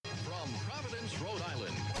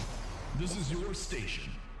This is your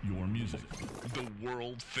station, your music. The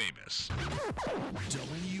world famous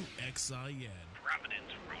WXIN.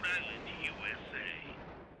 Providence, Rhode Island, USA.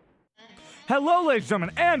 Hello, ladies and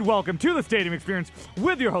gentlemen, and welcome to the Stadium Experience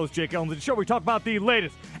with your host, Jake Elms, the show where we talk about the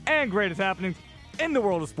latest and greatest happenings in the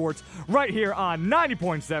world of sports right here on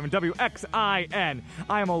 90.7 WXIN.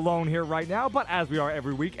 I am alone here right now, but as we are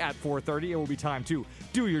every week at 4:30, it will be time to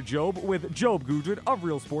do your Job with Job Gudrid of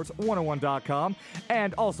RealSports101.com.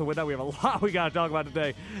 And also with that, we have a lot we got to talk about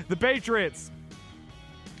today. The Patriots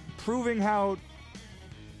proving how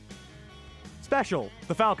special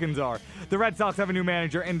the Falcons are. The Red Sox have a new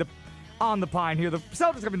manager on the pine here. The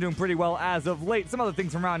Celtics have been doing pretty well as of late. Some other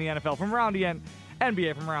things from around the NFL, from around the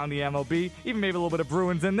NBA, from around the MLB, even maybe a little bit of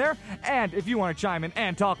Bruins in there. And if you want to chime in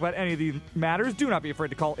and talk about any of these matters, do not be afraid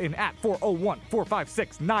to call in at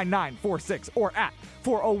 401-456-9946 or at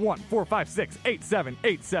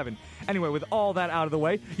 401-456-8787. Anyway, with all that out of the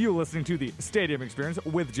way, you're listening to the Stadium Experience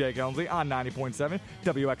with Jake Elmsley on 90.7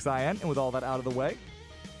 WXIN. And with all that out of the way,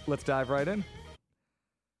 let's dive right in.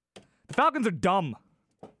 The Falcons are dumb.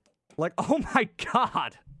 Like, oh my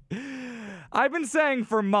God. I've been saying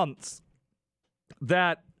for months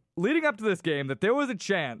that leading up to this game that there was a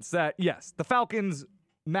chance that, yes, the Falcons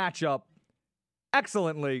match up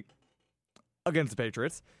excellently against the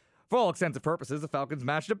Patriots. For all extensive purposes, the Falcons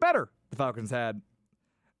matched up better. The Falcons had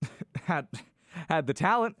the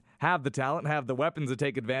talent, have the weapons to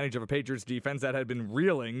take advantage of a Patriots defense that had been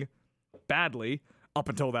reeling badly up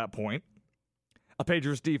until that point. A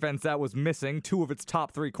Patriots defense that was missing two of its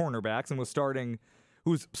top three cornerbacks and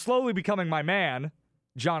who's slowly becoming my man,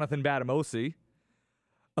 Jonathan Batamosi.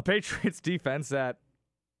 A Patriots defense that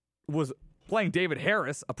was playing David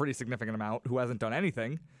Harris a pretty significant amount, who hasn't done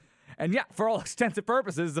anything. And yeah, for all extensive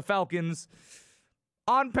purposes, the Falcons,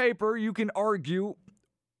 on paper, you can argue,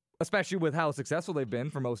 especially with how successful they've been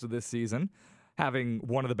for most of this season, having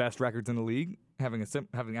one of the best records in the league, having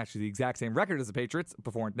actually the exact same record as the Patriots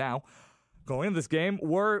before now, going into this game,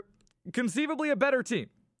 were conceivably a better team.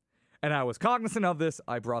 And I was cognizant of this.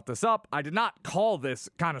 I brought this up. I did not call this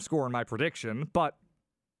kind of score in my prediction, but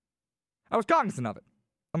I was cognizant of it.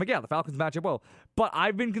 I'm like, yeah, the Falcons match up well. But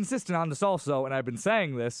I've been consistent on this also, and I've been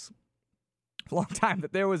saying this for a long time,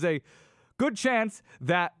 that there was a good chance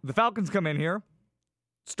that the Falcons come in here,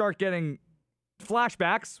 start getting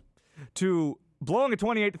flashbacks to blowing a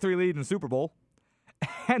 28-3 lead in the Super Bowl,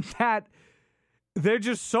 and that they're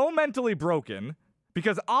just so mentally broken,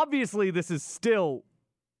 because obviously this is still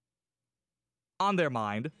on their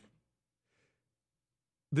mind.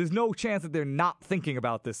 There's no chance that they're not thinking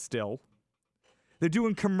about this still. They're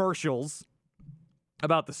doing commercials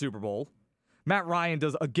about the Super Bowl. Matt Ryan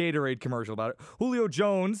does a Gatorade commercial about it. Julio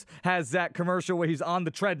Jones has that commercial where he's on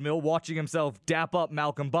the treadmill watching himself dap up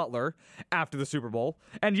Malcolm Butler after the Super Bowl.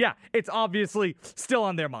 And yeah, it's obviously still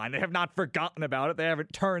on their mind. They have not forgotten about it. They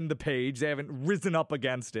haven't turned the page. They haven't risen up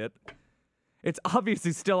against it. It's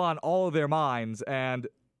obviously still on all of their minds. And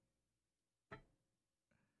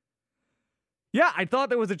yeah, I thought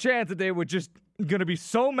there was a chance that they were just going to be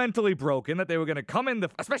so mentally broken that they were going to come in,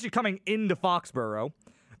 especially coming into Foxborough,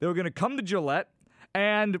 they were going to come to Gillette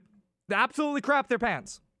and absolutely crap their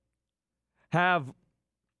pants. Have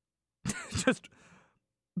just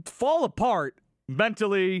fall apart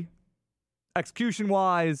mentally,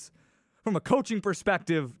 execution-wise, from a coaching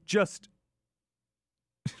perspective, just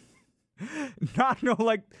not look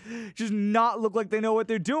like they know what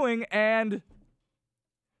they're doing. And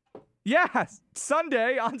yeah, on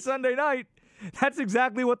Sunday night, that's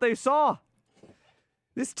exactly what they saw.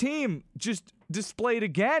 This team just displayed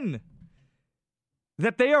again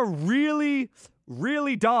that they are really,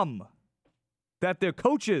 really dumb. That their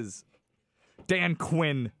coaches, Dan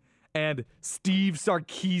Quinn and Steve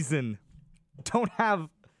Sarkisian, don't have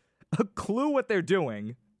a clue what they're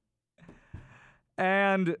doing.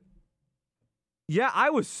 And yeah, I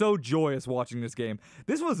was so joyous watching this game.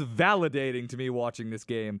 This was validating to me watching this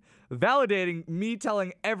game. Validating me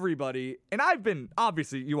telling everybody, and I've been,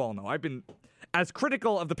 obviously, you all know, I've been as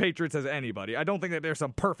critical of the Patriots as anybody. I don't think that they're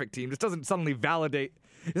some perfect team. This doesn't suddenly validate,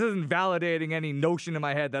 this isn't validating any notion in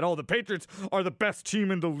my head that, oh, the Patriots are the best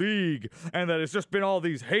team in the league, and that it's just been all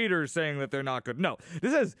these haters saying that they're not good. No,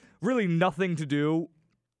 this has really nothing to do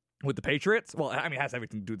with the Patriots. Well, I mean, it has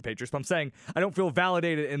everything to do with the Patriots, but I'm saying I don't feel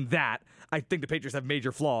validated in that. I think the Patriots have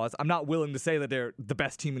major flaws. I'm not willing to say that they're the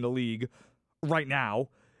best team in the league right now,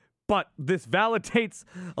 but this validates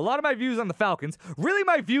a lot of my views on the Falcons, really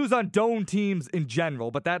my views on dome teams in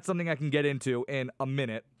general, but that's something I can get into in a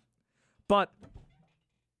minute. But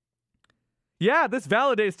yeah, this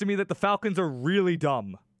validates to me that the Falcons are really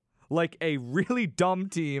dumb. like a really dumb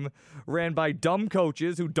team ran by dumb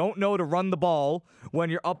coaches who don't know to run the ball when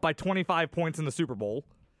you're up by 25 points in the Super Bowl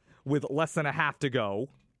with less than a half to go.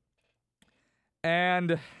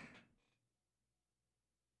 And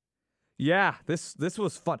yeah, this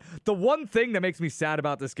was fun. The one thing that makes me sad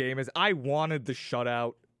about this game is I wanted the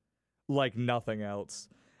shutout like nothing else.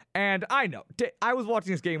 And I know, I was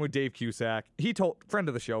watching this game with Dave Cusack. He told, friend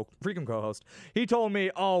of the show, freaking co-host, he told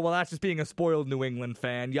me, oh, well, that's just being a spoiled New England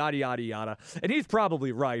fan, yada, yada, yada. And he's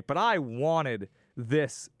probably right, but I wanted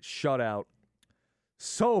this shutout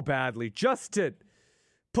so badly just to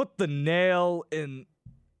put the nail in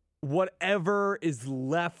whatever is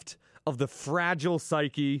left of the fragile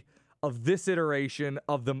psyche of this iteration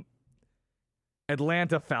of the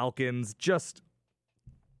Atlanta Falcons. Just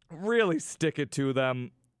really stick it to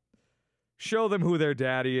them. Show them who their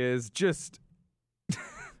daddy is. Just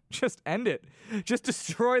end it. Just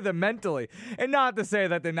destroy them mentally. And not to say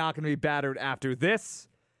that they're not going to be battered after this,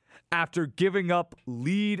 after giving up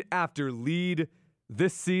lead after lead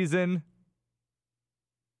this season.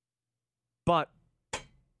 But,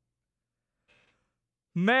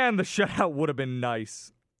 man, the shutout would have been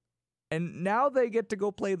nice. And now they get to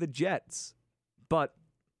go play the Jets. But,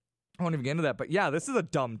 I won't even get into that. But, yeah, this is a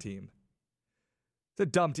dumb team. It's a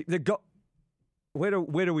dumb team. Where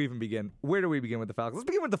do we even begin? Where do we begin with the Falcons? Let's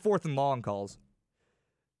begin with the 4th and long calls.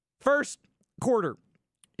 First quarter,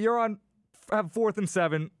 you're on have 4th and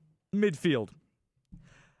 7, midfield.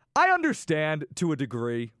 I understand to a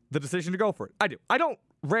degree the decision to go for it. I do. I don't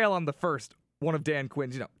rail on the first one of Dan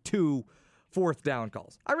Quinn's, 2 4th down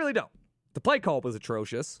calls. I really don't. The play call was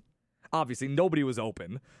atrocious. Obviously, nobody was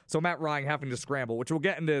open. So Matt Ryan having to scramble, which we'll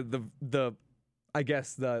get into the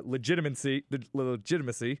legitimacy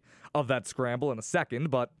of that scramble in a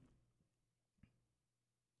second, but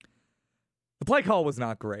the play call was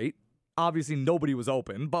not great. Obviously, nobody was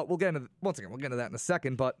open, but we'll get into that in a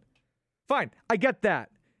second, but fine. I get that.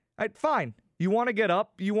 Fine. You want to get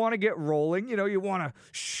up. You want to get rolling. You want to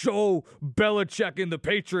show Belichick and the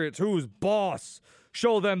Patriots who's boss.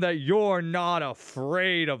 Show them that you're not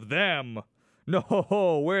afraid of them.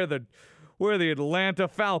 No, we're the Atlanta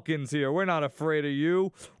Falcons here. We're not afraid of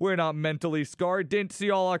you. We're not mentally scarred. Didn't see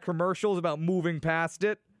all our commercials about moving past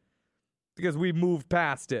it? Because we moved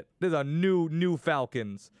past it. This is a new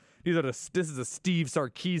Falcons. This is a Steve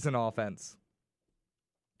Sarkisian offense.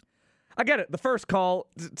 I get it. The first call,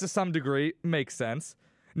 to some degree, makes sense.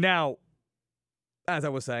 Now, as I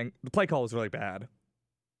was saying, the play call was really bad.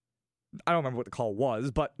 I don't remember what the call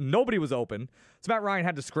was, but nobody was open. So Matt Ryan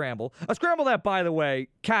had to scramble. A scramble that, by the way,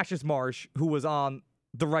 Cassius Marsh, who was on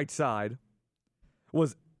the right side,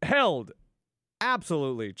 was held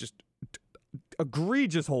absolutely just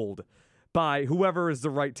egregious hold by whoever is the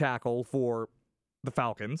right tackle for the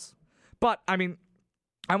Falcons. But, I mean,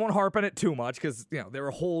 I won't harp on it too much because, there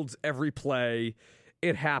are holds every play.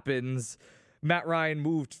 It happens. Matt Ryan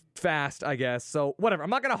moved fast, I guess. So, whatever.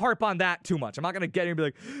 I'm not going to harp on that too much. I'm not going to get in and be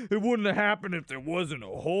like, it wouldn't have happened if there wasn't a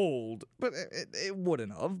hold. But it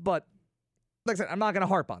wouldn't have. But, like I said, I'm not going to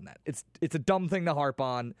harp on that. It's a dumb thing to harp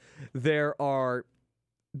on. There are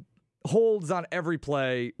holds on every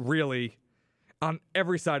play, really, on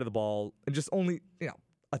every side of the ball. And just only,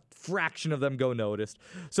 a fraction of them go noticed.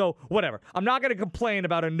 So, whatever. I'm not going to complain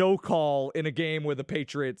about a no call in a game where the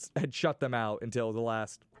Patriots had shut them out until the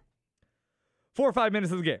last 4 or 5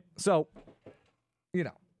 minutes of the game. So,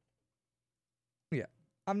 yeah.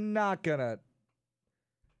 I'm not gonna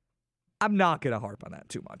harp on that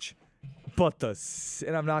too much.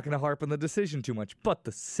 And I'm not gonna harp on the decision too much. But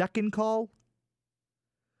the second call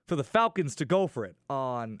for the Falcons to go for it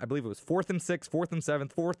on, I believe it was 4th and 6, 4th and 7,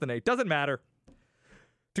 4th and 8, doesn't matter.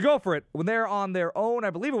 To go for it when they're on their own, I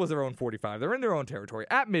believe it was their own 45. They're in their own territory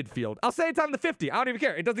at midfield. I'll say it's on the 50. I don't even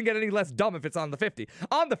care. It doesn't get any less dumb if it's on the 50.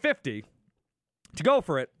 On the 50. To go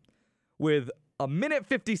for it with a minute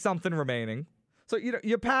 50-something remaining. So,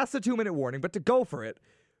 you pass the 2-minute warning, but to go for it,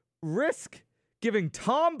 risk giving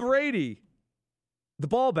Tom Brady the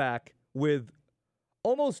ball back with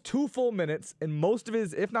almost 2 full minutes and most of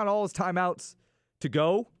his, if not all his timeouts to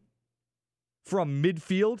go from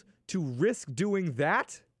midfield, to risk doing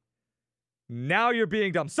that? Now you're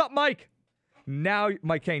being dumb. Sup, Mike? Now,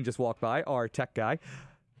 Mike Kane just walked by, our tech guy.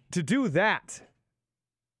 To do that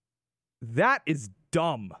is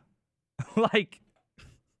dumb.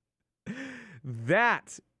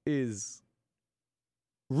 That is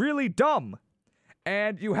really dumb.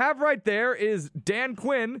 And you have right there is Dan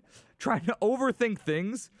Quinn trying to overthink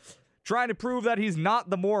things, trying to prove that he's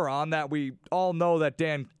not the moron that we all know that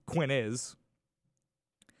Dan Quinn is,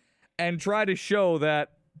 and try to show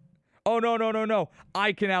that, oh, no,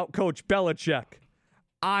 I can outcoach Belichick.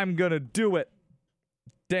 I'm going to do it.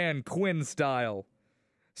 Dan Quinn style.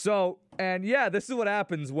 So, and yeah, this is what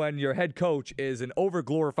happens when your head coach is an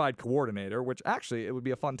overglorified coordinator, which actually it would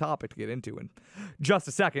be a fun topic to get into in just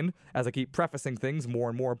a second as I keep prefacing things more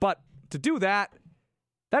and more. But to do that,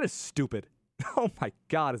 that is stupid. Oh my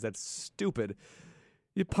God, is that stupid?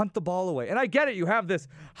 You punt the ball away. And I get it, you have this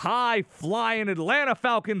high-flying Atlanta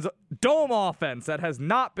Falcons dome offense that has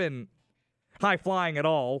not been high-flying at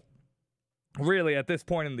all, really, at this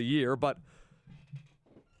point in the year, but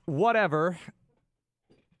whatever.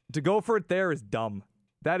 To go for it there is dumb.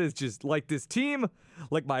 That is just like this team,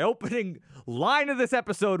 like my opening line of this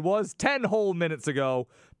episode was 10 whole minutes ago,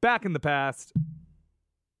 back in the past.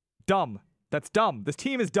 Dumb. That's dumb. This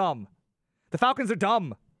team is dumb. The Falcons are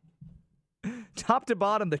dumb. Top to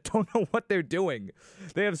bottom, they don't know what they're doing.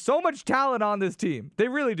 They have so much talent on this team. They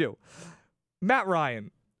really do. Matt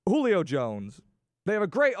Ryan, Julio Jones. They have a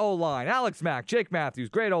great O-line. Alex Mack, Jake Matthews,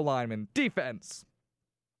 great O-lineman. Defense.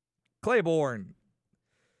 Claiborne.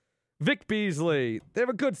 Vic Beasley. They have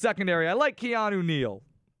a good secondary. I like Keanu Neal.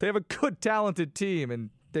 They have a good, talented team, and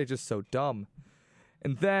they're just so dumb.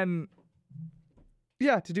 And then,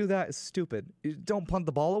 yeah, to do that is stupid. You don't punt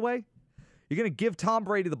the ball away. You're going to give Tom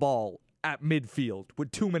Brady the ball at midfield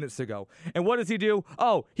with 2 minutes to go. And what does he do?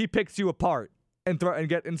 Oh, he picks you apart and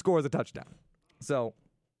scores a touchdown. So,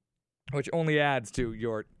 which only adds to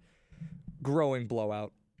your growing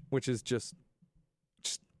blowout, which is just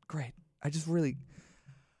great.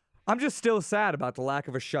 I'm just still sad about the lack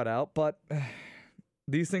of a shutout, but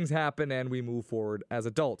these things happen and we move forward as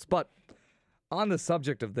adults. But on the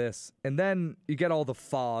subject of this, and then you get all the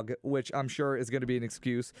fog, which I'm sure is going to be an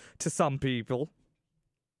excuse to some people.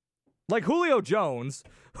 Like Julio Jones,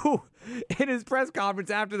 who in his press conference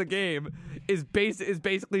after the game is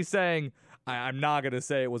basically saying, I'm not going to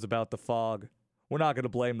say it was about the fog. We're not going to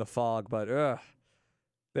blame the fog, but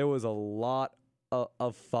there was a lot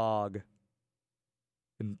of fog.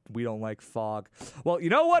 And we don't like fog. Well, you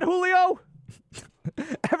know what, Julio?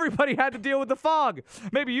 Everybody had to deal with the fog.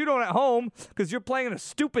 Maybe you don't at home because you're playing in a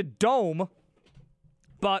stupid dome.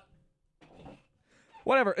 But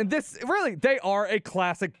whatever. And this, really, they are a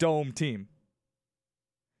classic dome team.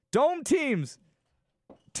 Dome teams,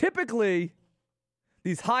 typically,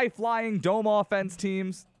 these high-flying dome offense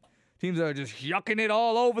teams that are just yucking it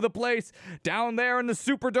all over the place down there in the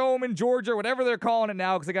Superdome in Georgia, whatever they're calling it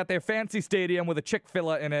now, because they got their fancy stadium with a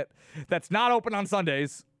Chick-fil-A in it that's not open on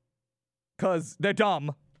Sundays because they're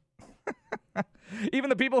dumb. Even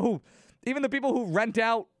the people who rent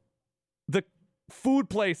out the food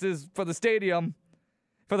places for the stadium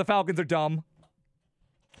for the Falcons are dumb.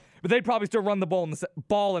 But they'd probably still run the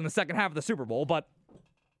ball in the second half of the Super Bowl, but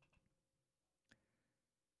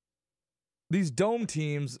these dome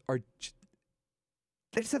teams they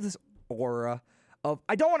just have this aura of,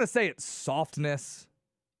 I don't want to say it's softness,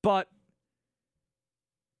 but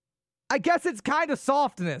I guess it's kind of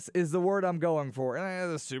softness is the word I'm going for.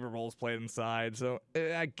 And the Super Bowl's played inside, so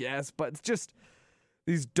I guess, but it's just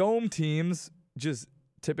these dome teams just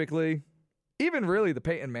typically, even really the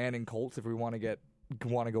Peyton Manning Colts, if we want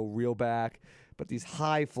to go real back, but these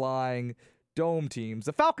high-flying dome teams,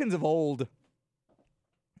 the Falcons of old,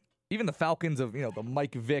 even the Falcons of, the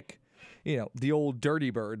Mike Vick, the old Dirty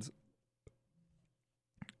Birds,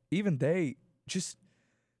 even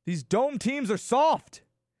these dome teams are soft.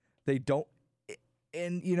 They don't,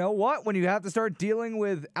 and you know what? When you have to start dealing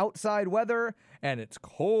with outside weather and it's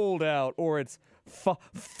cold out or it's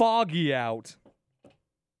foggy out,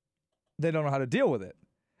 they don't know how to deal with it.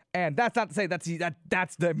 And that's not to say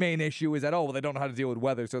that's the main issue is that, they don't know how to deal with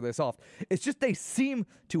weather, so they're soft. It's just they seem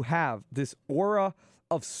to have this aura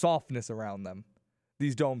of softness around them,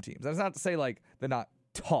 these dome teams. That's not to say, they're not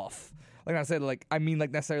tough. Like, not to say, I mean,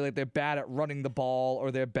 necessarily, they're bad at running the ball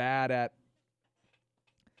or they're bad at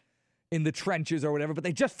in the trenches or whatever, but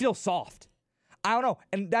they just feel soft. I don't know.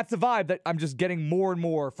 And that's the vibe that I'm just getting more and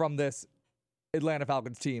more from this Atlanta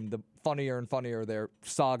Falcons team, the funnier and funnier their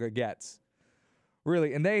saga gets.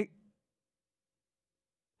 Really. And this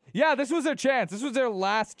was their chance. This was their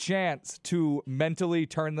last chance to mentally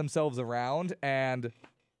turn themselves around. And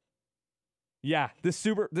this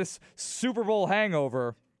Super Bowl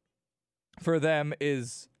hangover for them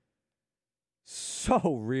is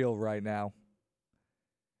so real right now.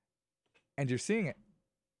 And you're seeing it.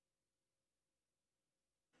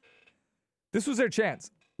 This was their chance.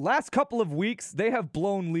 Last couple of weeks, they have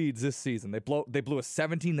blown leads this season. They blew a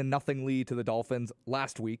 17-0 lead to the Dolphins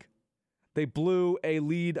last week. They blew a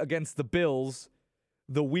lead against the Bills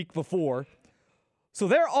the week before. So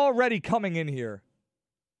they're already coming in here.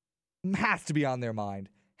 Has to be on their mind.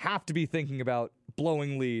 Have to be thinking about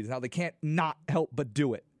blowing leads. Now they can't not help but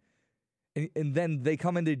do it. And then they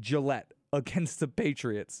come into Gillette against the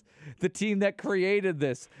Patriots, the team that created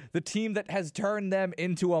this, the team that has turned them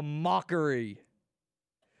into a mockery,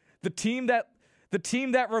 the team that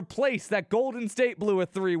replaced that Golden State blew a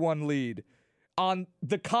 3-1 lead on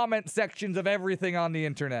the comment sections of everything on the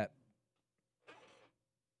internet.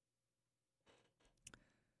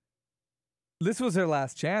 This was their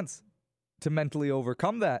last chance to mentally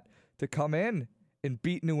overcome that, to come in and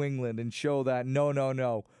beat New England and show that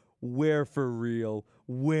no, we're for real.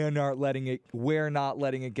 We're not letting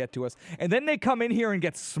it get to us. And then they come in here and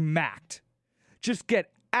get smacked. Just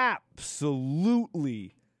get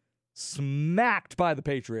absolutely smacked by the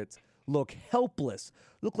Patriots. Look helpless.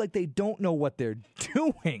 Look like they don't know what they're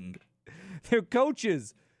doing. Their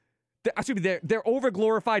coaches, their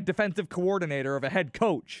overglorified defensive coordinator of a head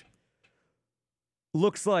coach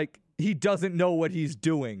looks like he doesn't know what he's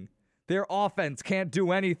doing. Their offense can't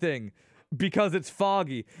do anything because it's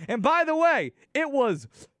foggy. And by the way, it was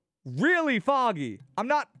really foggy. I'm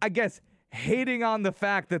not, I guess, hating on the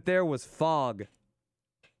fact that there was fog.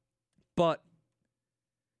 But,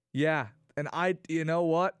 yeah. And you know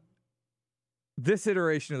what? This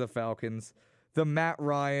iteration of the Falcons, the Matt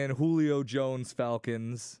Ryan, Julio Jones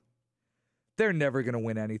Falcons, they're never going to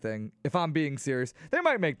win anything. If I'm being serious, they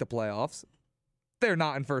might make the playoffs. They're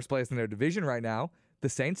not in first place in their division right now. The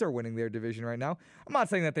Saints are winning their division right now. I'm not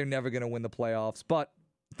saying that they're never going to win the playoffs, but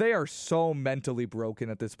they are so mentally broken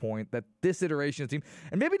at this point that this iteration of team,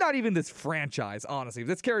 and maybe not even this franchise, honestly, if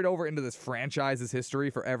this carried over into this franchise's history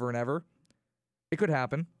forever and ever, it could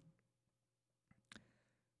happen.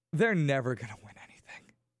 They're never going to win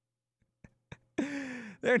anything.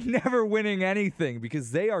 They're never winning anything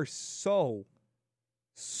because they are so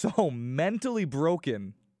mentally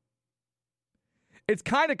broken. It's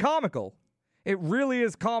kind of comical. It really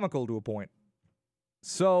is comical to a point.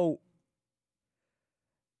 So,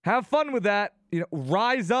 have fun with that.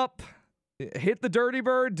 Rise up, hit the dirty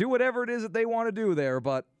bird, do whatever it is that they want to do there.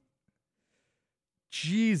 But,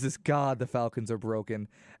 Jesus God, the Falcons are broken.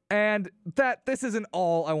 And this isn't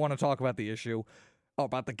all I want to talk about the issue,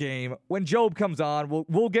 about the game. When Job comes on,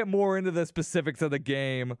 we'll get more into the specifics of the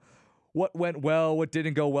game. What went well, what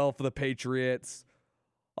didn't go well for the Patriots.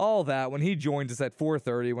 All that when he joins us at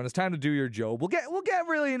 4:30, when it's time to do your Job. We'll get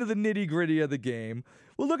really into the nitty-gritty of the game.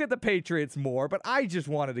 We'll look at the Patriots more, but I just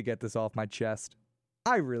wanted to get this off my chest.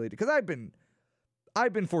 I really did, because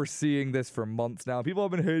I've been foreseeing this for months now. People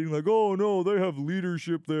have been hating like, oh no, they have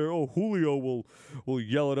leadership there. Oh, Julio will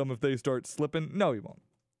yell at them if they start slipping. No, he won't.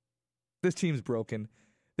 This team's broken.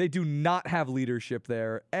 They do not have leadership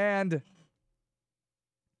there, and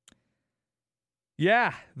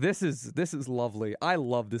yeah, this is lovely. I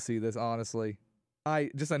love to see this, honestly.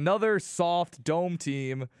 Just another soft dome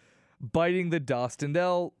team biting the dust, and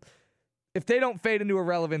if they don't fade into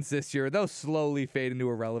irrelevance this year, they'll slowly fade into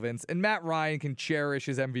irrelevance, and Matt Ryan can cherish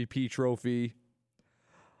his MVP trophy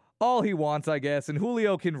all he wants, I guess, and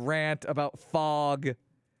Julio can rant about fog,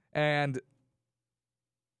 and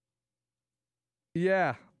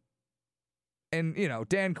yeah. And,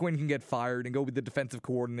 Dan Quinn can get fired and go be the defensive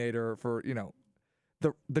coordinator for,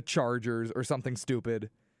 the Chargers or something stupid.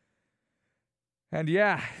 And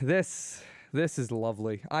yeah, this is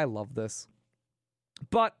lovely. I love this.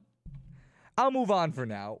 But I'll move on for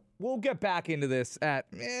now. We'll get back into this at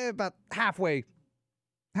about halfway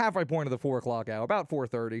point of the 4 o'clock hour, about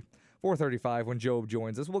 4:30, 4:35 when Job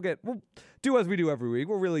joins us. We'll do as we do every week.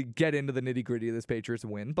 We'll really get into the nitty-gritty of this Patriots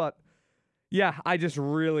win. But yeah, I just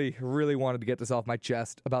really, really wanted to get this off my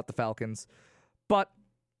chest about the Falcons. But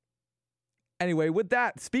anyway, with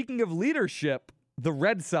that, speaking of leadership, the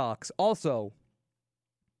Red Sox also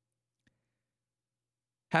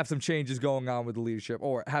have some changes going on with the leadership,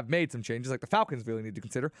 or have made some changes, like the Falcons really need to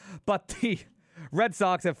consider. But the Red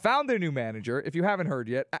Sox have found their new manager. If you haven't heard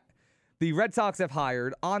yet, the Red Sox have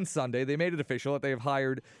hired on Sunday, they made it official that they have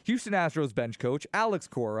hired Houston Astros bench coach Alex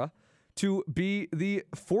Cora to be the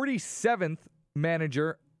 47th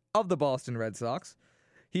manager of the Boston Red Sox.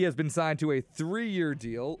 He has been signed to a 3-year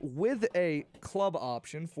deal with a club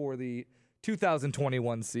option for the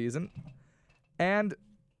 2021 season. And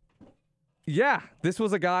yeah, this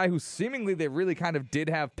was a guy who seemingly they really kind of did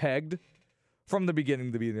have pegged from the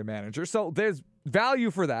beginning to be their manager. So there's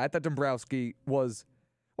value for that Dombrowski was,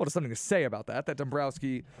 well, there's something to say about that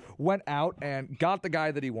Dombrowski went out and got the guy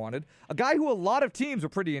that he wanted. A guy who a lot of teams were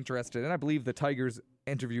pretty interested in. I believe the Tigers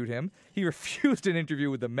interviewed him. He refused an interview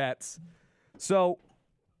with the Mets. So,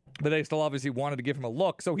 but they still obviously wanted to give him a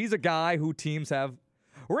look. So he's a guy who teams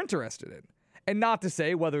were interested in. And not to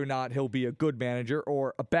say whether or not he'll be a good manager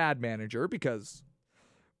or a bad manager, because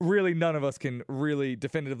really none of us can really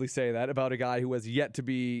definitively say that about a guy who has yet to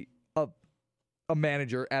be a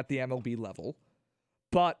manager at the MLB level.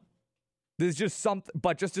 But there's just something.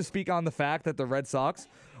 But just to speak on the fact that the Red Sox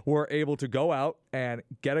were able to go out and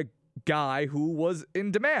get a guy who was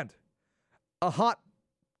in demand, a hot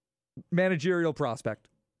managerial prospect,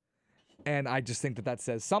 and I just think that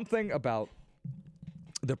says something about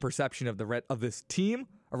the perception of of this team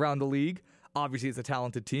around the league. Obviously, it's a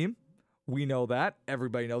talented team. We know that.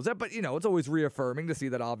 Everybody knows that. But, it's always reaffirming to see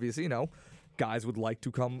that obviously, guys would like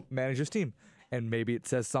to come manage this team. And maybe it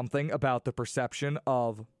says something about the perception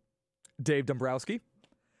of Dave Dombrowski.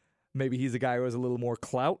 Maybe he's a guy who has a little more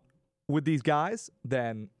clout with these guys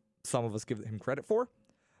than some of us give him credit for.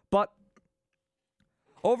 But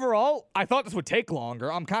overall, I thought this would take longer.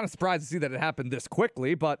 I'm kind of surprised to see that it happened this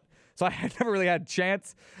quickly, so I had never really had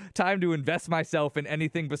time to invest myself in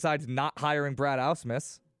anything besides not hiring Brad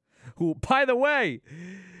Ausmus, who, by the way,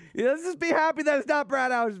 let's just be happy that it's not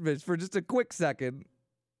Brad Ausmus for just a quick second.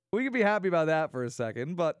 We can be happy about that for a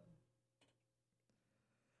second, but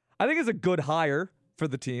I think it's a good hire for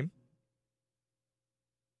the team.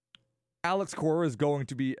 Alex Cora is going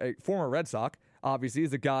to be a former Red Sox. Obviously,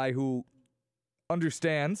 is a guy who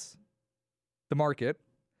understands the market.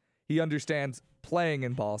 He understands playing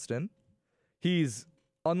in Boston. He's,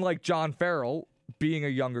 unlike John Farrell, being a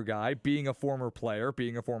younger guy, being a former player,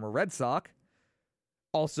 being a former Red Sox,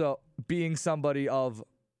 also being somebody of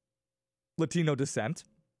Latino descent,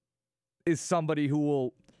 is somebody who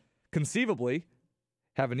will conceivably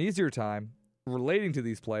have an easier time relating to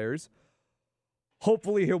these players.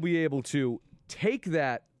 Hopefully he'll be able to take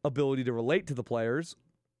that ability to relate to the players,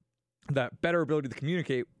 that better ability to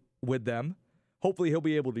communicate with them. Hopefully he'll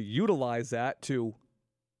be able to utilize that to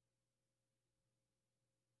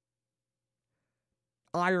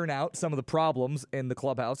iron out some of the problems in the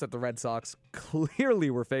clubhouse that the Red Sox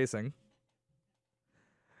clearly were facing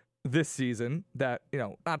this season. That,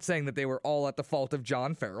 not saying that they were all at the fault of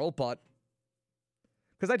John Farrell, but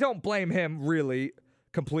because I don't blame him really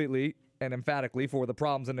completely and emphatically for the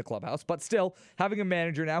problems in the clubhouse, but still, having a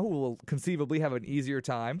manager now who will conceivably have an easier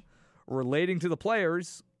time relating to the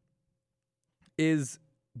players is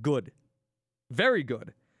good. Very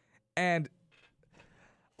good. And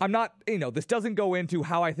I'm not, this doesn't go into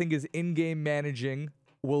how I think his in-game managing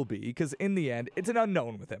will be, because in the end, it's an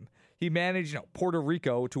unknown with him. He managed, Puerto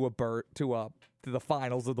Rico to the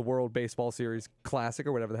finals of the World Baseball Series Classic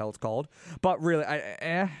or whatever the hell it's called. But really,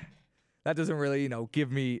 that doesn't really,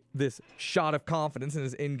 give me this shot of confidence in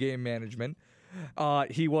his in-game management.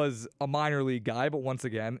 He was a minor league guy, but once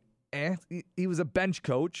again, he was a bench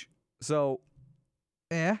coach, so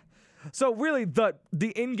So really,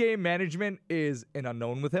 the in-game management is an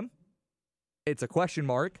unknown with him. It's a question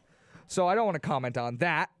mark. So I don't want to comment on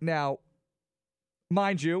that. Now,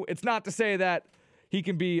 mind you, it's not to say that he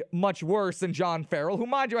can be much worse than John Farrell, who,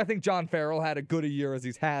 mind you, I think John Farrell had as good a year as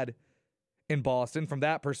he's had in Boston from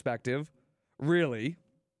that perspective, really,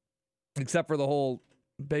 except for the whole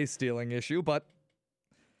base stealing issue. But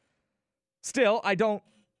still,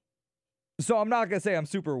 so I'm not going to say I'm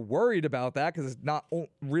super worried about that, because it's not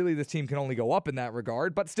really, this team can only go up in that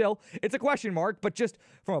regard. But still, it's a question mark. But just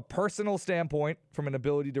from a personal standpoint, from an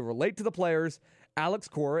ability to relate to the players, Alex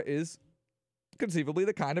Cora is conceivably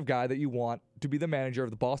the kind of guy that you want to be the manager of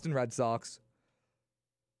the Boston Red Sox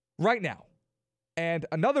right now. And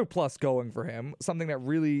another plus going for him, something that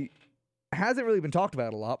really hasn't really been talked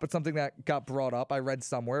about a lot, but something that got brought up, I read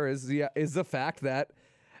somewhere, is the fact that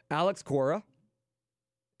Alex Cora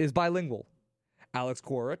is bilingual. Alex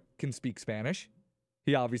Cora can speak Spanish.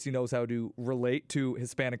 He obviously knows how to relate to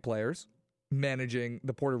Hispanic players managing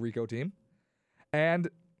the Puerto Rico team. And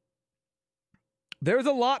there's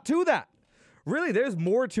a lot to that. Really, there's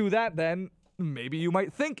more to that than maybe you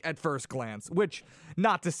might think at first glance, which,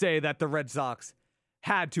 not to say that the Red Sox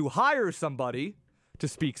had to hire somebody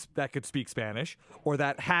that could speak Spanish, or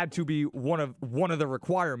that had to be one of the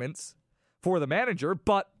requirements for the manager,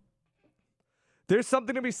 but there's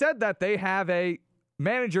something to be said that they have a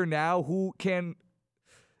manager now who can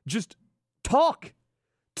just talk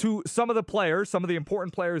to some of the players, some of the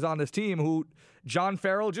important players on this team who John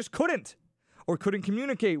Farrell just couldn't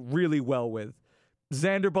communicate really well with.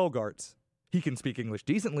 Xander Bogaerts. He can speak English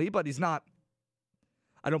decently, but he's not,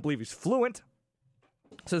 I don't believe he's fluent.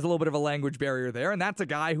 So there's a little bit of a language barrier there, and that's a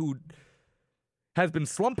guy who has been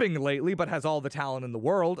slumping lately, but has all the talent in the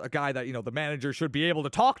world. A guy that, the manager should be able to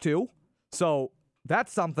talk to. So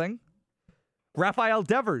that's something. Rafael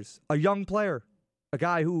Devers, a young player, a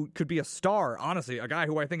guy who could be a star, honestly, a guy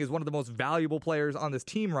who I think is one of the most valuable players on this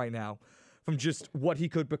team right now, from just what he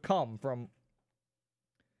could become, from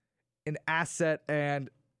an asset and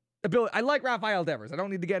ability. I like Rafael Devers. I don't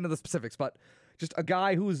need to get into the specifics, but just a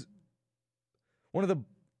guy who's one of the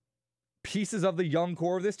pieces of the young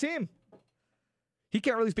core of this team. He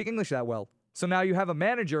can't really speak English that well. So now you have a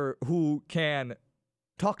manager who can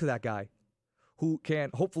talk to that guy, who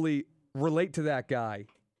can hopefully relate to that guy.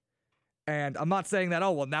 And I'm not saying that,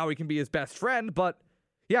 now he can be his best friend, but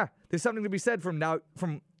yeah, there's something to be said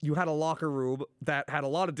from you had a locker room that had a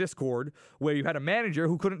lot of discord, where you had a manager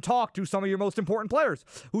who couldn't talk to some of your most important players,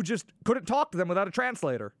 who just couldn't talk to them without a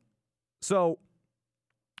translator. So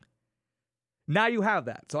now you have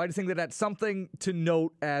that. So I just think that that's something to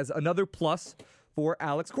note as another plus for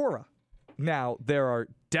Alex Cora. Now, there are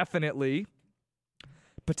definitely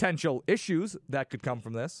potential issues that could come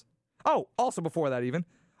from this. Oh, also before that even,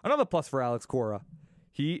 another plus for Alex Cora.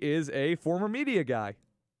 He is a former media guy.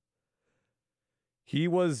 He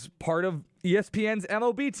was part of ESPN's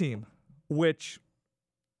MLB team, which,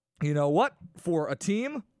 you know what? For a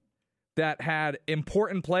team that had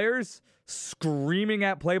important players screaming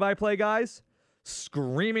at play-by-play guys,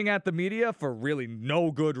 screaming at the media for really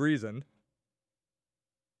no good reason,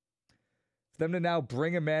 for them to now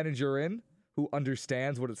bring a manager in who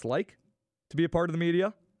understands what it's like to be a part of the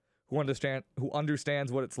media, who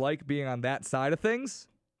understands what it's like being on that side of things,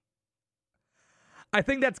 I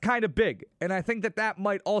think that's kind of big. And I think that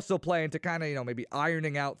might also play into kind of, maybe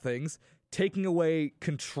ironing out things, taking away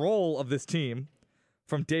control of this team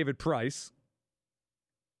from David Price.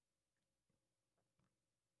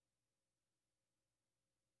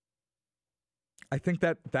 I think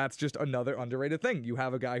that's just another underrated thing. You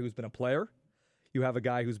have a guy who's been a player. You have a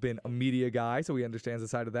guy who's been a media guy, so he understands the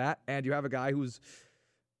side of that. And you have a guy who's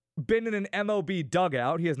been in an MLB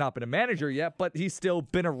dugout. He has not been a manager yet, but he's still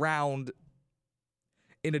been around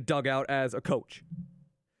in a dugout as a coach.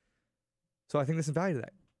 So I think there's some value to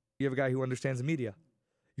that. You have a guy who understands the media.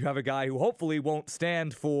 You have a guy who hopefully won't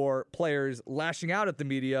stand for players lashing out at the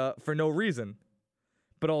media for no reason,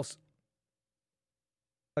 but also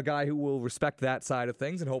a guy who will respect that side of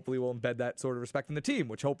things and hopefully will embed that sort of respect in the team,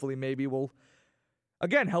 which hopefully maybe will,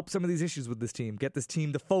 again, help some of these issues with this team. Get this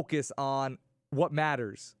team to focus on what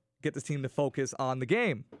matters. Get this team to focus on the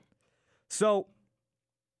game. So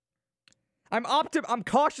I'm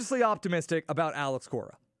cautiously optimistic about Alex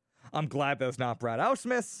Cora. I'm glad that it's not Brad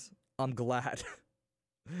Ausmus. I'm glad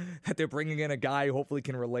that they're bringing in a guy who hopefully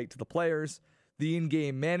can relate to the players. The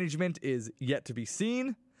in-game management is yet to be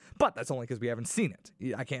seen, but that's only because we haven't seen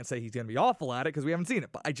it. I can't say he's going to be awful at it because we haven't seen it,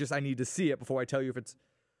 but I need to see it before I tell you if it's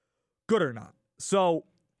good or not. So,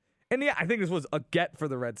 and yeah, I think this was a get for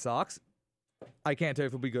the Red Sox. I can't tell you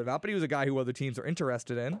if he'll be good or not, but he was a guy who other teams are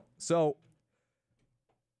interested in. So,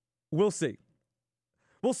 we'll see.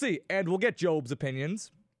 We'll see, and we'll get Job's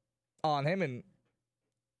opinions on him, and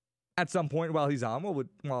at some point while he's on,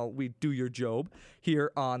 while we do your Job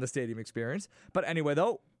here on the Stadium Experience. But anyway,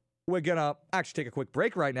 though, we're going to actually take a quick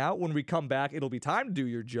break right now. When we come back, it'll be time to do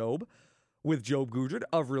your Job with Job Gudrid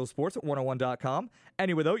of RealSports101.com.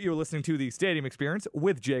 Anyway, though, you're listening to the Stadium Experience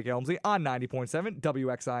with Jake Elmsley on 90.7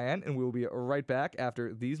 WXIN, and we'll be right back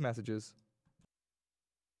after these messages.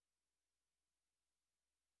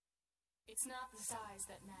 It's not the size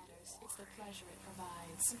that matters, it's the pleasure it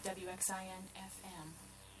provides. WXIN FM.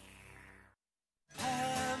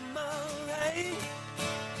 I'm alright,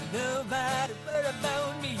 nobody but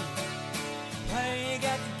about me. Why you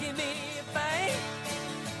got to give me a fight?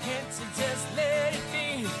 Can't you just let it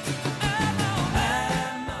be?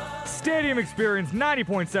 I'm alright. Stadium Experience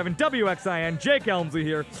 90.7 WXIN, Jake Elmsley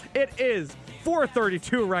here. It is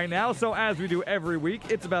 4:32 right now, so as we do every week,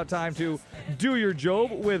 it's about time to do your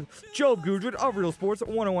Job with Job Gudrid of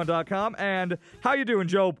RealSports101.com. And how you doing,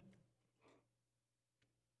 Job?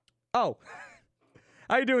 Oh,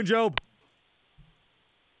 how you doing, Job?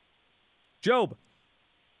 Job.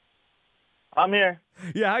 I'm here.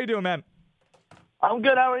 Yeah, how you doing, man? I'm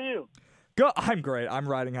good. How are you? Good. I'm great. I'm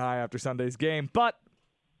riding high after Sunday's game,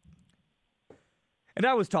 and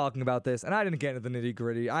I was talking about this, and I didn't get into the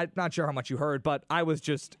nitty-gritty. I'm not sure how much you heard, but I was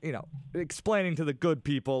just, explaining to the good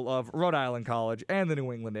people of Rhode Island College and the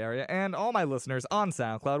New England area and all my listeners on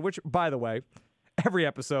SoundCloud, which, by the way, every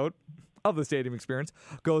episode of the Stadium Experience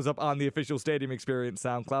goes up on the official Stadium Experience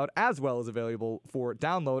SoundCloud, as well as available for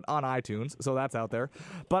download on iTunes, so that's out there.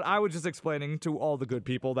 But I was just explaining to all the good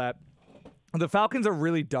people that the Falcons are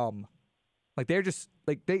really dumb.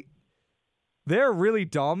 They're really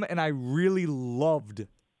dumb, and I really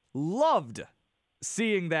loved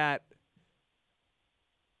seeing that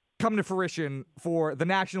come to fruition for the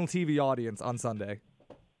national TV audience on Sunday.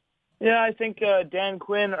 Yeah, I think Dan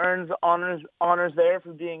Quinn earns honors there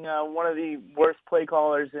for being one of the worst play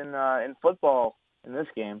callers in football in this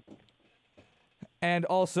game. And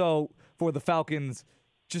also for the Falcons,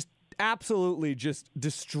 just absolutely just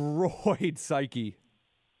destroyed psyche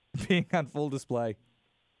being on full display,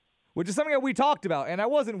 which is something that we talked about, and I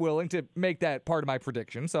wasn't willing to make that part of my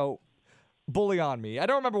prediction, so bully on me. I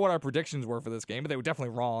don't remember what our predictions were for this game, but they were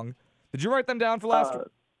definitely wrong. Did you write them down for last week?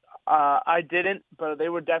 I didn't, but they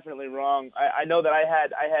were definitely wrong. I know that I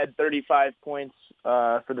had 35 points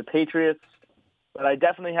for the Patriots, but I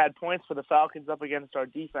definitely had points for the Falcons up against our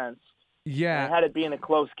defense. Yeah. And I had it being a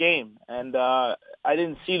close game, and I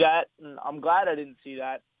didn't see that, and I'm glad I didn't see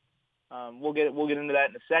that. We'll get into that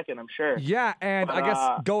in a second, I'm sure. Yeah, and but, I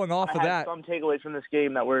guess going off of that, I had some takeaways from this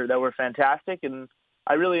game that were fantastic, and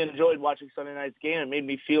I really enjoyed watching Sunday night's game. It made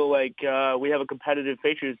me feel like we have a competitive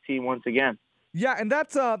Patriots team once again. Yeah, and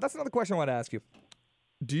that's another question I want to ask you.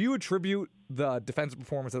 Do you attribute the defensive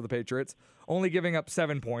performance of the Patriots only giving up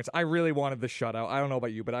 7 points? I really wanted the shutout. I don't know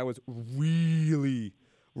about you, but I was really,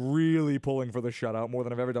 really pulling for the shutout more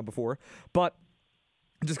than I've ever done before. But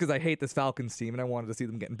just because I hate this Falcons team and I wanted to see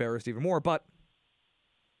them get embarrassed even more. But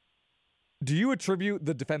do you attribute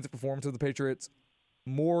the defensive performance of the Patriots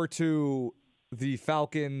more to the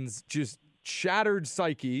Falcons' just shattered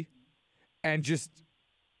psyche and just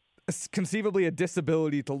conceivably a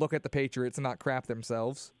disability to look at the Patriots and not crap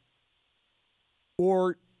themselves?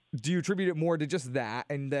 Or do you attribute it more to just that,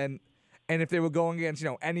 and if they were going against,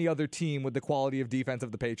 any other team with the quality of defense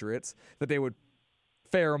of the Patriots, that they would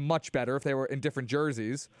fare much better if they were in different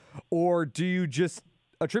jerseys? Or do you just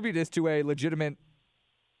attribute this to a legitimate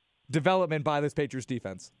development by this Patriots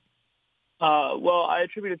defense? Well, I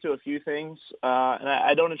attribute it to a few things, and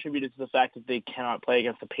I don't attribute it to the fact that they cannot play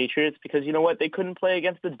against the Patriots, because you know what? They couldn't play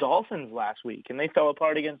against the Dolphins last week, and they fell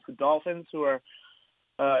apart against the Dolphins, who are,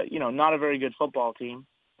 not a very good football team.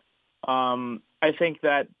 I think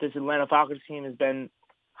that this Atlanta Falcons team has been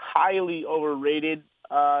highly overrated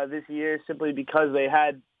this year simply because they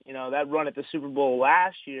had, that run at the Super Bowl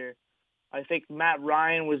last year. I think Matt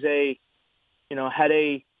Ryan was had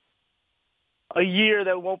a year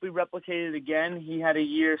that won't be replicated again. He had a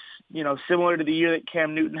year, similar to the year that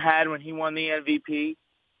Cam Newton had when he won the MVP,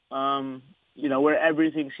 where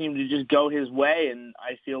everything seemed to just go his way. And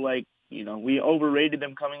I feel like, we overrated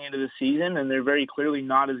them coming into the season, and they're very clearly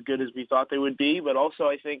not as good as we thought they would be. But also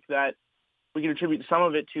I think that we can attribute some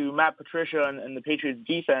of it to Matt Patricia and the Patriots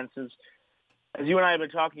defense. As you and I have been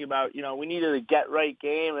talking about, we needed a get-right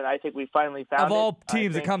game, and I think we finally found it. Of all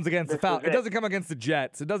teams, it comes against the Falcons. It doesn't come against the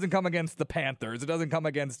Jets. It doesn't come against the Panthers. It doesn't come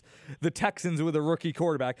against the Texans with a rookie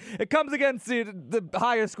quarterback. It comes against the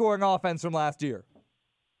highest-scoring offense from last year.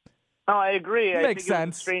 No, I agree. I think sense. It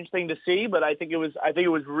was a strange thing to see, but I think it was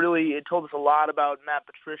really, it told us a lot about Matt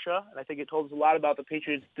Patricia, and I think it told us a lot about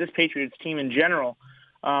this Patriots team in general.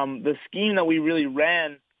 The scheme that we really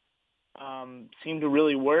ran seemed to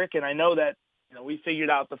really work, and I know that we figured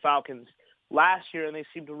out the Falcons last year, and they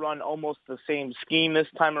seem to run almost the same scheme this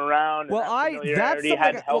time around. Well,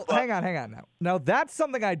 hang on now. Now, that's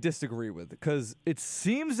something I disagree with, because it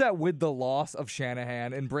seems that with the loss of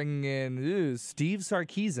Shanahan and bringing in Steve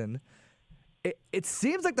Sarkisian, it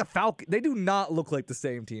seems like the Falcons, they do not look like the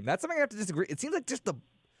same team. That's something I have to disagree. It seems like just the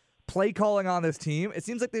play calling on this team, it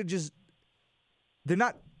seems like they're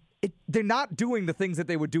not doing the things that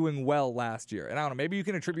they were doing well last year. And I don't know, maybe you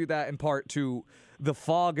can attribute that in part to the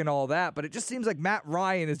fog and all that, but it just seems like Matt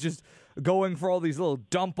Ryan is just going for all these little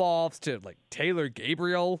dump-offs to like Taylor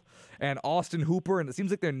Gabriel and Austin Hooper, and it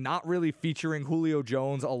seems like they're not really featuring Julio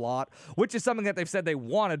Jones a lot, which is something that they've said they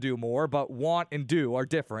want to do more, but want and do are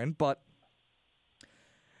different. But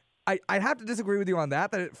I'd have to disagree with you on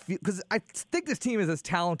that, because I think this team is as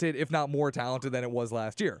talented, if not more talented, than it was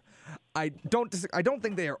last year. I don't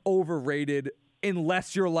think they are overrated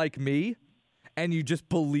unless you're like me and you just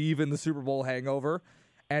believe in the Super Bowl hangover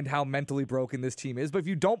and how mentally broken this team is. But if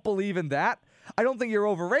you don't believe in that, I don't think you're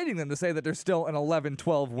overrating them to say that they're still an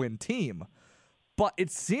 11-12 win team. But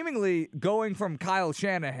it's seemingly going from Kyle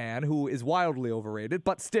Shanahan, who is wildly overrated,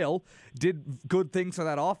 but still did good things for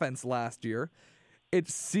that offense last year. It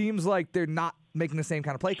seems like they're not making the same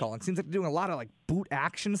kind of play calling. It seems like they're doing a lot of boot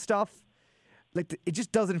action stuff. It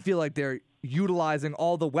just doesn't feel like they're utilizing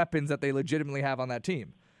all the weapons that they legitimately have on that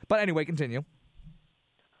team. But anyway, continue.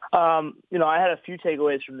 I had a few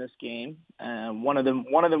takeaways from this game. One of them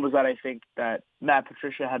was that I think that Matt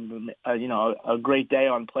Patricia had a great day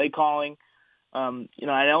on play calling. I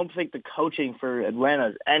don't think the coaching for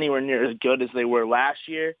Atlanta is anywhere near as good as they were last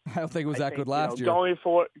year. I don't think it was that good last year. Going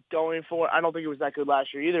for, I don't think it was that good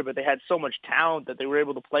last year either, but they had so much talent that they were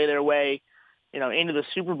able to play their way, into the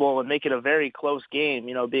Super Bowl and make it a very close game,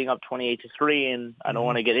 being up 28-3, and I don't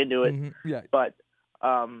want to get into it. Mm-hmm. Yeah. But,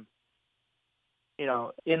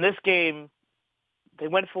 in this game, they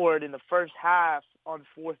went for it in the first half on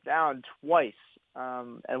fourth down twice,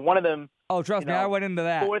 and one of them. Oh, trust me, I went into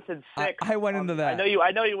that. Fourth and six. I went into that. I know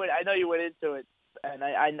you went into it, and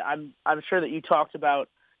I'm sure that you talked about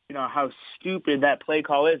how stupid that play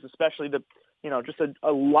call is, especially the just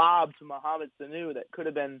a lob to Mohamed Sanu that could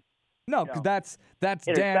have been. No, that's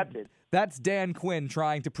intercepted. That's Dan Quinn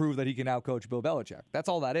trying to prove that he can outcoach Bill Belichick. That's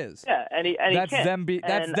all that is. Yeah, and that's he can't.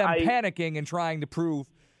 That's them panicking and trying to prove,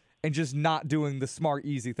 and just not doing the smart,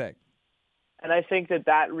 easy thing. And I think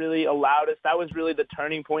that really allowed us. That was really the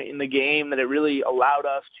turning point in the game. That it really allowed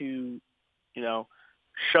us to,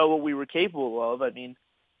 show what we were capable of. I mean,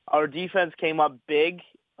 our defense came up big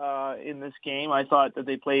in this game. I thought that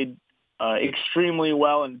they played extremely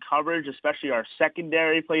well in coverage, especially our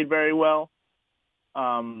secondary played very well.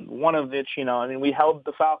 One of which, we held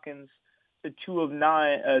the Falcons to 2 of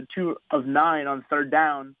 9 on third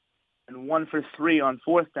down and 1 for 3 on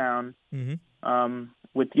fourth down,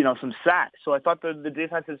 with some sacks. So I thought the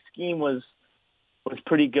defensive scheme was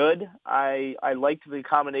pretty good. I liked the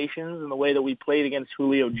combinations and the way that we played against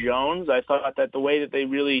Julio Jones. I thought that the way that they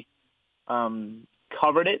really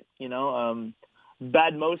covered it,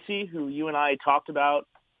 Bad Mosi, who you and I talked about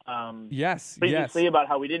previously about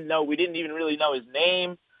how we didn't even really know his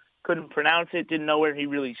name, couldn't pronounce it, didn't know where he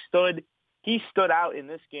really stood. He stood out in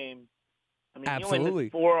this game. I mean, absolutely.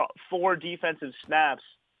 He only missed four defensive snaps,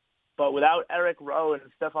 but without Eric Rowe and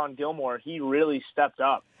Stephon Gilmore, he really stepped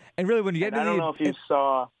up. And really, when you get I don't know if you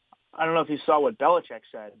saw what Belichick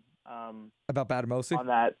said about Badamosi on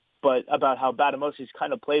that. But about how Badamosi's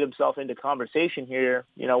kind of played himself into conversation here,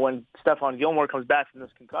 when Stephon Gilmore comes back from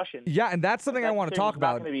this concussion. Yeah, and that's something I want to talk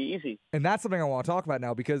about. It's not going to be easy. And that's something I want to talk about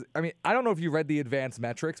now because, I don't know if you read the advanced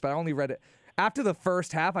metrics, but I only read it. After the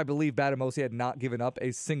first half, I believe Badamosi had not given up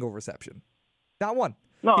a single reception. Not one.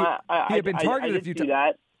 No, he had been targeted a few times.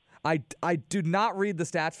 That. I did not read the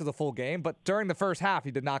stats for the full game, but during the first half,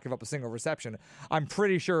 he did not give up a single reception. I'm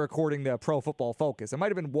pretty sure, according to Pro Football Focus. It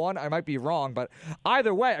might have been one. I might be wrong, but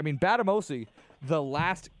either way, Badamosi, the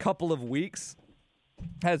last couple of weeks,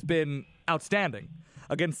 has been outstanding.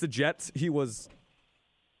 Against the Jets, he was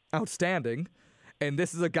outstanding. And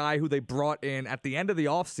this is a guy who they brought in at the end of the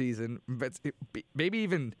offseason, maybe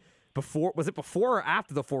even before. Was it before or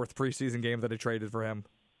after the fourth preseason game that they traded for him?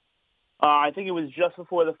 I think it was just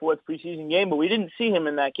before the fourth preseason game, but we didn't see him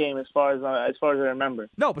in that game as far as I remember.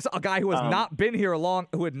 No, but a guy who has not been here a long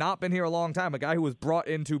time, a guy who was brought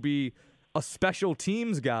in to be a special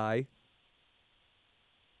teams guy,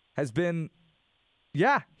 he's been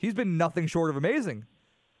nothing short of amazing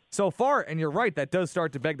so far. And you're right, that does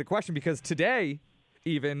start to beg the question because today,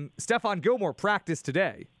 even Stephon Gilmore practiced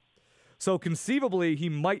today, so conceivably he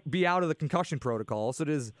might be out of the concussion protocol. So it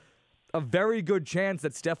is a very good chance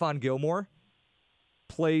that Stephon Gilmore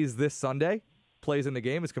plays this Sunday, plays in the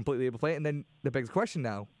game, is completely able to play. And then the big question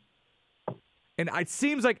now. And it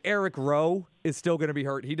seems like Eric Rowe is still going to be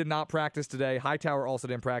hurt. He did not practice today. Hightower also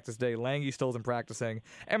didn't practice today. Lange still isn't practicing.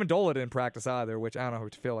 Amendola didn't practice either, which I don't know how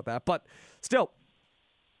to feel with that. But still.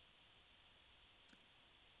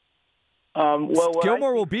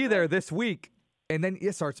 Gilmore will be there this week. And then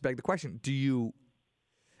it starts to beg the question, do you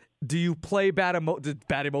play Badamosi? Did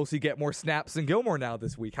Badamosi get more snaps than Gilmore now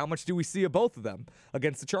this week? How much do we see of both of them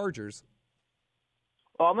against the Chargers?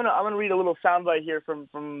 Well, I'm gonna read a little soundbite here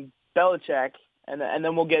from Belichick, and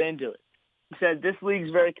then we'll get into it. He said, "This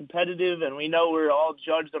league's very competitive, and we know we're all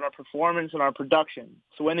judged on our performance and our production.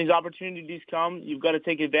 So when these opportunities come, you've got to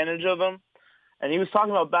take advantage of them." And he was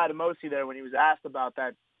talking about Badamosi there when he was asked about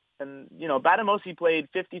that. And Badamosi played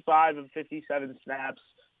 55 of 57 snaps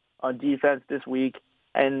on defense this week.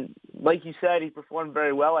 And like you said, he performed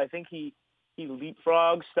very well. I think he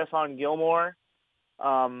leapfrogged Stephon Gilmore,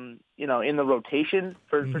 in the rotation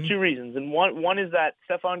for two reasons. And one is that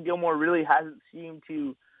Stephon Gilmore really hasn't seemed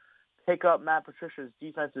to pick up Matt Patricia's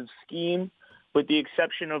defensive scheme, with the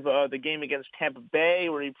exception of the game against Tampa Bay,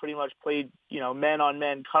 where he pretty much played,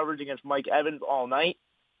 man-on-man coverage against Mike Evans all night,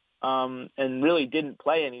 and really didn't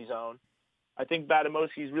play any zone. I think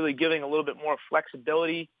Badamosi is really giving a little bit more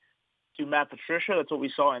flexibility to Matt Patricia. That's what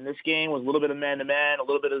we saw in this game, was a little bit of man-to-man, a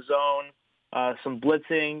little bit of zone, some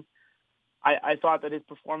blitzing. I thought that his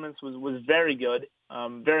performance was very good,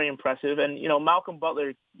 very impressive. And, Malcolm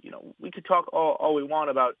Butler, we could talk all we want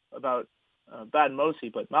about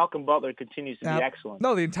Badamosi, but Malcolm Butler continues to be excellent.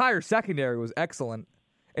 No, the entire secondary was excellent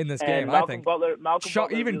in this game, I think. Butler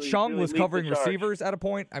even really, Chung really was covering the charge. receivers at a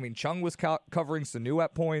point. Chung was covering Sanu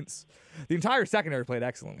at points. The entire secondary played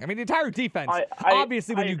excellent. The entire defense.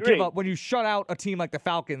 Obviously, when you agree. give up, when you shut out a team like the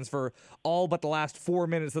Falcons for all but the last 4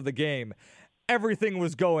 minutes of the game, everything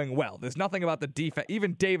was going well. There's nothing about the defense.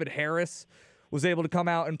 Even David Harris was able to come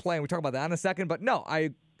out and play. And we talk about that in a second. But no,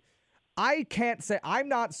 I can't say, I'm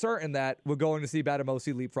not certain that we're going to see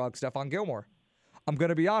Batamosi leapfrog Stephon Gilmore. I'm going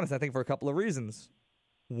to be honest, I think for a couple of reasons.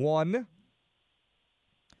 One,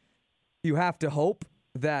 you have to hope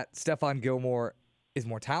that Stephon Gilmore is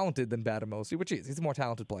more talented than Batamosi, which he's a more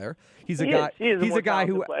talented player. He's a guy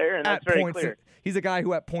who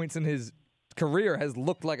at points in his career has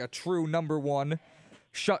looked like a true number one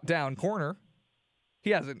shutdown corner.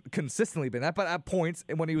 He hasn't consistently been that, but at points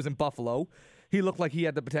when he was in Buffalo, he looked like he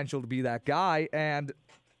had the potential to be that guy. And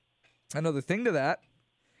another thing to that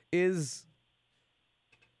is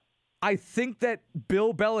I think that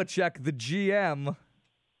Bill Belichick, the GM,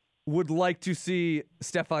 would like to see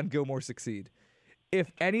Stephon Gilmore succeed. If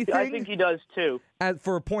anything, I think he does too.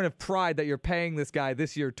 For a point of pride that you're paying this guy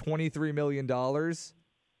this year $23 million,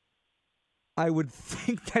 I would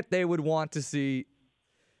think that they would want to see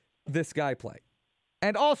this guy play.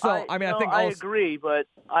 And also, I agree, but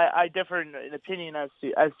I differ in opinion as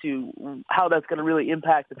to how that's going to really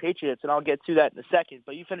impact the Patriots, and I'll get to that in a second.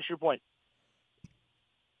 But you finish your point.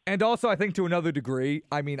 And also, I think to another degree,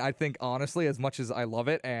 I think honestly, as much as I love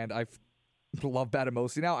it, and I love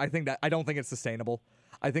Batamosi now, I don't think it's sustainable.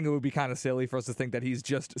 I think it would be kind of silly for us to think that he's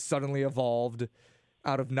just suddenly evolved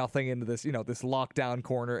out of nothing into this, this lockdown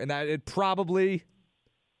corner, and that it probably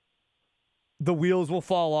the wheels will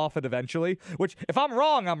fall off it eventually. Which, if I'm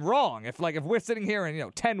wrong, I'm wrong. If we're sitting here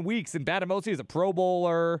in 10 weeks and Batamosi is a Pro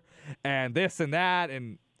Bowler and this and that,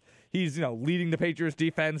 and he's leading the Patriots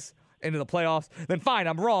defense into the playoffs, then fine,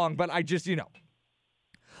 I'm wrong. But I just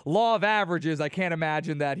law of averages, I can't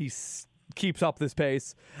imagine that he keeps up this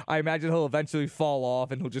pace. I imagine he'll eventually fall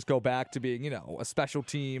off and he'll just go back to being a special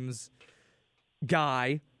teams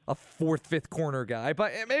guy, a fourth, fifth corner guy.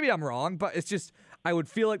 But maybe I'm wrong. But it's just, I would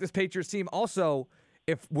feel like this Patriots team also,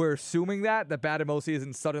 if we're assuming that Batamosi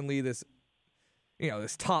isn't suddenly this,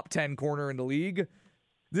 this top 10 corner in the league,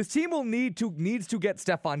 this team will needs to get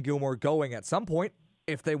Stephon Gilmore going at some point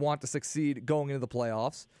if they want to succeed going into the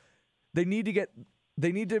playoffs. They need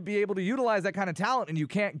to be able to utilize that kind of talent, and you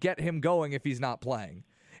can't get him going if he's not playing,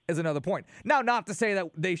 is another point. Now, not to say that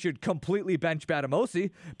they should completely bench Batamosi.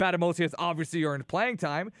 Batamosi has obviously earned playing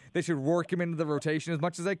time. They should work him into the rotation as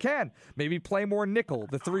much as they can. Maybe play more nickel.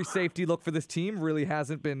 The 3 safety look for this team really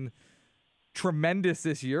hasn't been tremendous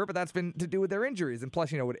this year, but that's been to do with their injuries. And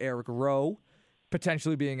plus, with Eric Rowe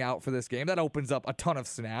potentially being out for this game, that opens up a ton of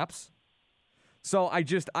snaps. So I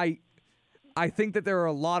think that there are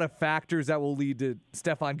a lot of factors that will lead to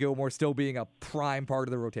Stephon Gilmore still being a prime part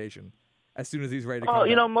of the rotation as soon as he's ready to come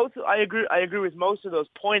back. I agree with most of those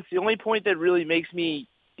points. The only point that really makes me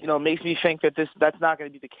think that that's not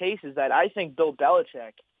going to be the case is that I think Bill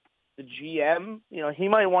Belichick, the GM, he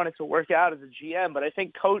might want it to work out as a GM, but I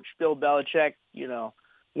think Coach Bill Belichick,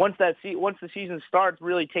 once the season starts,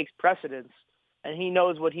 really takes precedence, and he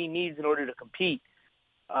knows what he needs in order to compete.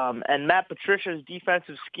 And Matt Patricia's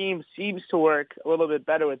defensive scheme seems to work a little bit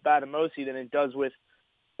better with Batamosi than it does with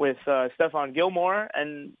Stephon Gilmore.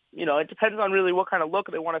 And, it depends on really what kind of look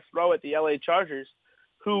they want to throw at the LA Chargers,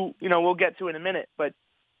 who, we'll get to in a minute, but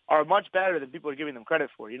are much better than people are giving them credit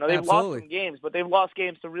for. They've lost some games, but they've lost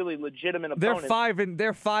games to really legitimate opponents.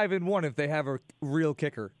 They're 5-1 if they have a real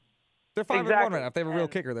kicker. They're 5-1 right now. If they have a real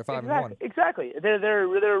kicker, they're 5-1. Exactly. They're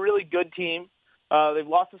a really good team. They've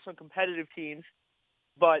lost to some competitive teams.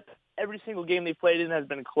 But every single game they've played in has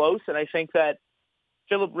been close, and I think that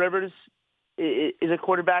Phillip Rivers is a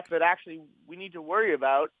quarterback that actually we need to worry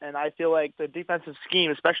about, and I feel like the defensive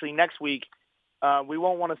scheme, especially next week, we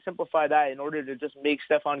won't want to simplify that in order to just make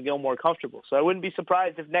Stephon Gilmore comfortable. So I wouldn't be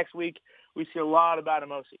surprised if next week we see a lot of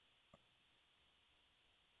Batamosi.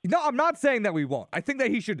 No, I'm not saying that we won't. I think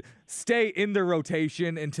that he should stay in the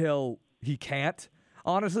rotation until he can't.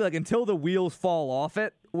 Honestly, until the wheels fall off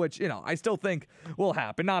it, which, I still think will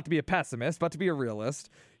happen. Not to be a pessimist, but to be a realist.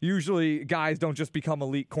 Usually, guys don't just become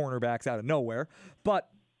elite cornerbacks out of nowhere. But,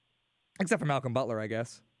 except for Malcolm Butler, I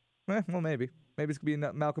guess. Well, maybe. Maybe it's going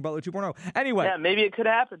to be Malcolm Butler 2.0. Anyway. Yeah, maybe it could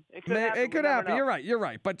happen. It could happen. You're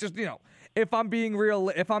right. But just, if I'm being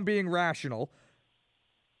rational,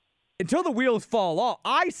 until the wheels fall off,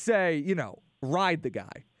 I say, ride the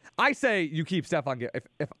guy. I say you keep Stephon Gilmore.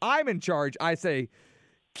 If I'm in charge, I say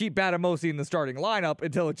keep Batamosi in the starting lineup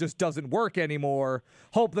until it just doesn't work anymore.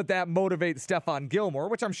 Hope that motivates Stephon Gilmore,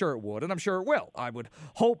 which I'm sure it would, and I'm sure it will. I would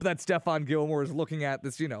hope that Stephon Gilmore is looking at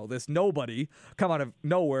this, this nobody come out of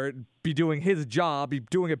nowhere, be doing his job, be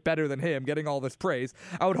doing it better than him, getting all this praise.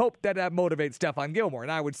 I would hope that motivates Stephon Gilmore,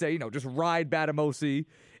 and I would say, just ride Batamosi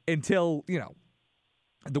until,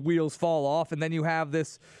 the wheels fall off, and then you have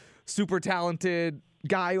this super talented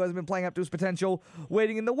guy who hasn't been playing up to his potential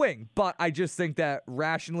waiting in the wing. But I just think that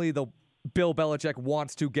rationally, Bill Belichick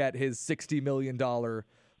wants to get his $60 million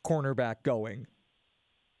cornerback going.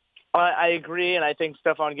 I agree, and I think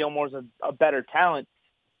Stephon Gilmore's a better talent.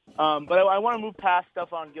 But I want to move past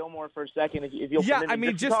Stephon Gilmore for a second, if you'll permit me. I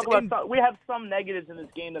mean, we have some negatives in this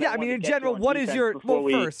game. That in general, what is your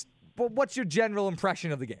what's your general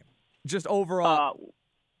impression of the game, just overall?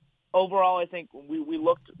 Overall, I think we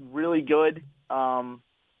looked really good.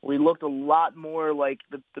 We looked a lot more like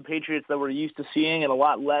the Patriots that we're used to seeing, and a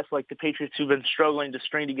lot less like the Patriots who've been struggling to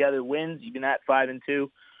string together wins, even at 5-2.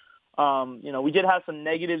 We did have some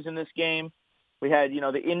negatives in this game. We had,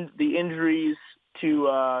 the injuries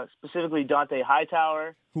to specifically Dante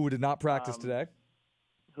Hightower, who did not practice today,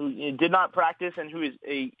 who did not practice, and who is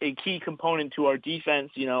a key component to our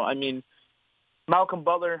defense. Malcolm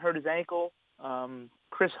Butler hurt his ankle.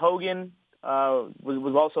 Chris Hogan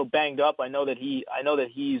was also banged up. I know that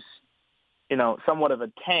he's somewhat of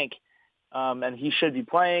a tank, and he should be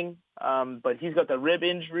playing. But he's got the rib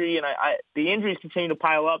injury, and the injuries continue to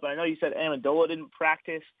pile up. And I know you said Amendola didn't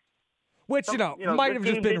practice, which might have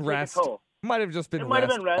just been rest. Might have just been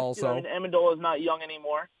rest. Also, Amendola is not young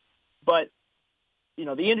anymore, but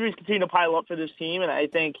the injuries continue to pile up for this team, and I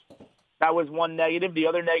think that was one negative. The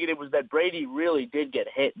other negative was that Brady really did get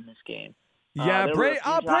hit in this game. Yeah,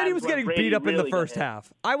 Brady was getting beat up in the first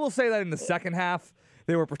half. I will say that in the second half,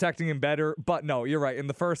 they were protecting him better. But no, you're right. In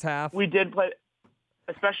the first half, we did play,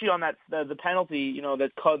 especially on the penalty,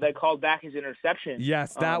 that called back his interception.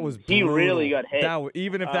 Yes, that was brutal. He really got hit.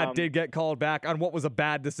 Even if that did get called back on what was a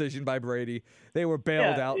bad decision by Brady, they were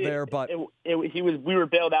bailed out there. But we were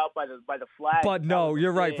bailed out by the flag. But no,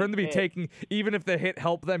 you're right. For him to be taking, even if the hit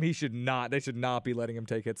helped them, they should not be letting him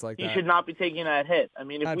take hits like that. He should not be taking that hit. I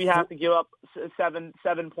mean, if we have to give up seven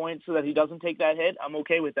points so that he doesn't take that hit, I'm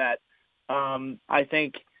okay with that. I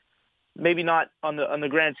think maybe not on the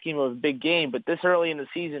grand scheme of a big game, but this early in the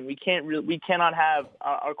season, we cannot have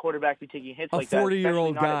our quarterback be taking hits like that. A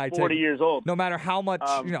 40-year-old guy, 40 years old. No matter how much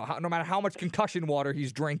no matter how much concussion water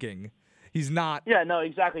he's drinking, he's not. Yeah, no,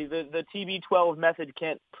 exactly. The TB12 method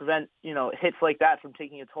can't prevent hits like that from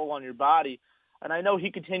taking a toll on your body. And I know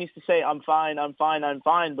he continues to say, "I'm fine, I'm fine, I'm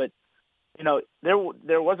fine," but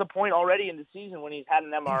there was a point already in the season when he's had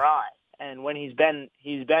an MRI and when he's been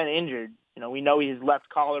injured. We know his left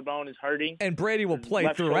collarbone is hurting. And Brady will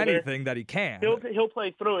play through anything that he can. He'll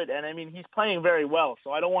play through it, and he's playing very well. So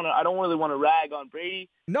I don't really want to rag on Brady.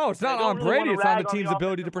 No, it's not on Brady. It's on the team's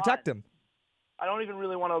ability to protect him. I don't even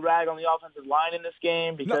really want to rag on the offensive line in this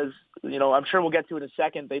game because I'm sure we'll get to it in a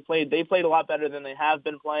second. They played a lot better than they have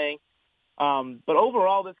been playing. But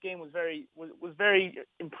overall, this game was very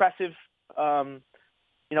impressive.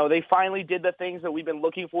 They finally did the things that we've been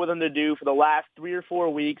looking for them to do for the last 3 or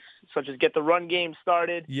 4 weeks, such as get the run game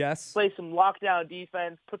started, yes, play some lockdown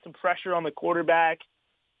defense, put some pressure on the quarterback.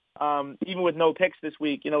 Even with no picks this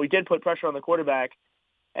week, we did put pressure on the quarterback.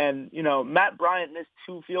 And, Matt Bryant missed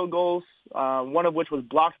 2 field goals, one of which was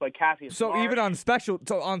blocked by Cassius So Marsh. Even on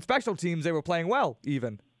special teams, they were playing well,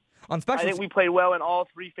 even. I think we played well in all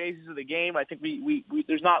 3 phases of the game. I think we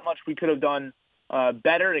there's not much we could have done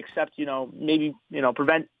better, except maybe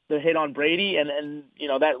prevent the hit on Brady and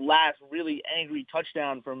that last really angry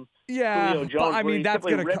touchdown from Julio Jones. But, where he that's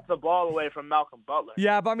simply ripped the ball away from Malcolm Butler.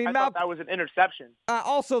 Yeah, but I thought that was an interception.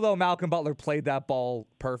 Also, though, Malcolm Butler played that ball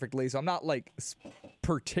perfectly, so I'm not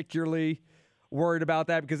particularly worried about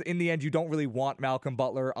that because in the end, you don't really want Malcolm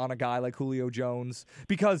Butler on a guy like Julio Jones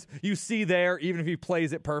because you see there, even if he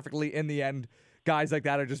plays it perfectly, in the end, guys like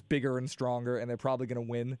that are just bigger and stronger, and they're probably going to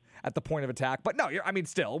win at the point of attack. But no,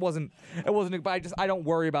 still, it wasn't. But I don't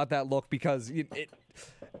worry about that look because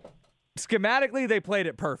schematically they played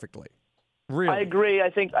it perfectly. Really, I agree. I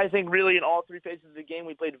think really in all 3 phases of the game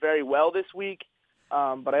we played very well this week.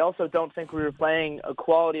 But I also don't think we were playing a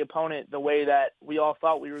quality opponent the way that we all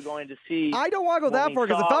thought we were going to see. I don't want to go that far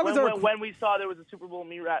because the Falcons when we saw there was a Super Bowl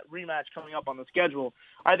rematch coming up on the schedule.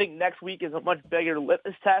 I think next week is a much bigger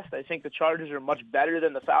litmus test. I think the Chargers are much better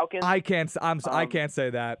than the Falcons. I can't say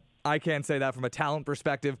that. I can't say that from a talent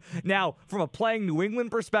perspective. Now, from a playing New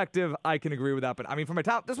England perspective, I can agree with that. But from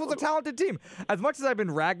this was a talented team. As much as I've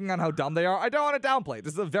been ragging on how dumb they are, I don't want to downplay it.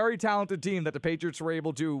 This is a very talented team that the Patriots were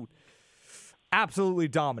able to absolutely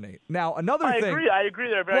dominate. Now, another thing. I agree.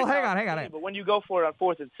 They're very. Well, hang on. But when you go for it on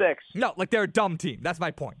 4th and 6, no, they're a dumb team. That's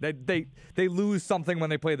my point. They lose something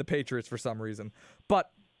when they play the Patriots for some reason. But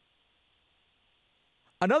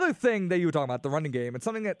another thing that you were talking about, the running game, and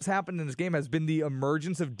something that's happened in this game has been the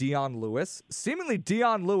emergence of Dion Lewis. Seemingly,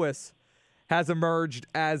 Dion Lewis has emerged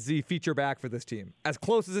as the feature back for this team. As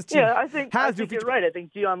close as this team I think you're right. I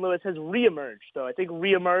think Dion Lewis has reemerged, though. I think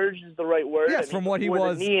reemerged is the right word. Yes, from what he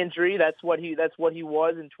was. The knee injury, that's what he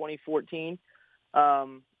was in 2014, or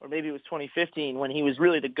maybe it was 2015 when he was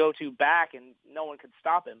really the go-to back and no one could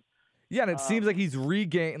stop him. Yeah, and it seems like he's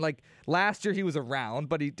regained. Like last year, he was around,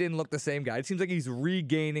 but he didn't look the same guy. It seems like he's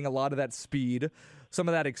regaining a lot of that speed, some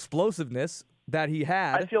of that explosiveness that he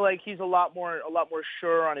had. I feel like he's a lot more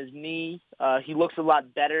sure on his knee. He looks a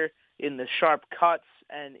lot better in the sharp cuts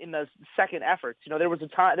and in the second efforts. There was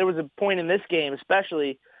a point in this game,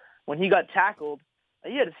 especially when he got tackled.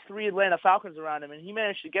 He had 3 Atlanta Falcons around him, and he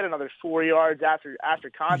managed to get another 4 yards after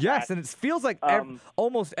contact. Yes, and it feels like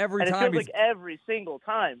almost every time. And it feels like every single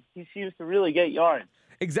time he seems to really get yards.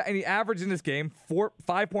 Exactly. And he averaged in this game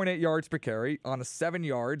 5.8 yards per carry on 7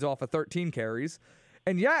 yards off of 13 carries.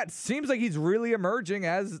 And yeah, it seems like he's really emerging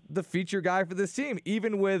as the feature guy for this team,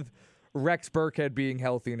 even with Rex Burkhead being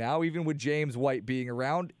healthy now, even with James White being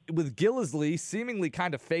around, with Gillislee seemingly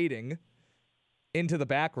kind of fading into the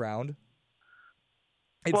background.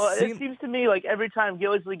 It seems to me like every time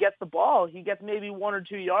Gillislee gets the ball, he gets maybe 1 or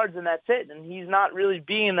 2 yards, and that's it. And he's not really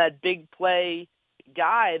being that big play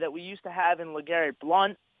guy that we used to have in LeGarrette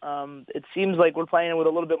Blount. It seems like we're playing with a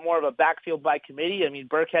little bit more of a backfield by committee. I mean,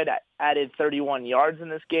 Burkhead added 31 yards in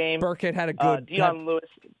this game. Burkhead had a good Dion Lewis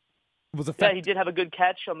was effective. Yeah, he did have a good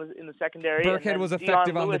catch in the secondary. Burkhead was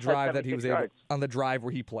effective on the drive that he was able on the drive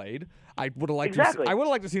where he played. I would have liked to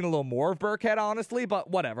have seen a little more of Burkhead, honestly, but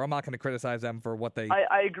whatever. I'm not going to criticize them for what they.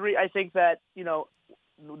 I agree. I think that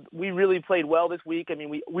we really played well this week. I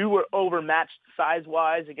mean, we were overmatched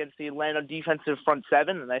size-wise against the Atlanta defensive front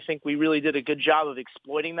seven, and I think we really did a good job of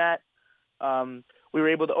exploiting that. We were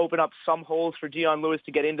able to open up some holes for Dion Lewis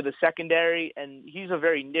to get into the secondary, and he's a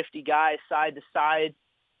very nifty guy, side-to-side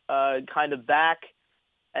kind of back,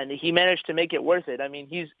 and he managed to make it worth it. I mean,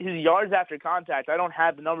 his yards after contact, I don't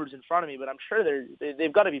have the numbers in front of me, but I'm sure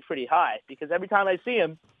they've got to be pretty high because every time I see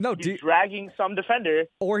him, he's dragging some defender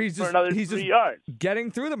for another 3 yards.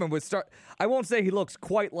 Getting through them and would start. I won't say he looks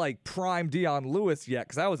quite like prime Dion Lewis yet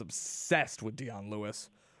because I was obsessed with Dion Lewis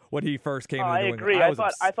when he first came into New England. I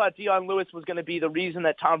agree. I thought Dion Lewis was going to be the reason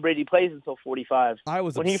that Tom Brady plays until 45.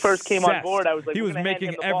 When he first came on board, I was like, he was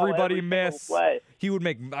making everybody miss. He would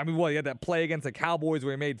make. I mean, he had that play against the Cowboys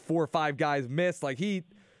where he made 4 or 5 guys miss.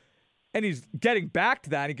 And he's getting back to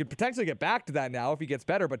that. He could potentially get back to that now if he gets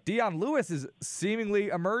better. But Dion Lewis is seemingly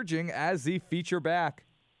emerging as the feature back.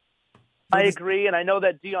 I agree, and I know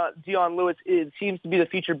that Dion Lewis seems to be the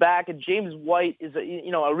feature back, and James White is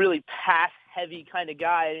a really pass-heavy kind of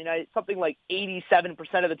guy. I mean, something like 87%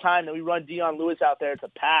 of the time that we run Dion Lewis out there, it's a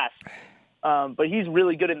pass. But he's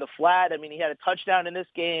really good in the flat. I mean, he had a touchdown in this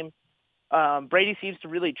game. Brady seems to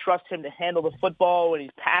really trust him to handle the football when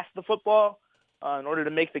he's passed the football in order to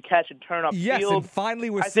make the catch and turn up field. Yes, and finally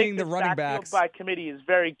we're seeing the running backs. By committee is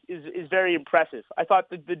very impressive. I thought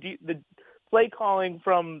the play calling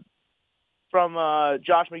from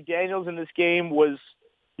Josh McDaniels in this game was,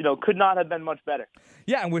 could not have been much better.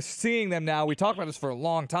 Yeah, and we're seeing them now. We talked about this for a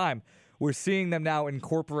long time. We're seeing them now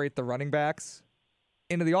incorporate the running backs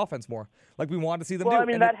into the offense more, like we want to see them do. Well, I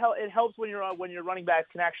mean, it helps when your running backs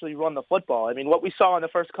can actually run the football. I mean, what we saw in the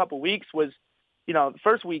first couple weeks was, the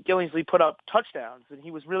first week Gillislee put up touchdowns, and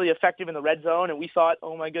he was really effective in the red zone, and we thought,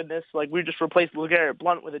 oh my goodness, we just replaced LeGarrette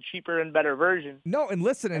Blount with a cheaper and better version. No, and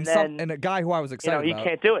listen, and a guy who I was excited about. He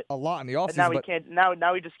can't do it a lot in the offseason. Now he can't.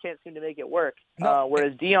 Now he just can't seem to make it work. No,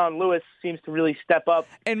 whereas Dion Lewis seems to really step up.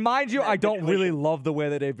 And mind you, I don't really love the way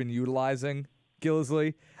that they've been utilizing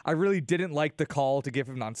Gillislee. I really didn't like the call to give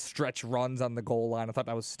him on stretch runs on the goal line. I thought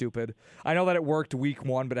that was stupid. I know that it worked week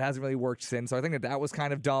 1, but it hasn't really worked since. So I think that was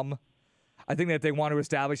kind of dumb. I think that if they want to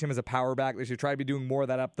establish him as a power back, they should try to be doing more of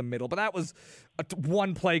that up the middle. But that was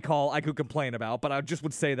one play call I could complain about. But I just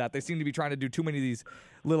would say that. They seem to be trying to do too many of these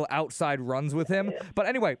little outside runs with him. But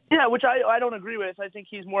anyway. Yeah, which I don't agree with. I think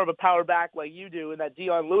he's more of a power back like you do, and that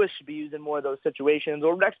Dion Lewis should be used in more of those situations,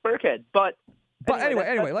 or Rex Burkhead. But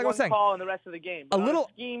anyway, like I was saying, call in the rest of the game.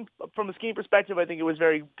 From a scheme perspective, I think it was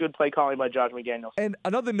very good play calling by Josh McDaniels. And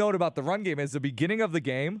another note about the run game is the beginning of the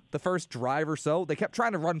game, the first drive or so, they kept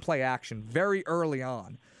trying to run play action very early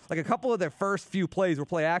on. Like a couple of their first few plays were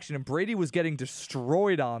play action, and Brady was getting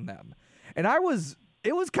destroyed on them. And it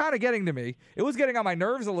was kind of getting to me. It was getting on my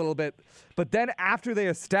nerves a little bit. But then after they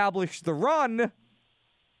established the run,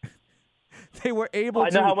 they were able to. I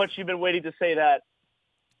know how much you've been waiting to say that.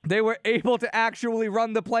 They were able to actually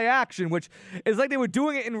run the play action, which is like they were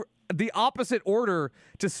doing it in the opposite order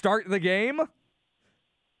to start the game.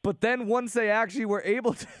 But then once they actually were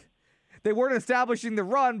able to, they weren't establishing the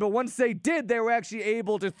run, but once they did, they were actually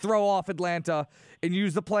able to throw off Atlanta and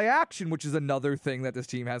use the play action, which is another thing that this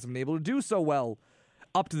team hasn't been able to do so well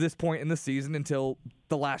up to this point in the season until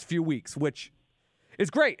the last few weeks, which is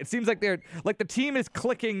great. It seems like the team is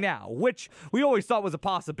clicking now, which we always thought was a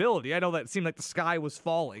possibility. I know that it seemed like the sky was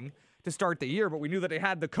falling to start the year, but we knew that they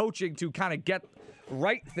had the coaching to kind of get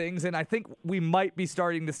right things, and I think we might be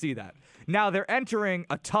starting to see that. Now, they're entering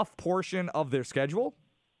a tough portion of their schedule,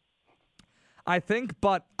 I think,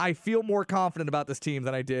 but I feel more confident about this team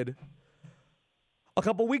than I did a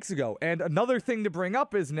couple weeks ago. And another thing to bring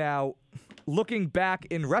up is now, looking back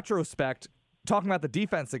in retrospect, talking about the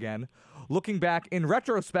defense again, looking back in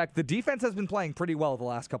retrospect, the defense has been playing pretty well the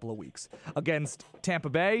last couple of weeks. Against Tampa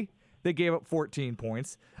Bay, they gave up 14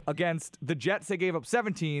 points. Against the Jets, they gave up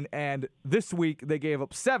 17, and this week they gave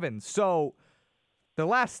up 7. So the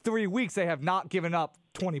last 3 weeks, they have not given up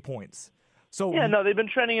 20 points. So yeah, no, they've been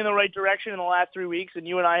trending in the right direction in the last 3 weeks, and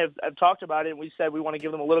you and I have talked about it, and we said we want to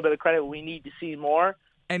give them a little bit of credit. We need to see more.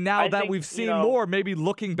 And now that we've seen more, maybe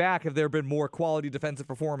looking back, have there been more quality defensive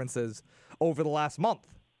performances over the last month?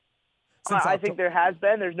 I think there has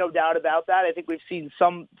been. There's no doubt about that. I think we've seen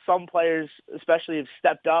some players especially have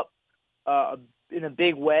stepped up in a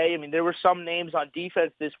big way. I mean, there were some names on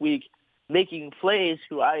defense this week making plays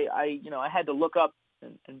who I had to look up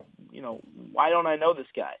and why don't I know this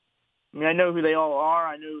guy? I mean, I know who they all are.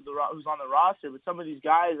 I knew who's on the roster, but some of these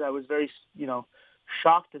guys, I was very,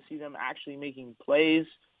 shocked to see them actually making plays.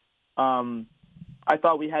 I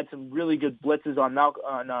thought we had some really good blitzes on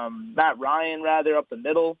Matt Ryan, up the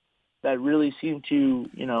middle, that really seemed to,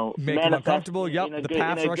 make him uncomfortable. Yep, the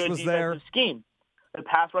pass rush was there. Scheme. The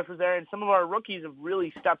pass rush was there, and some of our rookies have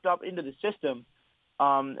really stepped up into the system,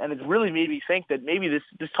 and it's really made me think that maybe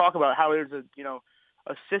this talk about how there's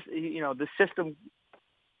the system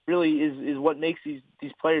really is what makes these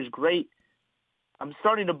players great. I'm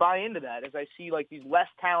starting to buy into that as I see like these less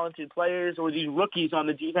talented players or these rookies on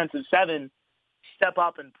the defensive 7 step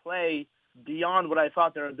up and play beyond what I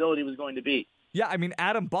thought their ability was going to be. Yeah, I mean,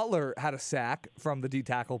 Adam Butler had a sack from the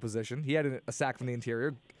D-tackle position. He had a sack from the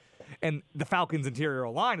interior. And the Falcons' interior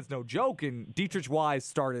line is no joke. And Dietrich Wise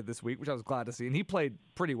started this week, which I was glad to see. And he played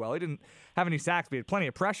pretty well. He didn't have any sacks, but he had plenty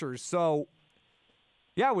of pressures. So,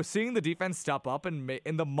 yeah, we're seeing the defense step up. And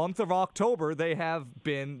in the month of October, they've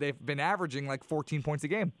been averaging like 14 points a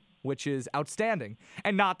game, which is outstanding.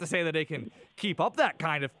 And not to say that they can keep up that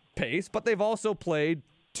kind of pace, but they've also played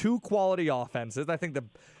 2 quality offenses. I think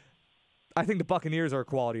the Buccaneers are a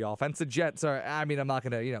quality offense. The Jets are, I'm not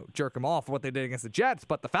going to, jerk them off for what they did against the Jets,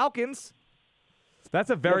 but the Falcons, that's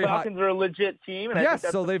a very high. The Falcons are a legit team. And yes, I think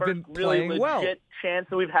that's so they've been playing really well. Legit chance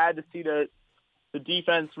that we've had to see the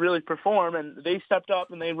defense really perform, and they stepped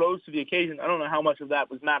up and they rose to the occasion. I don't know how much of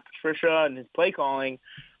that was Matt Patricia and his play calling,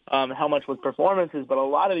 how much was performances, but a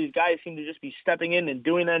lot of these guys seem to just be stepping in and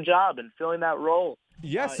doing their job and filling that role.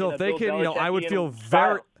 Yes, so if they can, I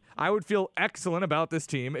would feel excellent about this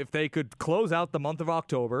team if they could close out the month of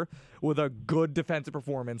October with a good defensive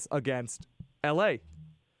performance against LA,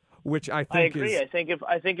 which I think I agree. I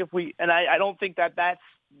think if we, and I don't think that's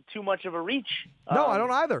too much of a reach. No, I don't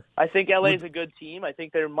either. I think LA is a good team. I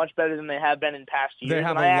think they're much better than they have been in past years. They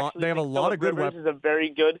have a lot of good weapons. Is a very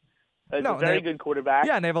good, good quarterback.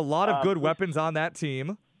 Yeah, and they have a lot of good weapons on that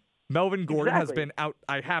team. Melvin Gordon has been out.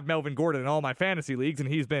 I have Melvin Gordon in all my fantasy leagues, and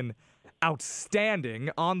he's been outstanding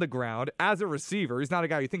on the ground as a receiver. He's not a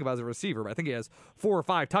guy you think about as a receiver, but I think he has 4 or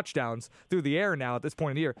 5 touchdowns through the air now at this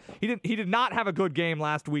point in the year. He did not have a good game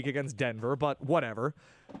last week against Denver, but whatever.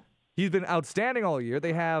 He's been outstanding all year.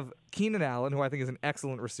 They have Keenan Allen, who I think is an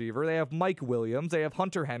excellent receiver. They have Mike Williams. They have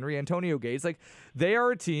Hunter Henry, Antonio Gates. Like, they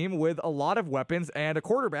are a team with a lot of weapons and a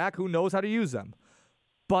quarterback who knows how to use them.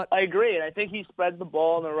 But I agree, and I think he spreads the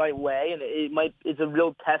ball in the right way, and it's a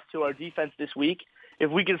real test to our defense this week. If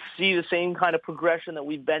we can see the same kind of progression that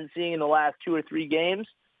we've been seeing in the last 2 or 3 games,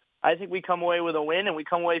 I think we come away with a win, and we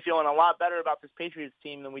come away feeling a lot better about this Patriots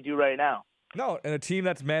team than we do right now. No, and a team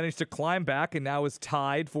that's managed to climb back and now is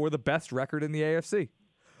tied for the best record in the AFC,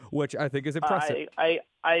 which I think is impressive. I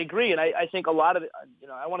agree, and I think a lot of it,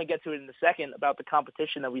 I want to get to it in a second about the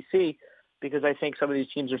competition that we see, because I think some of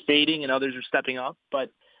these teams are fading and others are stepping up. But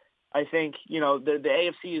I think,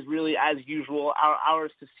 the AFC is really, as usual,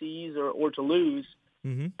 ours to seize or to lose.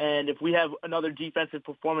 Mm-hmm. And if we have another defensive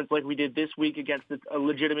performance like we did this week against a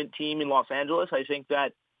legitimate team in Los Angeles, I think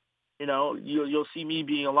that, you'll see me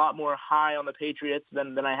being a lot more high on the Patriots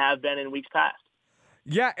than I have been in weeks past.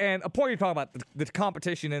 Yeah, and a point you're talking about, the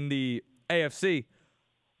competition in the AFC.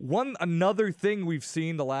 Another thing we've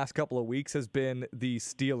seen the last couple of weeks has been the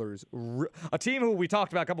Steelers, a team who we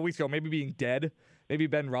talked about a couple of weeks ago maybe being dead maybe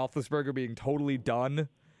Ben Roethlisberger being totally done.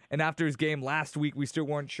 And after his game last week, we still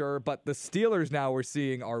weren't sure. But the Steelers now we're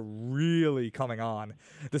seeing are really coming on.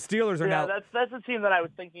 The Steelers are now. That's the team that I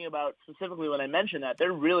was thinking about specifically when I mentioned that.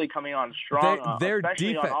 They're really coming on strong,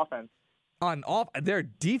 especially on offense. Their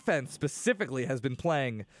defense specifically has been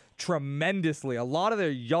playing tremendously. A lot of their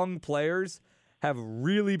young players have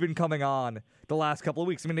really been coming on the last couple of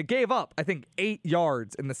weeks. I mean, they gave up, I think, 8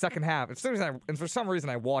 yards in the second half. And for some reason,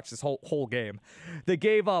 I watched this whole game. They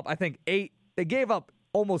gave up, I think, 8. They gave up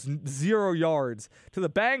almost 0 yards to the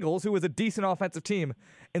Bengals, who was a decent offensive team,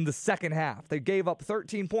 in the second half. They gave up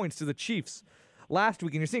 13 points to the Chiefs last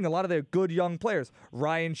week, and you're seeing a lot of their good young players.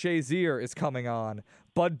 Ryan Shazier is coming on.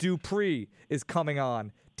 Bud Dupree is coming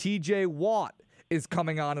on. TJ Watt is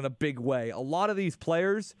coming on in a big way. A lot of these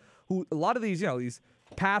players, these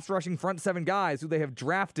pass rushing front seven guys who they have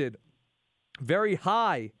drafted very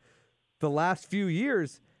high the last few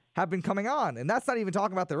years have been coming on. And that's not even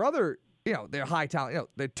talking about their other, their high talent,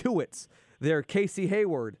 their Tuitts, their Casey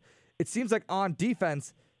Hayward. It seems like on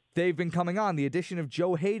defense, they've been coming on. The addition of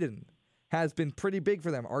Joe Hayden has been pretty big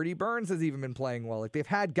for them. Artie Burns has even been playing well. Like, they've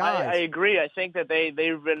had guys. I agree. I think that they've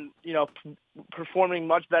been, performing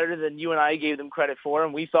much better than you and I gave them credit for.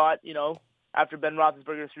 And we thought, after Ben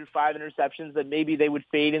Roethlisberger threw 5 interceptions, that maybe they would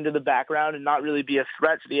fade into the background and not really be a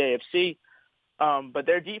threat to the AFC. But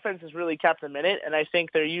their defense has really kept them in it, and I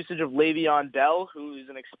think their usage of Le'Veon Bell, who's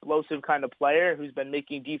an explosive kind of player, who's been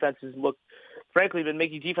making defenses look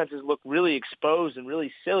really exposed and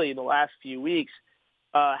really silly in the last few weeks,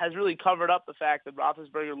 has really covered up the fact that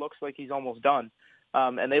Roethlisberger looks like he's almost done.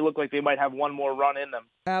 And they look like they might have one more run in them.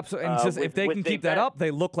 Absolutely. And if they can keep that up, they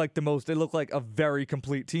look like a very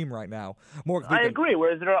complete team right now. More complete. I agree.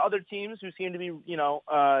 Whereas there are other teams who seem to be,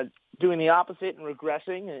 doing the opposite and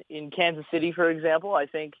regressing. In Kansas City, for example, I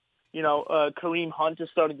think, Kareem Hunt is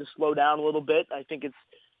starting to slow down a little bit. I think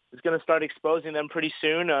it's going to start exposing them pretty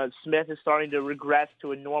soon. Smith is starting to regress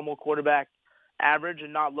to a normal quarterback average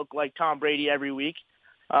and not look like Tom Brady every week.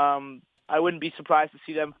 I wouldn't be surprised to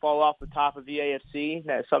see them fall off the top of the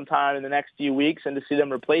AFC sometime in the next few weeks and to see them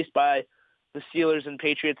replaced by the Steelers and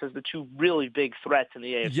Patriots as the two really big threats in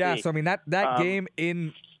the AFC. Yeah, so I mean that game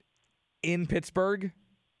in Pittsburgh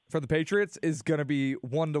for the Patriots is going to be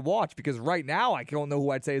one to watch because right now I don't know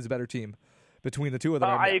who I'd say is a better team between the two of them.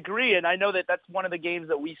 I agree, and I know that that's one of the games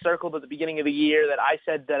that we circled at the beginning of the year that I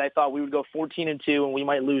said that I thought we would go 14-2 and we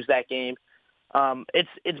might lose that game.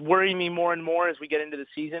 It's worrying me more and more as we get into the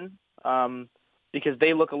season. Because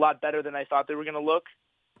they look a lot better than I thought they were going to look.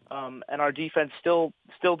 And our defense still,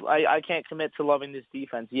 I can't commit to loving this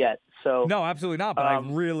defense yet. So no, absolutely not. But I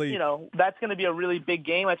really, that's going to be a really big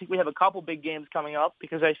game. I think we have a couple big games coming up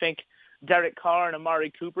because I think Derek Carr and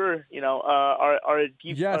Amari Cooper, they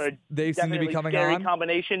seem to be coming scary on.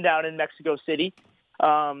 Combination down in Mexico City,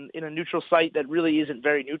 in a neutral site that really isn't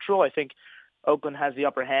very neutral. I think Oakland has the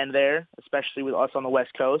upper hand there, especially with us on the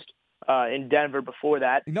West Coast. In Denver before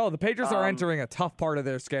that. No, the Patriots are entering a tough part of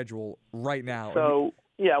their schedule right now. So,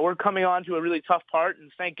 yeah, we're coming on to a really tough part,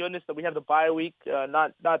 and thank goodness that we have the bye week,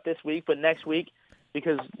 not this week, but next week,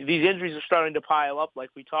 because these injuries are starting to pile up like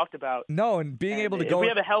we talked about. No, and being able to if we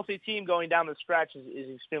have a healthy team going down the stretch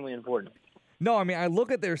is extremely important. No, I mean, I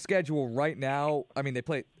look at their schedule right now. I mean,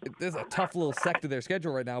 there's a tough little sect of their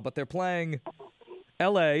schedule right now, but they're playing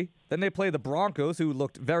L.A., then they play the Broncos, who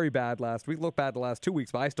looked very bad last week, looked bad the last 2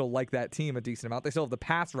 weeks, but I still like that team a decent amount. They still have the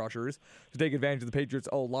pass rushers to take advantage of the Patriots'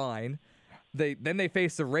 O-line. Then they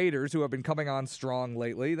face the Raiders, who have been coming on strong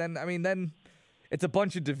lately. Then it's a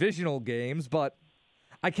bunch of divisional games, but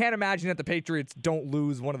I can't imagine that the Patriots don't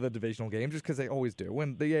lose one of the divisional games just because they always do.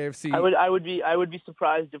 When the AFC, I would be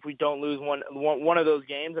surprised if we don't lose one of those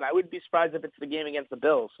games, and I would be surprised if it's the game against the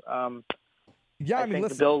Bills. I think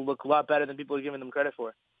the Bills look a lot better than people are giving them credit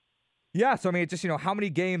for. Yeah, so I mean, it's just, how many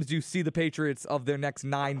games do you see the Patriots of their next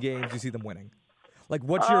 9 games do you see them winning? Like,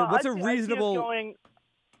 what's a reasonable?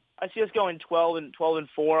 I see us going 12-4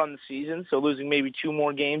 on the season, so losing maybe 2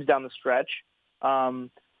 more games down the stretch. I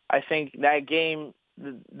think that game,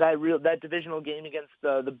 that divisional game against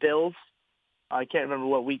the Bills, I can't remember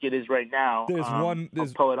what week it is right now. I'll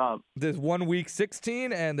pull it up. There's 1 week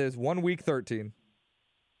 16 and there's 1 week 13.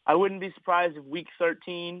 I wouldn't be surprised if week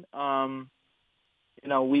 13, we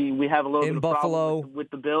have a little bit of problem with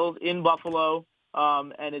the Bills in Buffalo,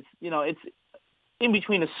 and it's in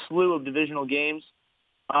between a slew of divisional games.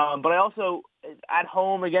 But I also at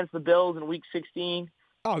home against the Bills in week 16.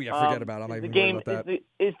 Oh yeah, forget about it. I'm not even worried about that.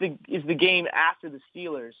 Is the game after the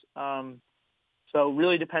Steelers. So it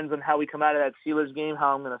really depends on how we come out of that Steelers game,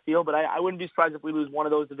 how I'm going to feel. But I wouldn't be surprised if we lose one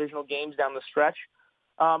of those divisional games down the stretch.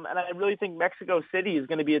 And I really think Mexico City is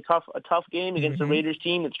going to be a tough game against the Raiders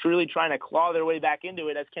team that's truly trying to claw their way back into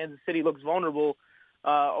it. As Kansas City looks vulnerable,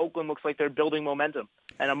 Oakland looks like they're building momentum.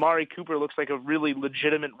 And Amari Cooper looks like a really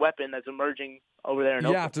legitimate weapon that's emerging over there in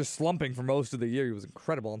Oakland. Yeah, after slumping for most of the year, he was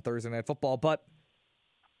incredible on Thursday Night Football. But,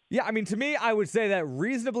 yeah, I mean, to me, I would say that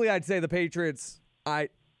reasonably, I'd say the Patriots,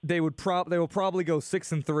 they will probably go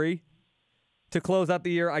 6-3 to close out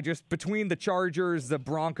the year. Between the Chargers, the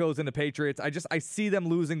Broncos, and the Patriots, I see them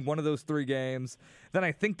losing one of those 3 games. Then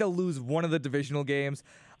I think they'll lose one of the divisional games.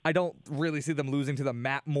 I don't really see them losing to the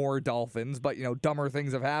Matt Moore Dolphins, but, dumber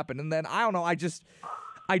things have happened. And then, I don't know,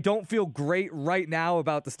 I don't feel great right now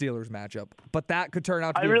about the Steelers matchup, but that could turn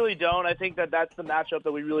out to be... I really don't. I think that's the matchup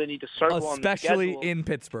that we really need to circle on the schedule. Especially in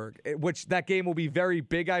Pittsburgh, which that game will be very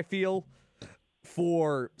big, I feel,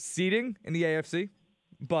 for seeding in the AFC.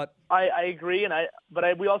 But I agree,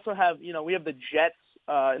 we also have we have the Jets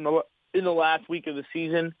in the last week of the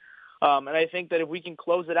season, and I think that if we can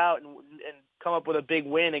close it out and come up with a big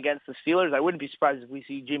win against the Steelers, I wouldn't be surprised if we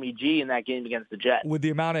see Jimmy G in that game against the Jets. With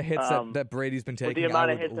the amount of hits that Brady's been taking, with the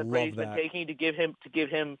amount of hits that Brady's been taking to give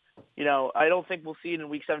him, I don't think we'll see it in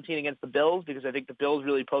Week 17 against the Bills because I think the Bills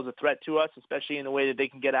really pose a threat to us, especially in the way that they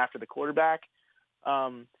can get after the quarterback.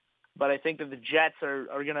 But I think that the Jets are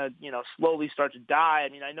going to, slowly start to die. I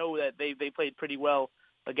mean, I know that they played pretty well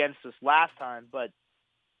against us last time, but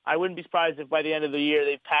I wouldn't be surprised if by the end of the year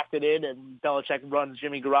they've packed it in and Belichick runs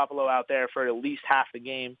Jimmy Garoppolo out there for at least half the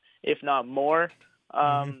game, if not more,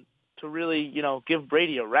 to really, give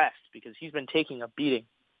Brady a rest because he's been taking a beating.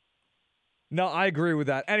 No, I agree with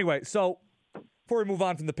that. Anyway, so before we move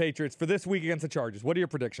on from the Patriots, for this week against the Chargers, what are your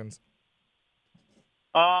predictions?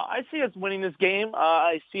 I see us winning this game.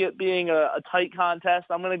 I see it being a tight contest.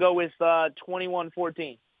 I'm going to go with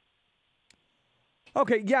 21-14.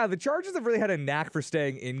 Okay, yeah, the Chargers have really had a knack for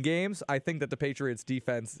staying in games. I think that the Patriots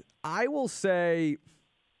defense, I will say,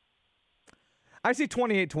 I see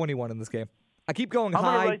 28-21 in this game. I keep going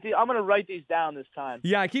high. I'm going to write these down this time.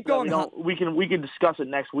 Yeah, I keep going high. We can discuss it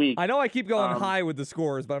next week. I know I keep going high with the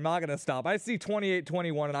scores, but I'm not going to stop. I see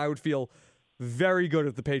 28-21, and I would feel very good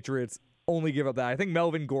if the Patriots only give up that. I think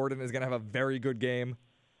Melvin Gordon is going to have a very good game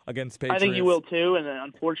against Patriots. I think he will too, and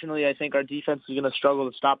unfortunately I think our defense is going to struggle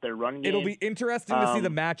to stop their run game. It'll be interesting to see the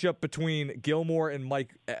matchup between Gilmore and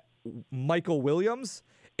Michael Williams.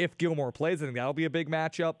 If Gilmore plays, I think that'll be a big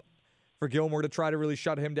matchup for Gilmore to try to really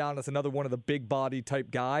shut him down. That's another one of the big body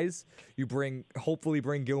type guys. You hopefully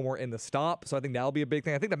bring Gilmore in the stop, so I think that'll be a big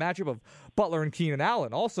thing. I think the matchup of Butler and Keenan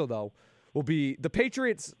Allen also, though, will be the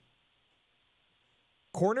Patriots'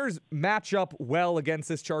 corners match up well against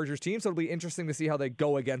this Chargers team, so it'll be interesting to see how they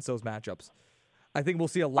go against those matchups. I think we'll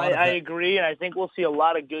see a lot. I agree, and I think we'll see a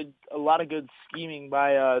lot of good scheming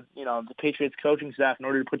by the Patriots coaching staff in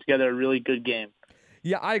order to put together a really good game.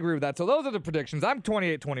 Yeah, I agree with that. So those are the predictions. I'm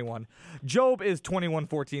 28-21. Job is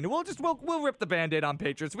 21-14. We'll rip the Band-Aid on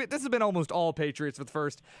Patriots. This has been almost all Patriots for the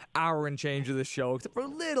first hour and change of this show, except for a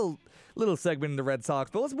little segment in the Red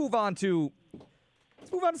Sox. But let's move on to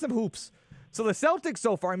some hoops. So the Celtics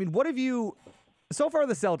so far, I mean, so far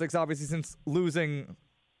the Celtics, obviously, since losing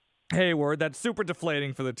Hayward, that's super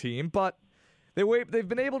deflating for the team, but they've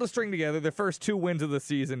been able to string together their first 2 wins of the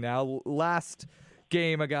season now. Last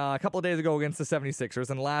game, a couple of days ago against the 76ers,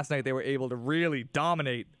 and last night they were able to really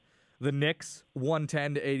dominate the Knicks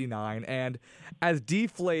 110-89, and as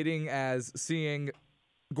deflating as seeing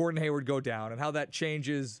Gordon Hayward go down and how that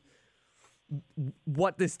changes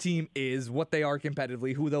what this team is, what they are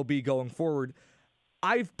competitively, who they'll be going forward.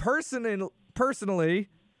 I've personally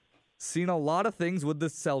seen a lot of things with the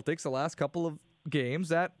Celtics the last couple of games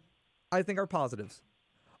that I think are positives.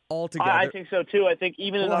 Altogether, I think so too. I think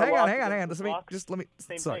even in our hang on. let me.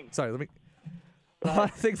 A lot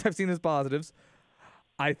of things I've seen as positives.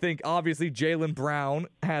 I think obviously Jaylen Brown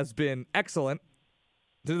has been excellent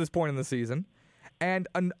to this point in the season. And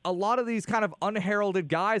a lot of these kind of unheralded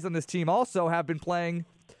guys on this team also have been playing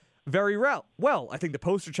very well. I think the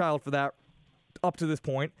poster child for that up to this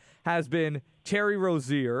point has been Terry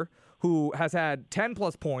Rozier, who has had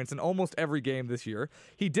 10-plus points in almost every game this year.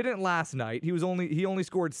 He didn't last night. He only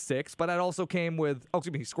scored 6, but that also came with...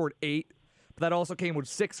 he scored 8, but that also came with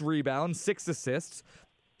 6 rebounds, 6 assists.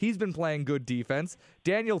 He's been playing good defense.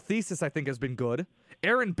 Daniel Thesis, I think, has been good.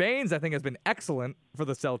 Aaron Baines, I think, has been excellent for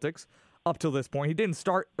the Celtics up till this point. He didn't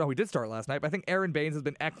start... he did start last night, but I think Aaron Baines has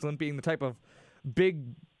been excellent, being the type of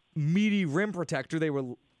big, meaty rim protector they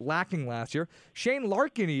were lacking last year. Shane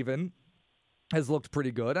Larkin even has looked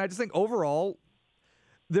pretty good. I just think overall,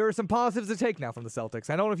 there are some positives to take now from the Celtics.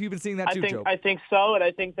 I don't know if you've been seeing that too, Joe. I think so, and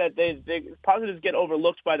I think that they positives get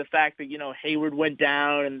overlooked by the fact that Hayward went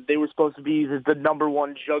down, and they were supposed to be the number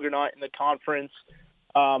one juggernaut in the conference.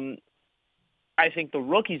 I think the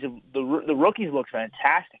rookies look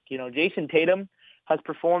fantastic. Jason Tatum has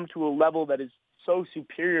performed to a level that is so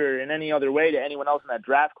superior in any other way to anyone else in that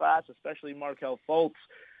draft class, especially Markelle Fultz,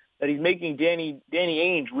 that he's making Danny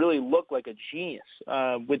Ainge really look like a genius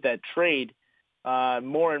with that trade.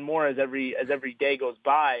 More and more as every day goes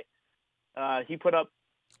by. He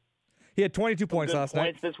had 22 points last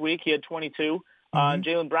night. This week he had 22.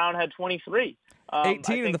 Jaylen Brown had 23.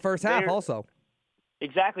 18 in the first half also.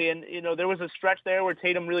 Exactly, and there was a stretch there where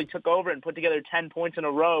Tatum really took over and put together 10 points in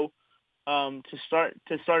a row to start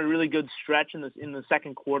a really good stretch in the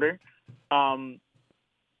second quarter. And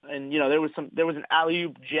there was an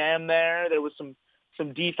alley-oop jam there. There was some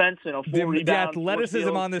defense, 4 rebounds. The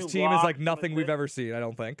athleticism on this team is like blocks, nothing we've ever seen, I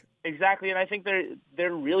don't think. Exactly, and I think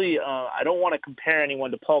they're really I don't want to compare anyone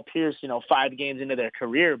to Paul Pierce, 5 games into their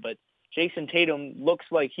career, but Jason Tatum looks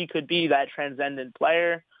like he could be that transcendent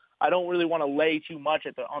player. I don't really want to lay too much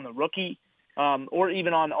on the rookie, or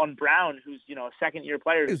even on Brown, who's a second-year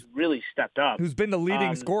player who's really stepped up. Who's been the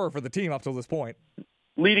leading scorer for the team up till this point.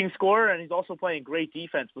 Leading scorer, and he's also playing great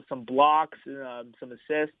defense with some blocks and some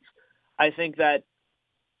assists. I think that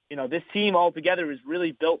this team altogether is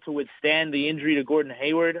really built to withstand the injury to Gordon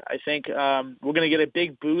Hayward. I think we're going to get a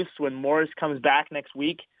big boost when Morris comes back next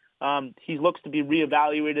week. He looks to be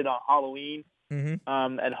reevaluated on Halloween.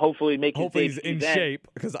 And hopefully he's in shape,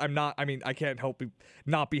 because I can't help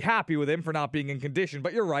not be happy with him for not being in condition.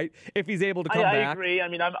 But you're right. If he's able to come back, I agree.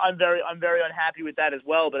 I'm very unhappy with that as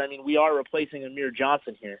well. But we are replacing Amir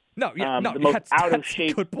Johnson here. The most out of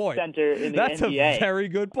shape center in the That's NBA. That's a very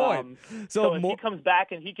good point. So if he comes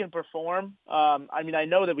back and he can perform, I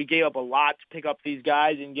know that we gave up a lot to pick up these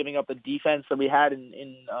guys and giving up the defense that we had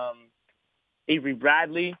in Avery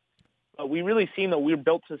Bradley. We really seem that we're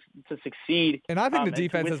built to succeed. And I think the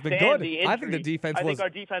defense has been good. I think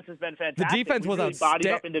our defense has been fantastic. The defense was really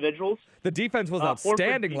bodied up individuals. The defense was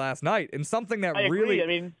outstanding last night, and something that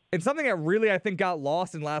really I think got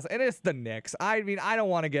lost in last. And it's the Knicks. I don't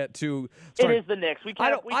want to get too. It is the Knicks.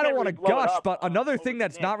 I don't want to gush, but another thing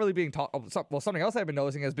that's not really being talked. Well, something else I've been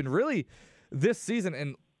noticing has been really this season,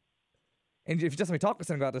 and if you just let me talk for a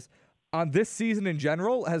second about this, on this season in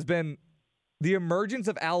general has been the emergence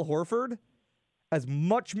of Al Horford as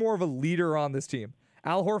much more of a leader on this team.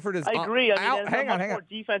 Al Horford is. I agree. Hang on. More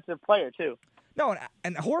defensive player too. No,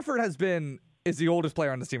 and Horford is the oldest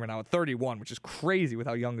player on this team right now at 31, which is crazy with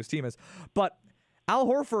how young this team is. But Al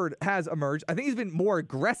Horford has emerged. I think he's been more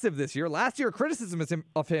aggressive this year. Last year, one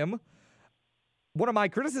of my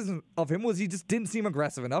criticisms of him was he just didn't seem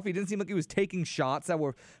aggressive enough. He didn't seem like he was taking shots that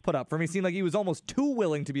were put up for him. He seemed like he was almost too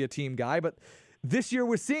willing to be a team guy, but this year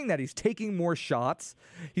we're seeing that he's taking more shots.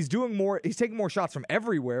 He's taking more shots from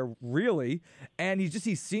everywhere, really, and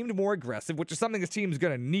he seemed more aggressive, which is something this team is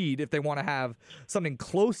going to need if they want to have something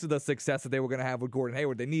close to the success that they were going to have with Gordon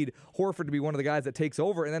Hayward. They need Horford to be one of the guys that takes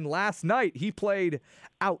over. And then last night he played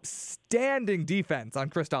outstanding defense on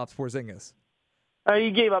Kristaps Porzingis. He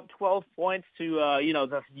gave up 12 points to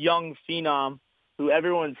the young phenom who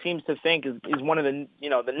everyone seems to think is one of the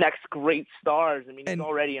the next great stars. He's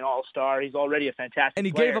already an all-star. He's already a fantastic And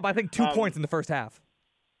he player. gave up, I think, 2 points in the first half.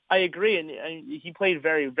 I agree, and he played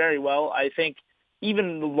very, very well. I think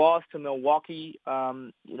even the loss to Milwaukee,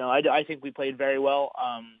 I think we played very well.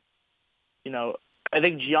 I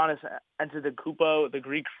think Giannis Antetokounmpo, the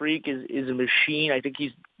Greek Freak, is a machine. I think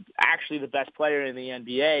he's actually the best player in the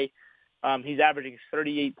NBA. He's averaging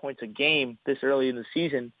 38 points a game this early in the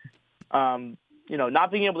season.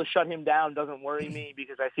 Not being able to shut him down doesn't worry me,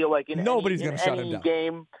 because I feel like in any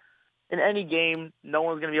game, no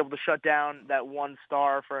one's going to be able to shut down that one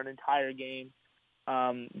star for an entire game.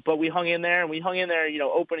 But we hung in there,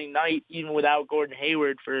 opening night, even without Gordon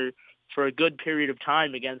Hayward for a good period of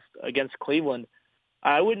time against Cleveland.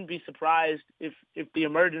 I wouldn't be surprised if the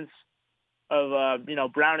emergence of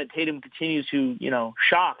Brown and Tatum continues to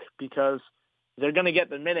shock, because they're going to get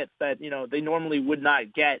the minutes that they normally would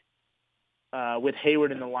not get with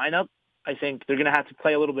Hayward in the lineup. I think they're going to have to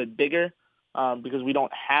play a little bit bigger because we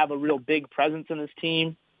don't have a real big presence in this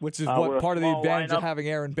team. Which is what part of the advantage of having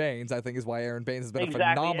Aaron Baines, I think, is why Aaron Baines has been a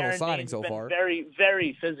phenomenal signing so far. Very,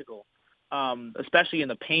 very physical, especially in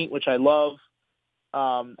the paint, which I love.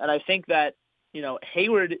 And I think that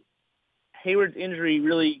Hayward's injury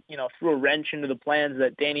really threw a wrench into the plans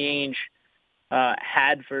that Danny Ainge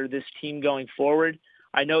had for this team going forward.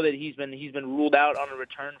 I know that he's been ruled out on a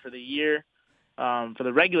return for the year, for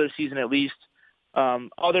the regular season at least.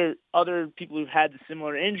 Other people who've had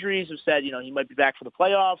similar injuries have said, he might be back for the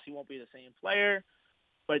playoffs. He won't be the same player.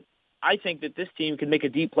 But I think that this team can make a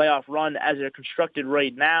deep playoff run as they're constructed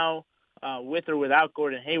right now, with or without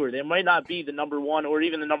Gordon Hayward. They might not be the number one or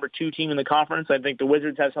even the number two team in the conference. I think the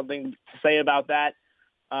Wizards have something to say about that.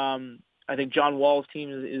 I think John Wall's team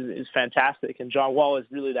is fantastic, and John Wall is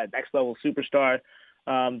really that next-level superstar,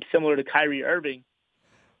 similar to Kyrie Irving.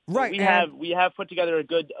 Right. We have put together a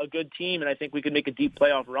good team, and I think we could make a deep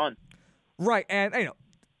playoff run. Right, and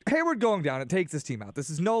Hayward going down, it takes this team out. This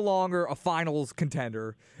is no longer a finals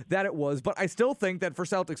contender that it was, but I still think that for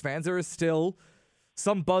Celtics fans, there is still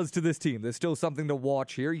some buzz to this team. There's still something to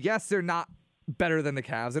watch here. Yes, they're not better than the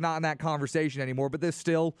Cavs. They're not in that conversation anymore, but there's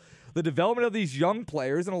still the development of these young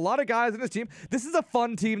players and a lot of guys in this team. This is a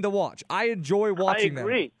fun team to watch. I enjoy watching them.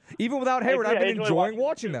 Even without Hayward, I've been enjoying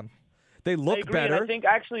watching them. They look better. And I think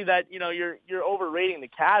actually that you're overrating the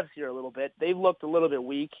Cavs here a little bit. They've looked a little bit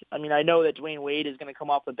weak. I mean, I know that Dwayne Wade is going to come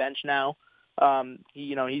off the bench now.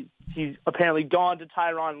 He's apparently gone to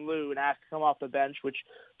Tyronn Lue and asked to come off the bench, which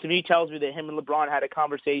to me tells me that him and LeBron had a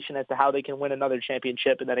conversation as to how they can win another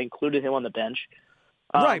championship, and that included him on the bench.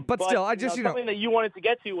 Right, but still, I just something that you wanted to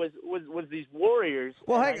get to was these Warriors.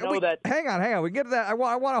 Well, hang on. We can get to that. I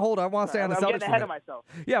want to hold. I want to stay on the Celtics. I'm getting ahead of myself.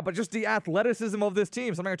 Yeah, but just the athleticism of this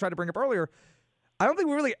team. Something I tried to bring up earlier. I don't think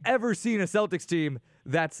we've really ever seen a Celtics team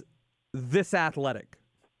that's this athletic.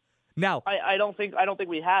 Now, I don't think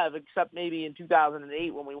we have, except maybe in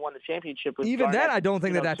 2008 when we won the championship. With even Garnett, then, I don't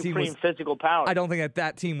think that team was physical power. I don't think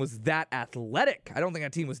that team was that athletic. I don't think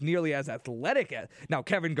that team was nearly as athletic. Now,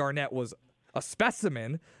 Kevin Garnett was a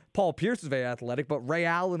specimen. Paul Pierce was very athletic, but Ray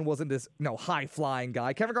Allen wasn't this high-flying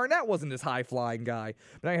guy. Kevin Garnett wasn't this high-flying guy.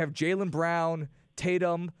 But now you have Jaylen Brown,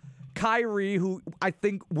 Tatum, Kyrie, who I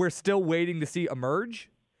think we're still waiting to see emerge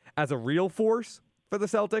as a real force for the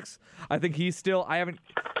Celtics. I think he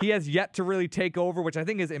has yet to really take over, which I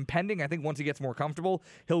think is impending. I think once he gets more comfortable,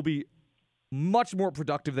 he'll be much more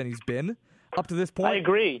productive than he's been up to this point. I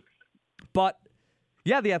agree. But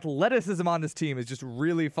yeah, the athleticism on this team is just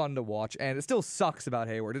really fun to watch, and it still sucks about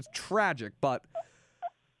Hayward. It's tragic, but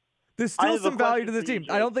there's still some value to this team.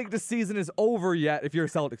 I don't think the season is over yet if you're a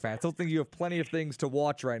Celtic fan. I still think you have plenty of things to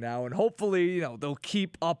watch right now, and hopefully, they'll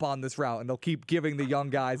keep up on this route, and they'll keep giving the young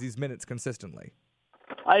guys these minutes consistently.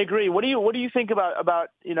 I agree. What do you think about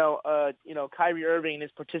Kyrie Irving and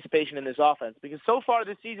his participation in this offense? Because so far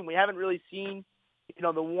this season, we haven't really seen,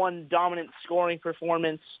 the one dominant scoring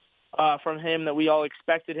performance from him that we all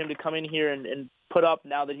expected him to come in here and put up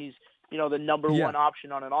now that he's, the number one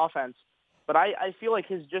option on an offense. But I feel like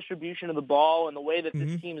his distribution of the ball and the way that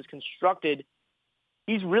this team is constructed,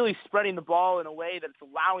 he's really spreading the ball in a way that's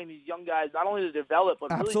allowing these young guys not only to develop,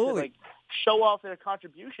 but really to show off their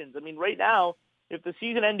contributions. I mean, right now, if the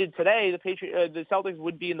season ended today, the Celtics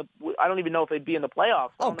would be in the. I don't even know if they'd be in the playoffs.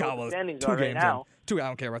 Oh God, the standings are right now. I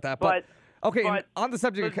don't care about that. But okay, on the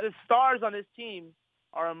subject, the stars on this team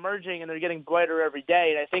are emerging and they're getting brighter every day.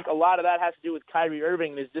 And I think a lot of that has to do with Kyrie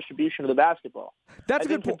Irving and his distribution of the basketball. That's a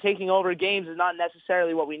good point. Taking over games is not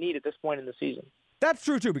necessarily what we need at this point in the season. That's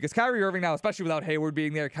true too, because Kyrie Irving now, especially without Hayward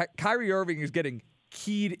being there, Kyrie Irving is getting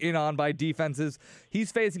keyed in on by defenses.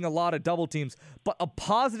 He's facing a lot of double teams. But a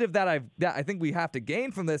positive that I think we have to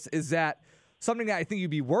gain from this is that something that I think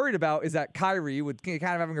you'd be worried about is that Kyrie, with kind of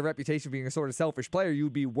having a reputation of being a sort of selfish player,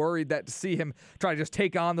 you'd be worried that to see him try to just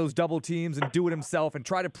take on those double teams and do it himself and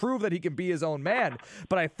try to prove that he can be his own man.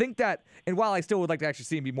 But I think that, and while I still would like to actually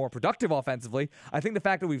see him be more productive offensively, I think the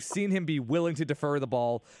fact that we've seen him be willing to defer the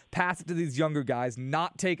ball, pass it to these younger guys,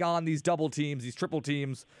 not take on these double teams, these triple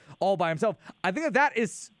teams all by himself, I think that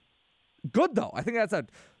is good, though. I think that's a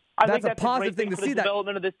positive thing to see, that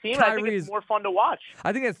development of this team. I think it's more fun to watch.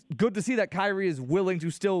 I think it's good to see that Kyrie is willing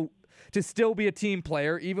to still be a team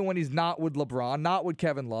player, even when he's not with LeBron, not with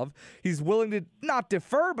Kevin Love. He's willing to not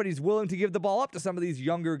defer, but he's willing to give the ball up to some of these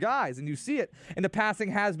younger guys, and you see it. And the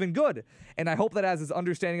passing has been good. And I hope that as his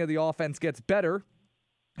understanding of the offense gets better,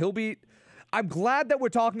 I'm glad that we're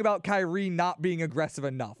talking about Kyrie not being aggressive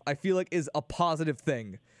enough. I feel like is a positive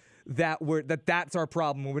thing. That's our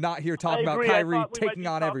problem. We're not here talking about Kyrie taking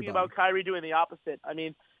on everybody. About Kyrie doing the opposite. I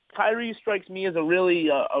mean, Kyrie strikes me as a really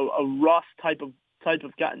a Russ type of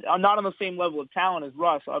guy. I'm not on the same level of talent as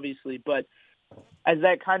Russ, obviously, but as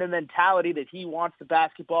that kind of mentality that he wants the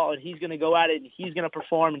basketball and he's going to go at it and he's going to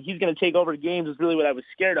perform and he's going to take over games is really what I was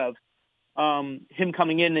scared of. Him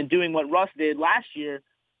coming in and doing what Russ did last year,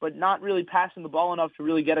 but not really passing the ball enough to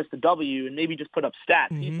really get us the W and maybe just put up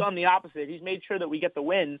stats. He's done the opposite. He's made sure that we get the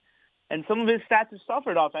win. And some of his stats have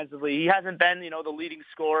suffered offensively. He hasn't been, the leading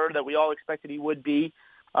scorer that we all expected he would be.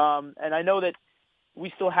 And I know that,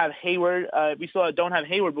 we still have Hayward. We still don't have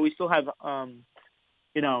Hayward, but we still have Al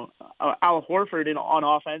Horford on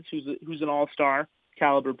offense, who's an all-star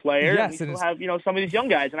caliber player. Yes, and we still have some of these young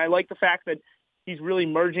guys, and I like the fact that he's really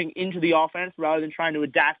merging into the offense rather than trying to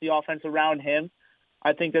adapt the offense around him.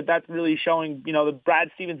 I think that that's really showing the Brad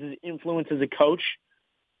Stevens' influence as a coach.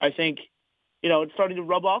 I think it's starting to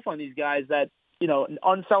rub off on these guys that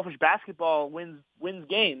unselfish basketball wins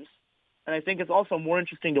games, and I think it's also more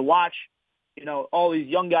interesting to watch all these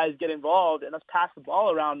young guys get involved and us pass the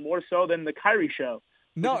ball around more so than the Kyrie show.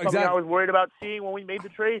 No, exactly. Something I was worried about seeing when we made the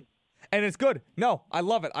trade. And it's good. No, I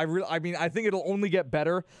love it. I think it'll only get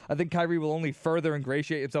better. I think Kyrie will only further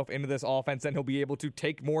ingratiate himself into this offense, and he'll be able to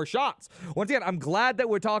take more shots. Once again, I'm glad that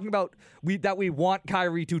we're talking about that we want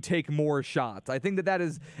Kyrie to take more shots. I think that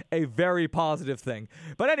is a very positive thing.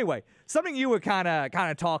 But anyway, something you were kind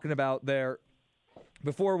of talking about there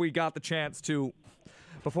before we got the chance to,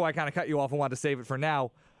 before I kind of cut you off and wanted to save it for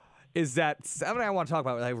now, is that something I want to talk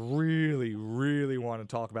about, I really, really want to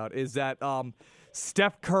talk about, is that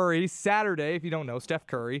Steph Curry, Saturday, if you don't know, Steph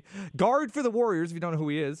Curry, guard for the Warriors, if you don't know who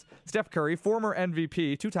he is, Steph Curry, former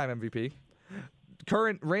MVP, two-time MVP,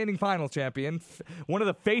 current reigning finals champion, one of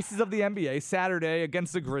the faces of the NBA, Saturday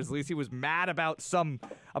against the Grizzlies. He was mad about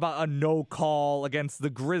a no call against the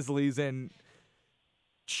Grizzlies and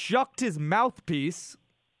chucked his mouthpiece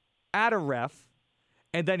at a ref,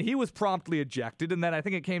 and then he was promptly ejected, and then I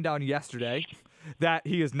think it came down yesterday that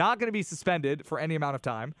he is not going to be suspended for any amount of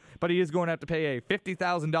time, but he is going to have to pay a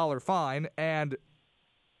 $50,000 fine. And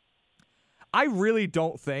I really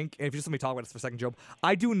don't think, and if you just let me talk about this for a second, Job,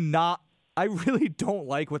 I really don't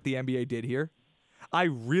like what the NBA did here. I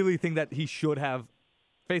really think that he should have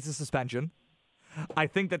faced a suspension. I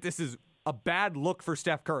think that this is a bad look for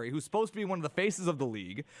Steph Curry, who's supposed to be one of the faces of the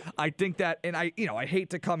league. I think that, and I hate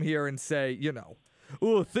to come here and say,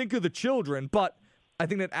 oh, think of the children, but I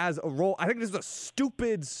think that as a role, I think this is a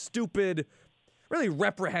stupid, really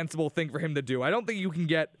reprehensible thing for him to do. I don't think you can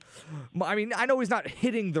get, I know he's not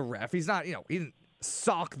hitting the ref. He's not, he didn't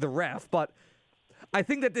sock the ref, but I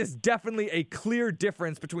think that there's definitely a clear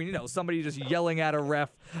difference between, somebody just yelling at a ref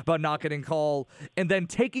about not getting called and then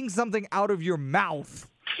taking something out of your mouth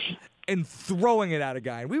and throwing it at a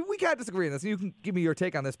guy. And we can't disagree on this, and you can give me your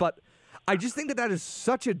take on this, but I just think that is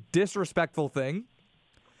such a disrespectful thing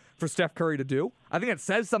for Steph Curry to do. I think it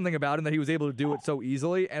says something about him that he was able to do it so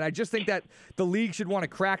easily, and I just think that the league should want to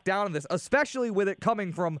crack down on this, especially with it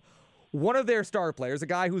coming from one of their star players, a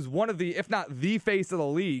guy who's one of the, if not the face of the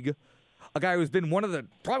league, a guy who's been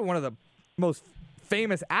probably one of the most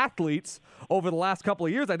famous athletes over the last couple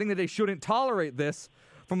of years. I think that they shouldn't tolerate this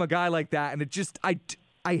from a guy like that, and it just, I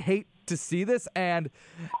hate to see this, and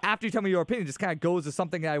after you tell me your opinion, it just kind of goes to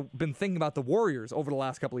something I've been thinking about the Warriors over the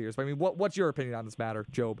last couple of years. But what's your opinion on this matter,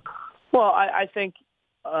 Job? Well, I think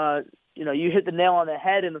you hit the nail on the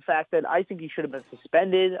head in the fact that I think he should have been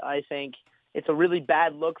suspended. I think it's a really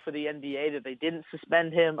bad look for the NBA that they didn't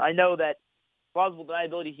suspend him. I know that plausible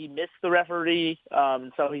deniability, he missed the referee,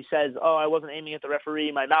 so he says, I wasn't aiming at the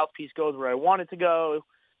referee. My mouthpiece goes where I want it to go.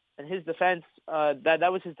 And his defense,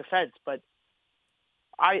 that was his defense, but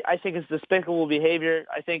I think it's despicable behavior.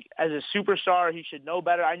 I think as a superstar, he should know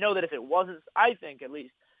better. I know that if it wasn't, I think at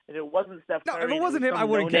least, if it wasn't Steph Curry, if it wasn't him, I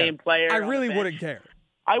wouldn't care. Player I really wouldn't care.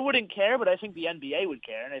 I wouldn't care, but I think the NBA would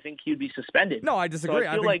care, and I think he'd be suspended. No, I disagree.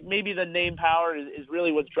 So I feel like maybe the name power is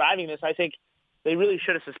really what's driving this. I think they really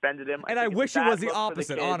should have suspended him. And I wish it was the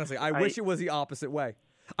opposite, honestly. I wish it was the opposite way.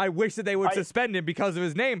 I wish that they would suspend him because of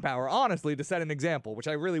his name power, honestly, to set an example, which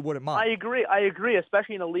I really wouldn't mind. I agree,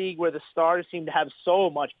 especially in a league where the stars seem to have so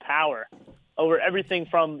much power over everything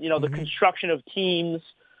from, the construction of teams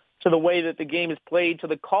to the way that the game is played to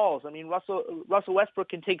the calls. I mean, Russell Westbrook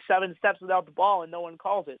can take 7 steps without the ball and no one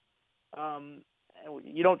calls it. And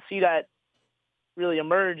you don't see that really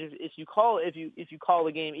emerge if you call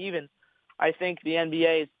the game even. I think the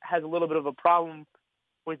NBA has a little bit of a problem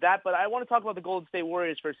with that, but I want to talk about the Golden State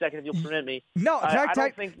Warriors for a second, if you'll permit me. No, can I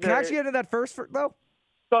actually get into that first, though?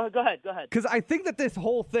 Go ahead. Because I think that this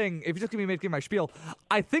whole thing, if you just give me making my spiel,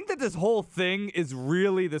 I think that this whole thing is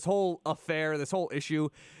really, this whole affair, this whole issue,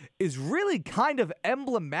 is really kind of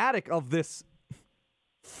emblematic of this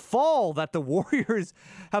fall that the Warriors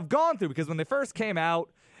have gone through. Because when they first came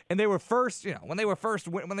out, and they were first, when they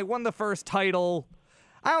won the first title,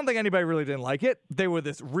 I don't think anybody really didn't like it. They were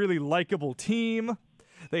this really likable team.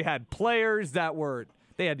 They had players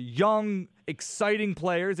they had young, exciting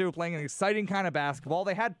players. They were playing an exciting kind of basketball.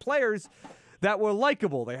 They had players that were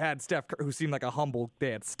likable. They had Steph, who seemed like a humble.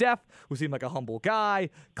 They had Steph, who seemed like a humble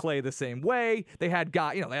guy. Clay the same way. They had a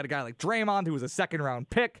guy like Draymond, who was a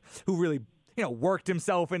second-round pick, who really worked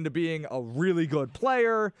himself into being a really good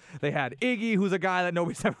player. They had Iggy, who's a guy that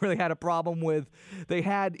nobody's ever really had a problem with. They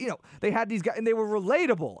had these guys, and they were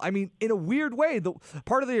relatable. I mean, in a weird way, the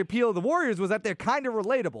part of the appeal of the Warriors was that they're kind of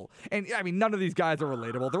relatable. And I mean, none of these guys are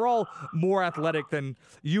relatable. They're all more athletic than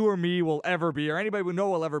you or me will ever be, or anybody we know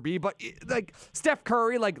will ever be. But like Steph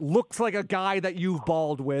Curry, looks like a guy that you've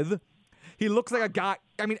balled with. He looks like a guy.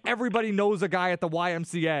 I mean, everybody knows a guy at the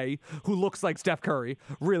YMCA who looks like Steph Curry,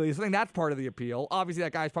 really. So I think that's part of the appeal. Obviously,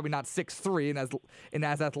 that guy's probably not 6'3" and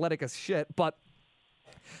as athletic as shit, but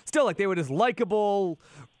still, they were this likable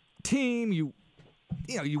team. You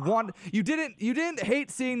didn't hate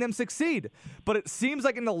seeing them succeed, but it seems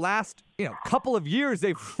like in the last couple of years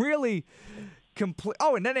they've really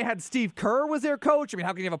and then they had Steve Kerr was their coach. I mean,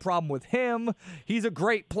 how can you have a problem with him? He's a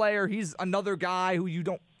great player. He's another guy who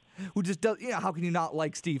just does, how can you not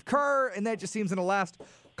like Steve Kerr? And that just seems in the last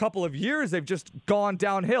couple of years, they've just gone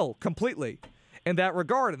downhill completely in that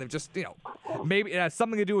regard. And they've just, maybe it has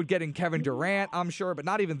something to do with getting Kevin Durant, I'm sure, but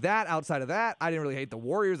not even that. Outside of that, I didn't really hate the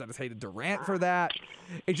Warriors. I just hated Durant for that.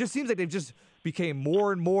 It just seems like they've just became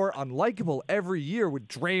more and more unlikable every year with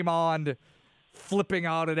Draymond flipping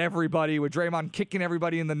out at everybody, with Draymond kicking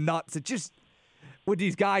everybody in the nuts. It just, with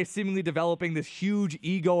these guys seemingly developing this huge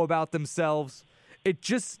ego about themselves, it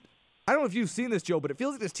just, I don't know if you've seen this, Joe, but it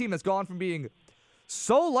feels like this team has gone from being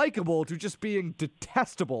so likable to just being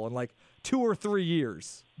detestable in 2 or 3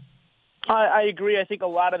 years. I agree. I think a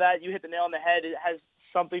lot of that, you hit the nail on the head. It has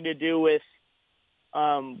something to do with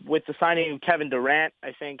the signing of Kevin Durant.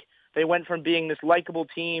 I think they went from being this likable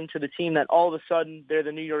team to the team that all of a sudden they're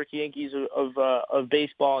the New York Yankees of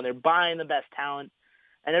baseball, and they're buying the best talent,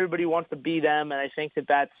 and everybody wants to be them. And I think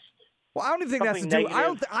that's. Well, I don't even think that's to do.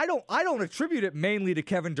 I don't attribute it mainly to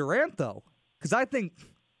Kevin Durant though, because I think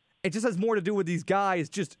it just has more to do with these guys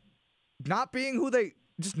just not being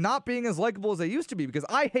not being as likable as they used to be. Because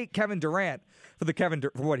I hate Kevin Durant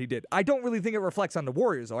for what he did. I don't really think it reflects on the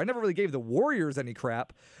Warriors though. I never really gave the Warriors any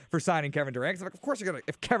crap for signing Kevin Durant. Because of course you're gonna,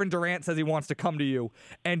 if Kevin Durant says he wants to come to you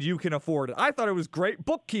and you can afford it. I thought it was great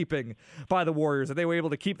bookkeeping by the Warriors that they were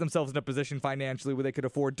able to keep themselves in a position financially where they could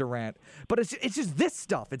afford Durant. But it's just this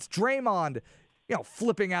stuff. It's Draymond,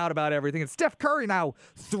 flipping out about everything. And Steph Curry now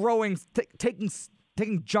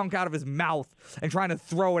taking junk out of his mouth and trying to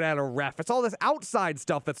throw it at a ref. It's all this outside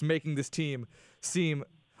stuff that's making this team seem,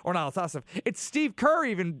 or not, it's not stuff. It's Steve Kerr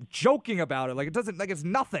even joking about it. It's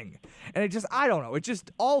nothing. And it just, I don't know. It just,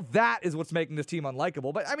 all that is what's making this team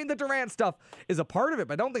unlikable. But I mean, the Durant stuff is a part of it,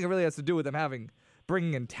 but I don't think it really has to do with them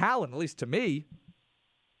bringing in talent, at least to me.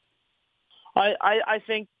 I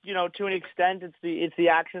think, to an extent, it's the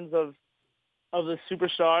actions of the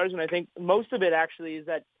superstars. And I think most of it actually is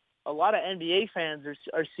that a lot of NBA fans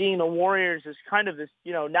are seeing the Warriors as kind of this,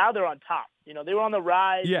 now they're on top. They were on the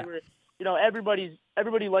rise. Yeah.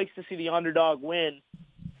 Everybody likes to see the underdog win.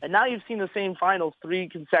 And now you've seen the same finals 3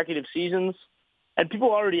 consecutive seasons. And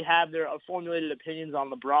people already have their formulated opinions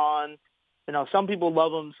on LeBron. Some people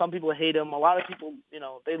love him. Some people hate him. A lot of people,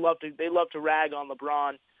 they love to rag on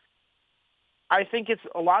LeBron. I think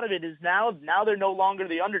a lot of it is now they're no longer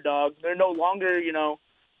the underdog. They're no longer,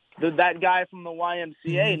 that guy from the YMCA.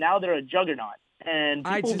 Mm-hmm. Now they're a juggernaut, and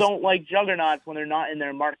people don't like juggernauts when they're not in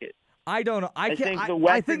their market. I don't know. I think the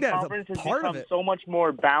Western Conference has become so much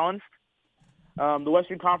more balanced. The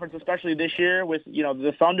Western Conference, especially this year, with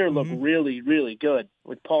the Thunder look really, really good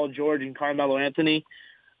with Paul George and Carmelo Anthony,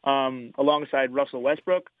 alongside Russell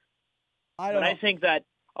Westbrook. I think that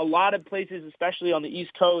a lot of places, especially on the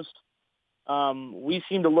East Coast, we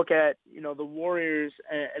seem to look at the Warriors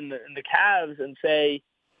and the Cavs and say,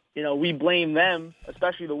 we blame them,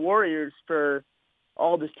 especially the Warriors, for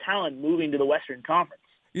all this talent moving to the Western Conference.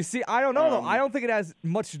 You see, I don't know though. I don't think it has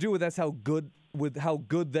much to do with how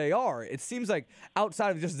good they are. It seems like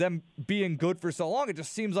outside of just them being good for so long, it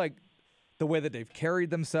just seems like the way that they've carried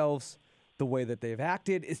themselves, the way that they've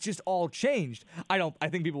acted, it's just all changed. I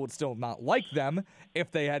think people would still not like them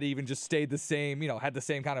if they had even just stayed the same, had the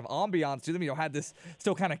same kind of ambiance to them, had this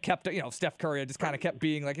still kind of kept, Steph Curry just kind of kept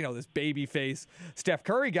being like, this baby face Steph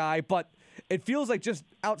Curry guy. But it feels like just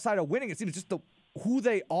outside of winning, it seems just who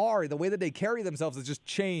they are, the way that they carry themselves has just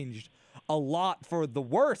changed a lot for the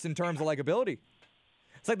worse in terms of likability.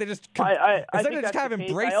 It's like they're just, they're just kind of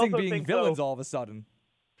embracing being villains all of a sudden.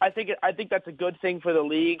 I think that's a good thing for the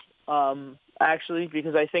league, actually,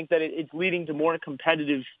 because I think that it's leading to more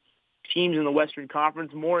competitive teams in the Western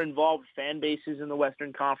Conference, more involved fan bases in the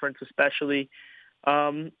Western Conference, especially.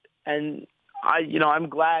 And I'm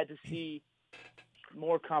glad to see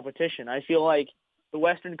more competition. I feel like the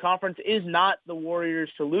Western Conference is not the Warriors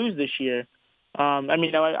to lose this year. I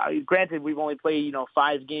mean, granted, we've only played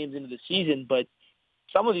 5 games into the season, but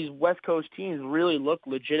some of these West Coast teams really look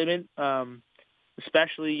legitimate.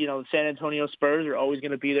 Especially, the San Antonio Spurs are always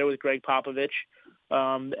going to be there with Greg Popovich,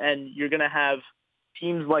 and you're going to have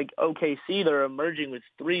teams like OKC that are emerging with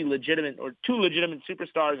 2 legitimate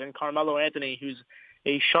superstars, and Carmelo Anthony, who's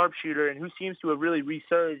a sharpshooter and who seems to have really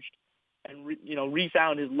resurged and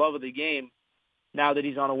refound his love of the game now that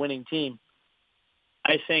he's on a winning team.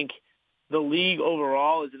 I think the league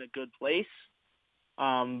overall is in a good place,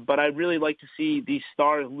 but I'd really like to see these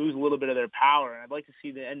stars lose a little bit of their power. I'd like to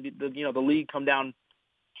see the league come down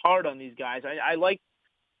hard on these guys. I like,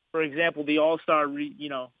 for example, the All-Star,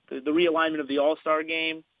 the realignment of the All-Star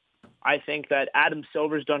game. I think that Adam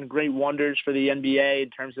Silver's done great wonders for the NBA in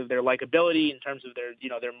terms of their likability, in terms of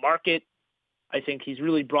their market. I think he's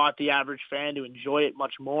really brought the average fan to enjoy it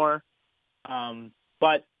much more.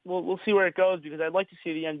 But we'll see where it goes, because I'd like to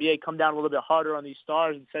see the NBA come down a little bit harder on these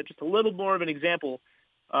stars and set just a little more of an example,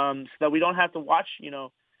 so that we don't have to watch,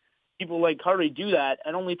 people like Curry do that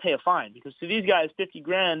and only pay a fine. Because to these guys,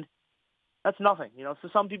 $50,000, that's nothing. To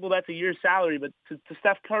some people, that's a year's salary. But to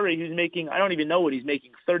Steph Curry, who's making, I don't even know what he's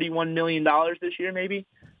making, $31 million this year, maybe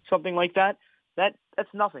something like that. That's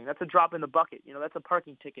nothing. That's a drop in the bucket. That's a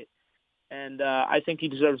parking ticket. And I think he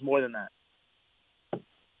deserves more than that.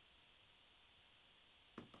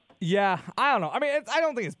 Yeah, I don't know. I mean, I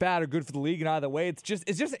don't think it's bad or good for the league in either way. It's just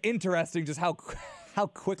interesting just how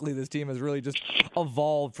quickly this team has really just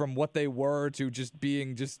evolved from what they were to just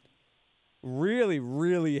being just really,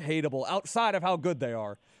 really hateable outside of how good they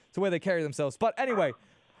are. It's the way they carry themselves. But anyway,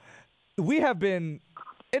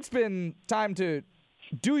 it's been time to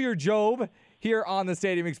do your Job here on the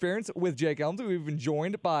Stadium Experience with Jake Elmsley. We've been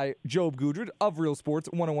joined by Job Gudrid of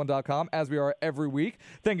RealSports101.com, as we are every week.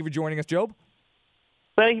 Thank you for joining us, Job.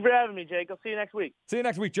 Thank you for having me, Jake. I'll see you next week. See you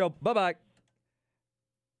next week, Joe. Bye-bye.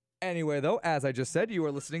 Anyway, though, as I just said, you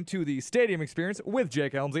are listening to the Stadium Experience with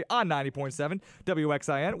Jake Elmsley on 90.7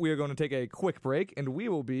 WXIN. We are going to take a quick break, and we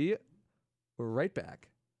will be right back.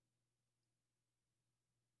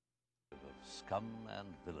 Scum and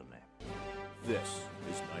villainy. This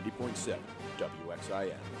is 90.7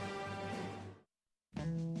 WXIN.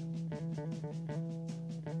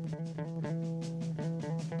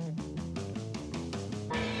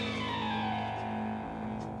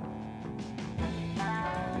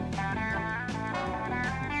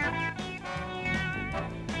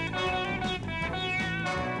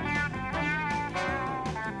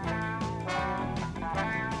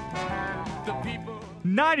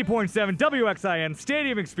 90.7 WXIN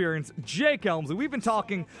Stadium Experience, Jake Elmsley. We were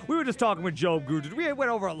just talking with Job Gudrid. We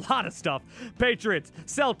went over a lot of stuff. Patriots,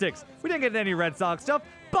 Celtics. We didn't get into any Red Sox stuff,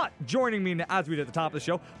 but joining me, as we did at the top of the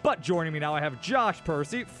show, now I have Josh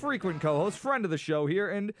Percy, frequent co-host, friend of the show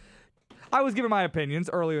here, and I was giving my opinions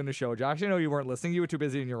earlier in the show, Josh. I know you weren't listening. You were too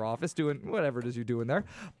busy in your office doing whatever it is you're doing there,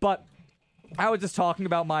 but I was just talking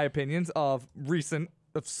about my opinions of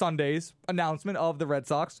Sunday's announcement of the Red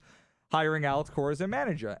Sox hiring Alex Cora as their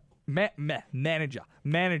manager.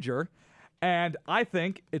 And I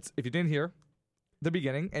think if you didn't hear the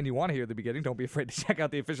beginning and you want to hear the beginning, don't be afraid to check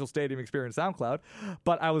out the official Stadium Experience SoundCloud.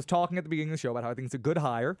 But I was talking at the beginning of the show about how I think it's a good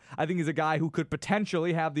hire. I think he's a guy who could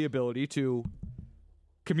potentially have the ability to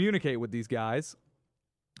communicate with these guys.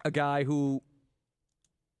 A guy who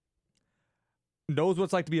knows what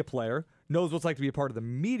it's like to be a player, knows what it's like to be a part of the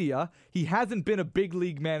media. He hasn't been a big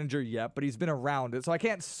league manager yet, but he's been around it. So I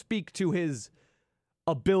can't speak to his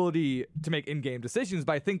ability to make in-game decisions,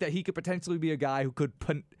 but I think that he could potentially be a guy who could,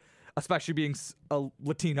 especially being a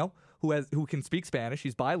Latino, who can speak Spanish,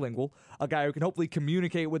 he's bilingual, a guy who can hopefully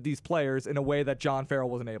communicate with these players in a way that John Farrell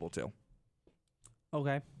wasn't able to.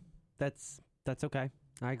 Okay. That's okay.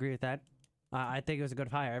 I agree with that. I think it was a good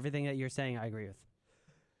hire. Everything that you're saying, I agree with.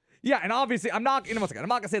 Yeah, and obviously, I'm not going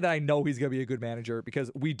to say that I know he's going to be a good manager,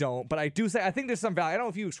 because we don't, but I do say, I think there's some value. I don't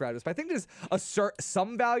know if you describe this, but I think there's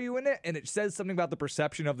some value in it, and it says something about the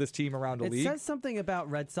perception of this team around the league. It says something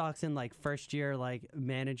about Red Sox in, first year,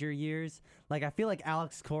 manager years. I feel like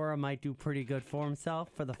Alex Cora might do pretty good for himself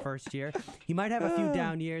for the first year. He might have a few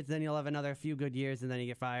down years, then he'll have another few good years, and then he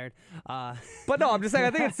get fired. But no, I'm just saying,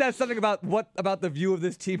 I think it says something about the view of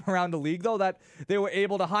this team around the league, though, that they were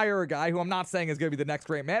able to hire a guy who I'm not saying is going to be the next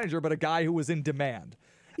great manager, but a guy who was in demand.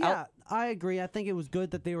 Yeah, I agree. I think it was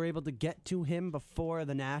good that they were able to get to him before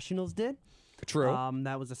the Nationals did. True.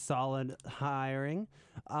 That was a solid hiring.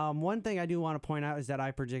 One thing I do want to point out is that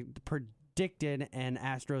I predicted predicted an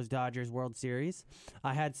Astros-Dodgers World Series.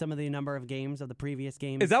 I had some of the number of games of the previous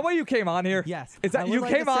games. Is that why you came on here? Yes. Is that I would you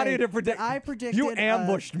like came to on say here to predict? I predicted. You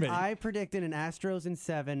ambushed me. I predicted an Astros in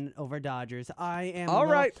 7 over Dodgers. I am. All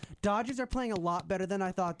right. Dodgers are playing a lot better than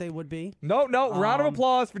I thought they would be. No. Round of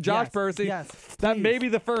applause for Josh yes, Percy. yes, That please. may be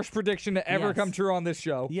the first prediction to ever Yes. come true on this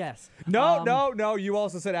show. Yes. No. You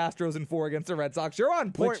also said Astros in 4 against the Red Sox. You're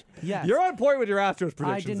on point. Yes. You're on point with your Astros predictions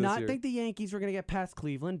I did this not year. think the Yankees were going to get past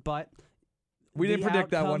Cleveland, but We didn't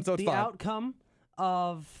predict that one, so it's the fine. outcome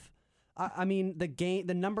of, I mean,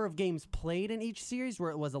 the number of games played in each series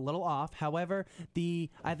where it was a little off. However, the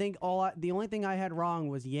only thing I had wrong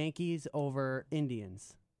was Yankees over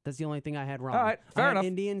Indians. That's the only thing I had wrong. All right, fair I had enough.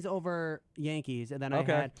 Indians over Yankees, and then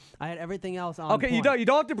Okay. I had everything else on. Okay, point. you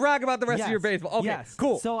don't have to brag about the rest of your Yes. baseball. Okay, Yes.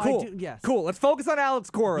 cool. So I cool. do- yes. Cool. Let's focus on Alex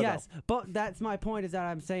Cora. Yes, though. but that's my point, is that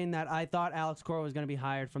I'm saying that I thought Alex Cora was going to be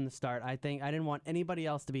hired from the start. I didn't want anybody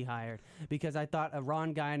else to be hired because I thought a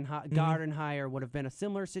Ron Gardenhire would have been a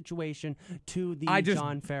similar situation to the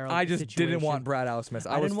John Farrell I just situation. didn't want Brad Ausmus.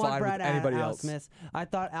 I was didn't want fine Brad with anybody else. Ausmus. I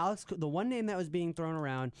thought the one name that was being thrown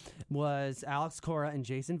around was Alex Cora and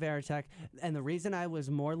Jason Varitek, and the reason I was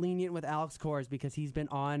more lenient with Alex Cora is because he's been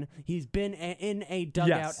in a dugout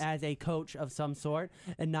Yes. as a coach of some sort,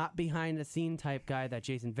 and not behind the scene type guy that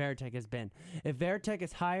Jason Varitek has been. If Varitek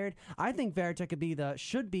is hired, I think Varitek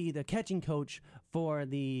should be the catching coach for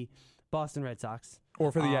the Boston Red Sox.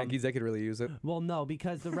 Or for the Yankees, they could really use it. Well, no,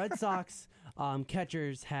 because the Red Sox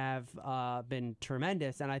catchers have been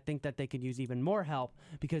tremendous, and I think that they could use even more help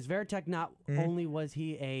because Varitek not only was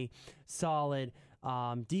he a solid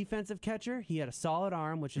defensive catcher, he had a solid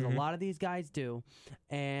arm, which is a lot of these guys do,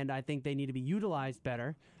 and I think they need to be utilized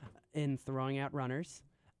better in throwing out runners.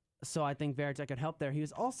 So I think Varitek could help there. He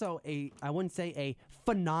was also I wouldn't say a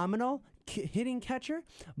phenomenal hitting catcher,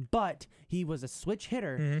 but he was a switch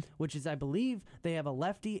hitter, which is, I believe, they have a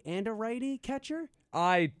lefty and a righty catcher.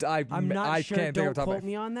 I'm not sure. Can't Don't think quote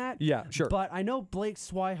me on that. Yeah, sure. But I know Blake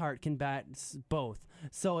Swihart can bat both.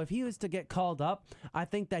 So if he was to get called up, I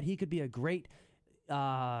think that he could be a great.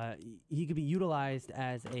 He could be utilized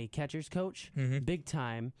as a catcher's coach, big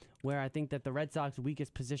time. Where I think that the Red Sox'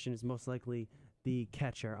 weakest position is most likely the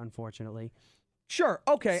catcher, unfortunately. Sure.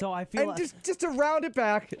 Okay. So I feel and like, just to round it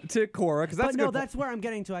back to Cora, because that's but no, good. that's where I'm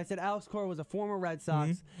getting to. I said Alex Cora was a former Red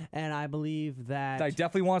Sox, and I believe that I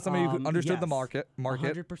definitely want somebody who understood the yes,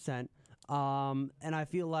 market. 100%. And I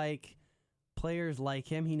feel like players like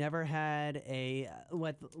him, he never had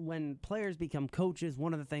when players become coaches,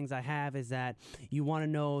 one of the things I have is that you want to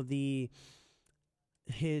know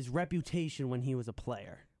his reputation when he was a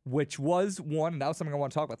player. Which was one, and that was something I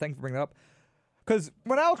want to talk about. Thanks for bringing that up. Because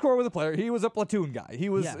when Alex Cora was a player, he was a platoon guy. He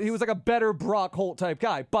was like a better Brock Holt type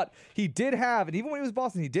guy. But he did have, and even when he was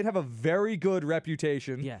Boston, he did have a very good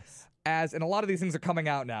reputation. Yes. And a lot of these things are coming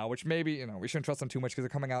out now, which maybe, we shouldn't trust them too much because they're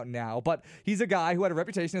coming out now. But he's a guy who had a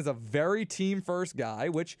reputation as a very team-first guy,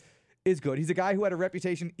 which is good. He's a guy who had a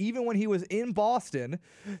reputation even when he was in Boston.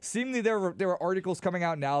 Seemingly there were articles coming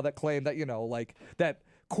out now that claim that, that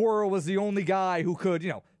Cora was the only guy who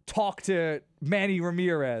could, talk to Manny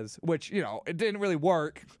Ramirez, which, it didn't really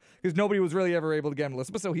work because nobody was really ever able to get him to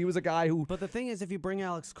listen. But so he was a guy who... But the thing is, if you bring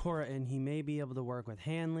Alex Cora in, he may be able to work with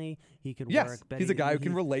Hanley. He could yes, work... he's a guy who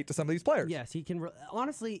can relate to some of these players. Yes, he can...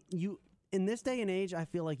 honestly, in this day and age, I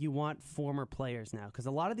feel like you want former players now because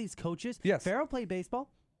a lot of these coaches... Yes. Farrell played baseball.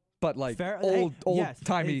 But like yes,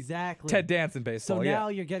 timey exactly. Ted Danson baseball. So now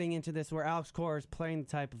you're getting into this where Alex Cora is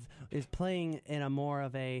playing in a more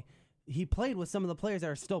of a... He played with some of the players that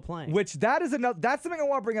are still playing. Which that's something I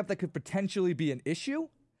want to bring up that could potentially be an issue.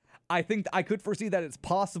 I think I could foresee that it's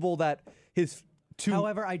possible that his two...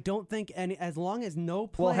 However, I don't think as long as no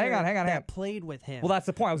player hang on. played with him. Well, that's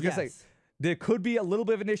the point. I was going to say, there could be a little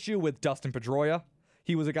bit of an issue with Dustin Pedroia.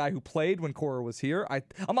 He was a guy who played when Cora was here.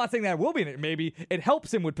 I'm not saying that will be. Maybe it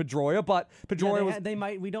helps him with Pedroia, but Pedroia they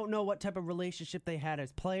might. We don't know what type of relationship they had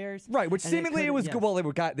as players. Right, which seemingly it was good. Well,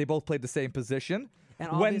 they both played the same position.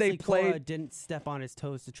 And when they played, Cora didn't step on his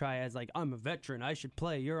toes to try as I'm a veteran, I should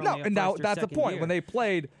play. You're no, only and now that's the point. Year. When they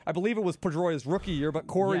played, I believe it was Pedroia's rookie year, but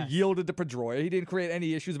Cora yielded to Pedroia. He didn't create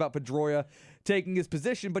any issues about Pedroia taking his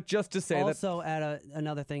position, but just to say also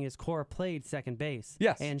another thing is Cora played second base,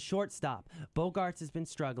 and shortstop. Bogarts has been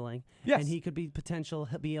struggling, and he could be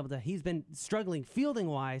able to. He's been struggling fielding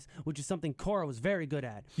wise, which is something Cora was very good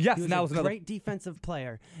at. Yes, he was and that a was another great defensive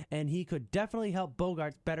player, and he could definitely help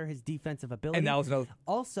Bogarts better his defensive ability. And that was another.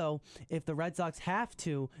 Also, if the Red Sox have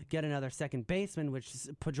to get another second baseman, which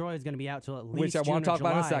Pedroia is going to be out till at least which I June want to or talk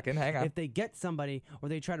about in a July, second. Hang on. If they get somebody or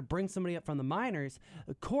they try to bring somebody up from the minors,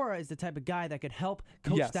 Cora is the type of guy that could help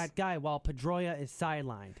coach Yes. that guy while Pedroia is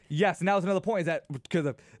sidelined. Yes, and that was another point, is that because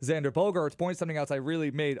of Xander Bogaerts' point, something else I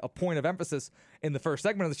really made a point of emphasis in the first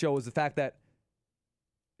segment of the show was the fact that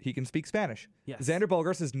he can speak Spanish. Yes. Xander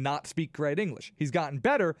Bogaerts does not speak great English. He's gotten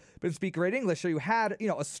better, but doesn't speak great English. So you had,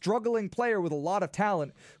 a struggling player with a lot of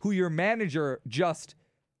talent who your manager just,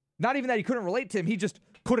 not even that he couldn't relate to him, he just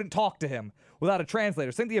couldn't talk to him without a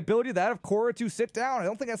translator. So I think the ability of that of Cora to sit down, I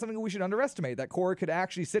don't think that's something we should underestimate, that Cora could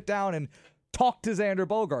actually sit down and talk to Xander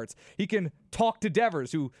Bogaerts. He can talk to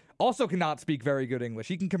Devers, who also cannot speak very good English.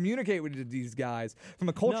 He can communicate with these guys from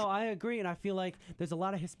a culture. No, I agree, and I feel like there's a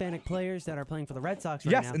lot of Hispanic players that are playing for the Red Sox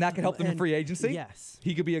right Yes, now. and that can help them in free agency. Yes.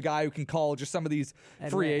 He could be a guy who can call just some of these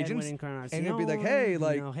free agents. Edwin And he'd be like, hey,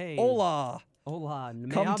 hey. hola. Hola.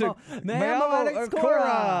 Come to me llamo Alex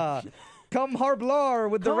Cora. Come hablar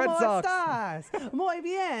with the Red ¿Cómo Sox. estás? Muy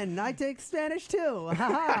bien. I take Spanish too.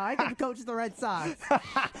 I can coach the Red Sox.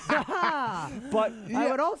 But I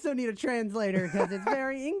would also need a translator because it's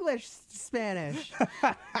very English Spanish.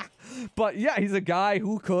 But yeah, he's a guy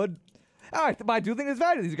who could. I do think it's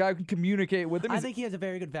value. He's a guy who can communicate with them. I think he has a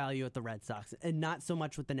very good value at the Red Sox and not so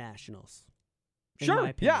much with the Nationals.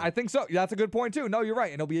 Sure. Yeah, I think so. That's a good point too. No, you're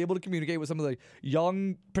right. And he'll be able to communicate with some of the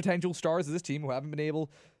young potential stars of this team who haven't been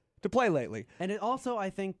able to play lately. And it also,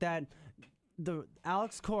 I think that the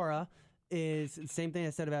Alex Cora is the same thing I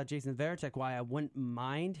said about Jason Varitek, why I wouldn't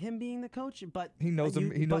mind him being the coach, but He knows him.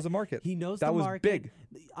 He knows the market. He knows that the was market. big.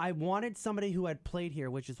 I wanted somebody who had played here,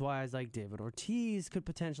 which is why I was like, David Ortiz could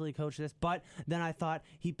potentially coach this, but then I thought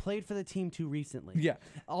he played for the team too recently. Yeah.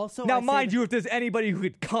 Also, now, I say mind that- you, if there's anybody who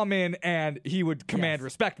could come in and he would command Yes.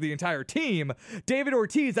 respect to the entire team, David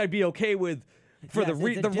Ortiz, I'd be okay with. For Yes, the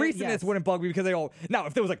it's a recentness yes. wouldn't bug me because they all now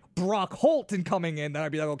if there was like Brock Holton coming in, then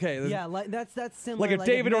I'd be like, okay, Yeah, like that's similar. Like if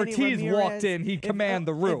David Manny Ortiz Ramirez, walked in, he'd command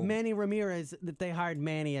the room. If Manny Ramirez, that they hired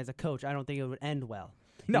Manny as a coach, I don't think it would end well.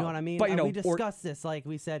 You No, know what I mean? but, We discussed this, like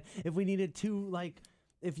we said, if we needed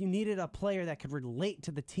if you needed a player that could relate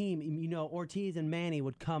to the team, Ortiz and Manny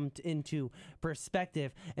would come into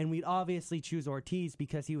perspective, and we'd obviously choose Ortiz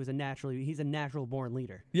because he's a natural born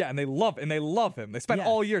leader. Yeah, and they love him. They spent Yes.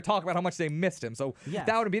 all year talking about how much they missed him. So Yes.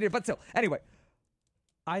 that would be it. But still, anyway.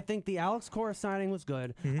 I think the Alex Cora signing was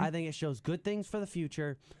good. Mm-hmm. I think it shows good things for the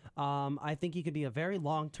future. I think he could be a very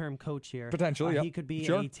long-term coach here. Potentially, He yep. could be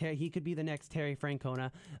Sure. he could be the next Terry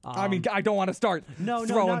Francona. I mean, I don't want to start No,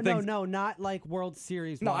 throwing things. not like World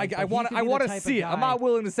Series. No, wise, I but want he I could be want the to type see it. of I'm guy- not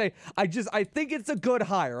willing to say. I think it's a good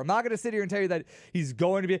hire. I'm not going to sit here and tell you that he's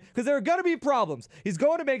going to be, because there are going to be problems. He's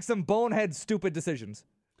going to make some bonehead, stupid decisions.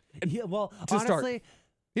 Yeah, well, to start. honestly,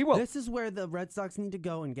 He will. this is where the Red Sox need to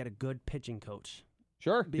go and get a good pitching coach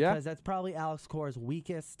Sure. Yeah. because that's probably Alex Cora's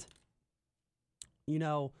weakest,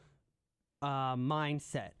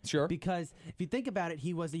 mindset. Sure. Because if you think about it,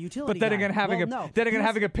 he was a utility But then guy. again,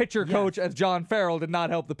 having a pitcher Yes. coach as John Farrell did not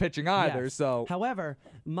help the pitching either. Yes. So However,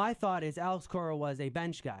 my thought is Alex Cora was a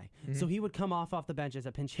bench guy, Mm-hmm. so he would come off the bench as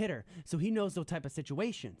a pinch hitter, so he knows those type of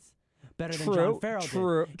situations better than True, John Farrell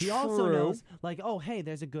true, did. He also true. knows, like, oh, hey,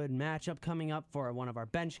 there's a good matchup coming up for one of our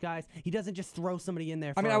bench guys. He doesn't just throw somebody in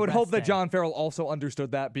there. I mean, for I a would rest hope that day. John Farrell also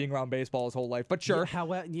understood that, being around baseball his whole life. But sure.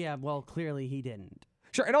 Well, clearly he didn't.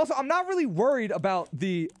 Sure, and also I'm not really worried about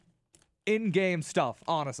the in-game stuff,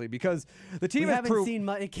 honestly, because the team We has haven't proved seen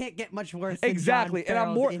much. It can't get much worse. Than exactly, John and I'm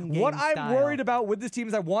Farrell's more. in-game What I'm style. worried about with this team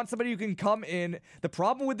is I want somebody who can come in. The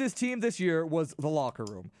problem with this team this year was the locker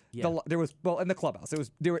room. Yeah. There was in the clubhouse.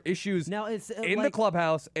 There were issues Now it's in the like-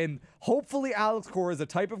 clubhouse, and hopefully Alex Cora is the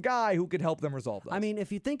type of guy who could help them resolve those. I mean,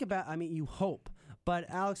 if you think about, you hope, but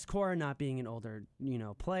Alex Cora not being an older,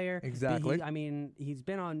 player. Exactly. He's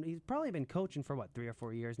probably been coaching for 3 or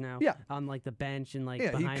 4 years now. Yeah. On like the bench and like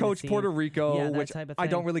yeah, he behind the coached scenes. Puerto Rico, Yeah, that which type of I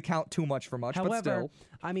don't thing. really count too much for much, but However,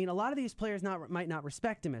 still. a lot of these players might not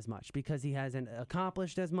respect him as much because he hasn't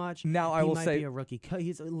accomplished as much. Now, I He will might say- be a rookie.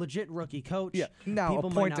 He's a legit rookie coach. Yeah. Now, a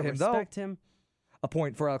People point might to not him, though. respect him. A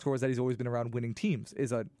point for Alex Cora is that he's always been around winning teams.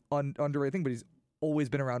 Is an underrated thing, but he's always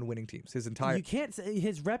been around winning teams his entire. You can't say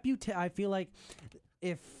his reputation. I feel like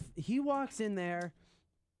if he walks in there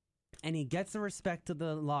and he gets the respect to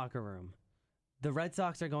the locker room, the Red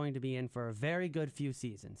Sox are going to be in for a very good few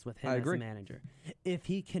seasons with him I as agree. a manager. If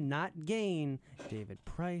he cannot gain David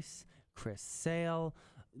Price, Chris Sale,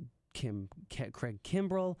 Craig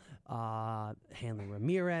Kimbrell, Hanley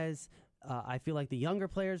Ramirez, I feel like the younger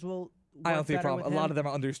players will. I work don't see a better problem. with A lot him. of them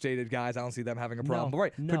are understated guys. I don't see them having a problem. No, But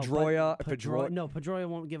right, no, but Pedroia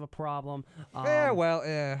won't give a problem.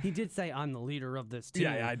 He did say, "I'm the leader of this team."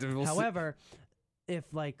 Yeah, we'll see. However,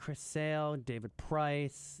 if like Chris Sale, David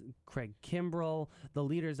Price, Craig Kimbrell, the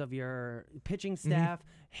leaders of your pitching Mm-hmm. staff,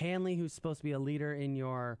 Hanley, who's supposed to be a leader in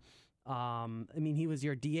your I mean, he was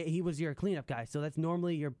your DA. He was your cleanup guy. So that's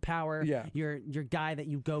normally your power. Yeah. Your guy that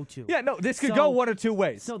you go to. Yeah, no, this could go one of two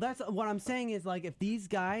ways. So that's what I'm saying is like if these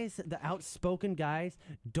guys, the outspoken guys,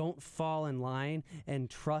 don't fall in line and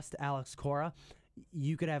trust Alex Cora,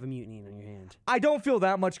 you could have a mutiny in your hand. I don't feel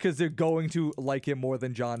that much because they're going to like him more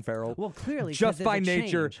than John Farrell. Well, clearly, just by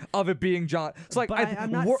nature change. of it being John. It's like but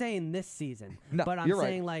I'm not saying this season. No, but I'm you're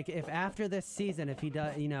saying right. like if after this season, if he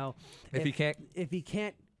does, if he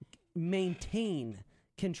can't maintain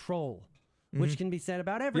control. Which can be said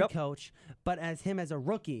about every coach, but as a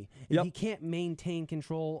rookie, if he can't maintain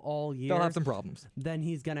control all year, they'll have some problems. Then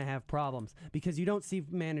he's going to have problems because you don't see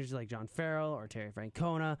managers like John Farrell or Terry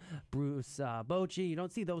Francona, Bruce Bochy. You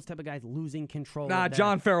don't see those type of guys losing control. Nah,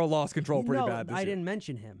 John Farrell lost control pretty bad this I year. didn't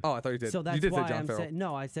mention him. Oh, I thought you did. So that's you did why say John I'm Farrell.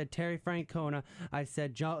 no, I said Terry Francona. I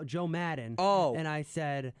said Joe Madden. Oh. And I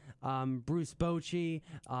said Bruce Bochy.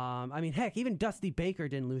 I mean, heck, even Dusty Baker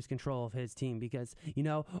didn't lose control of his team because,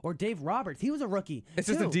 or Dave Roberts. He was a rookie. It's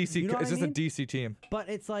just a DC. You know It's just a DC team. But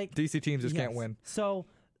it's like DC teams just can't win. So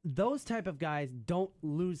those type of guys don't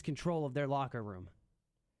lose control of their locker room.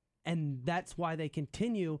 And that's why they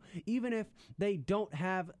continue, even if they don't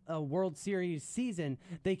have a World Series season,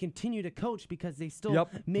 they continue to coach because they still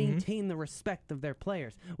maintain the respect of their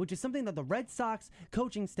players, which is something that the Red Sox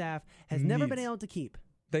coaching staff has never been able to keep.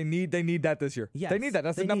 They need that this year. Yes, they need that.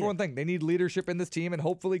 That's the number one thing. They need leadership in this team, and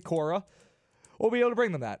hopefully Cora will be able to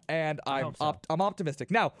bring them that. And I'm optimistic.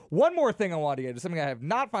 Now, one more thing I want to get to, something I have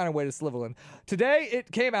not found a way to slivel in. Today,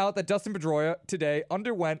 it came out that Dustin Pedroia today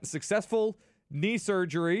underwent successful knee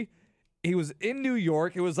surgery. He was in New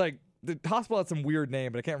York. It was like the hospital had some weird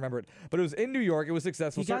name, but I can't remember it. But it was in New York. It was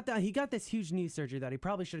successful. He got this huge knee surgery that he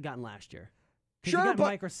probably should have gotten last year. Sure, he got but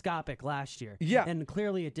microscopic last year. Yeah, and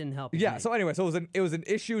clearly it didn't help. Yeah. So anyway, it was an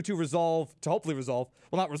issue to hopefully resolve.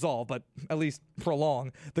 Well, not resolve, but at least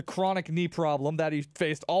prolong the chronic knee problem that he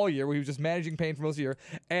faced all year, where he was just managing pain for most of the year.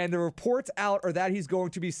 And the reports out are that he's going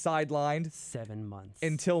to be sidelined 7 months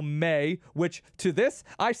until May. Which to this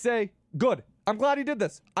I say good. I'm glad he did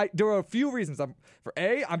this. There are a few reasons. I'm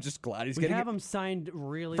just glad he's getting. We have him signed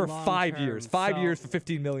really for long 5 term, years. 5 years for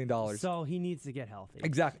 $15 million. So he needs to get healthy.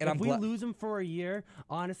 Exactly. And if we lose him for a year,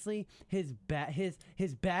 honestly, his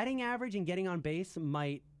batting average and getting on base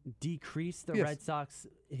might decrease the Red Sox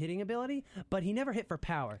hitting ability, but he never hit for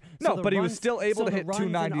power. So but he was still able to hit the runs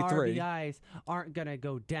 293. And RBIs aren't gonna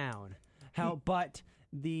go down. But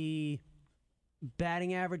the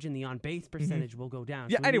batting average and the on base percentage will go down.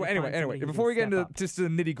 Yeah. So anyway. Before we get into just the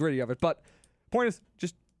nitty gritty of it, but point is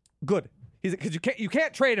just good. Because you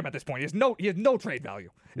can't trade him at this point. He has no trade value.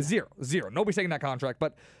 Zero. Nobody's taking that contract.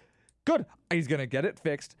 But good. He's gonna get it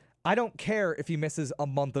fixed. I don't care if he misses a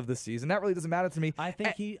month of the season. That really doesn't matter to me. I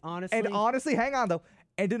think honestly, hang on though.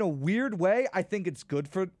 And in a weird way, I think it's good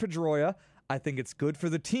for Pedroia. I think it's good for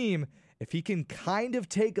the team if he can kind of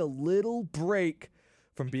take a little break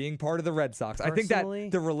from being part of the Red Sox. I think that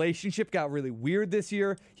the relationship got really weird this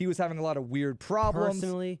year. He was having a lot of weird problems.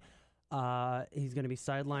 Personally, he's going to be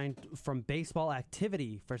sidelined from baseball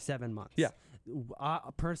activity for 7 months. Yeah.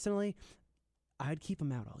 Personally, I'd keep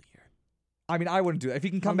him out all year. I mean, I wouldn't do that. If he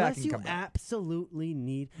can come back, he can come back. Unless you absolutely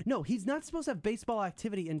need... No, he's not supposed to have baseball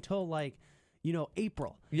activity until,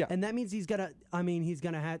 April. Yeah. And that means he's going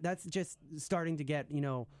to have... That's just starting to get,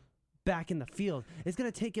 back in the field. It's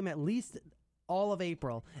going to take him at least all of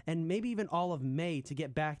April and maybe even all of May to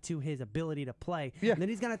get back to his ability to play. Yeah. And then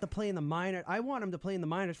he's going to have to play in the minors. I want him to play in the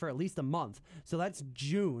minors for at least a month. So that's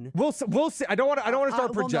June. We'll see. I don't want to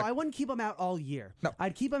start projecting. No, I wouldn't keep him out all year. No.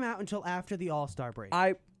 I'd keep him out until after the All-Star break.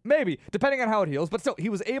 Maybe, depending on how it heals. But still, he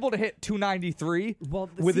was able to hit 293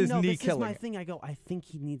 with his knee this killing. This is my thing. I think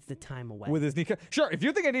he needs the time away. With his knee Sure, if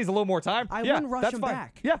you think it needs a little more time, I wouldn't rush that's him fine.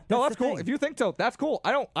 back. Yeah, no, that's the cool. thing. If you think so, that's cool.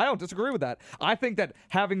 I don't disagree with that. I think that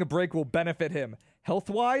having a break will benefit him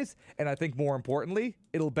health-wise, and I think more importantly,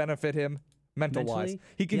 it'll benefit him mental-wise.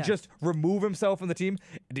 He can just remove himself from the team.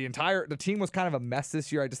 The team was kind of a mess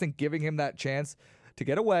this year. I just think giving him that chance to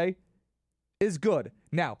get away is good.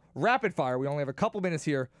 Now, rapid fire. We only have a couple minutes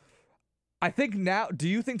here. I think now, do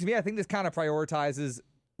you think to me, I think this kind of prioritizes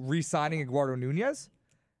re-signing Eduardo Nunez.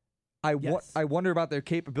 I wonder about their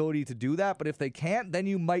capability to do that, but if they can't, then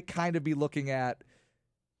you might kind of be looking at,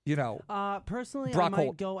 personally, Brock I might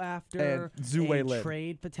Holt go after a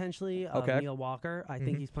trade potentially of Neil Walker. I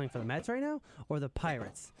think he's playing for the Mets right now, or the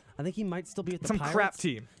Pirates. I think he might still be with the Pirates. Some crap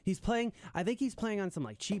team. I think he's playing on some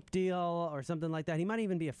cheap deal or something like that. He might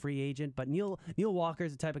even be a free agent. But Neil Walker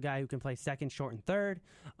is the type of guy who can play second, short, and third.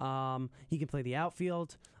 He can play the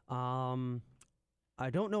outfield. I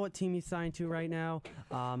don't know what team he's signed to right now.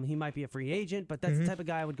 He might be a free agent, but that's the type of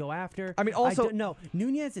guy I would go after. I mean, also... no,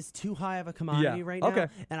 Nunez is too high of a commodity right now,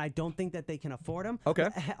 and I don't think that they can afford him. Okay.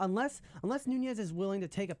 Unless Nunez is willing to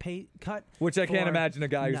take a pay cut. Which I can't imagine a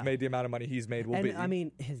guy who's made the amount of money he's made will be. I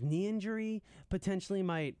mean, his knee injury potentially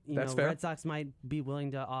might, fair. Red Sox might be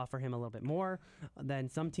willing to offer him a little bit more than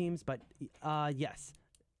some teams, but yes.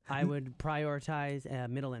 I would prioritize a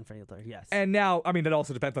middle infielder, yes. And now, I mean, it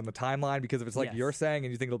also depends on the timeline, because if it's like you're saying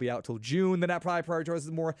and you think it'll be out till June, then that probably prioritizes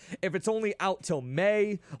it more. If it's only out till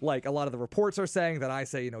May, like a lot of the reports are saying, then I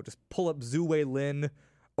say, just pull up Zue Lin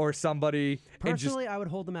or somebody. Personally, I would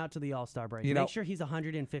hold him out to the All-Star break. Make sure he's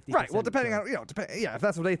 150%. Right. Well, depending on, if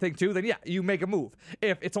that's what they think too, then you make a move.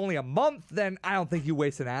 If it's only a month, then I don't think you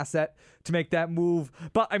waste an asset to make that move.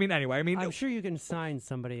 But I mean, anyway, I'm sure you can sign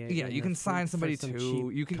somebody. Yeah, you can sign somebody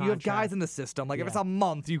too. You have guys in the system. Like if it's a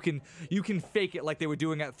month, you can fake it like they were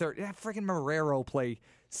doing at third. Yeah, freaking Marrero play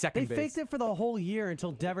second base. They faked it for the whole year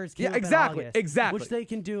until Devers came up exactly, in August, exactly. which they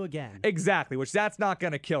can do again. Exactly, which that's not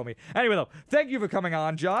going to kill me. Anyway, though, thank you for coming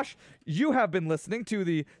on, Josh. You have been listening to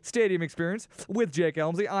the Stadium Experience with Jake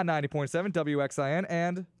Elmsley on 90.7 WXIN,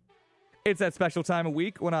 and it's that special time of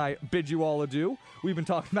week when I bid you all adieu. We've been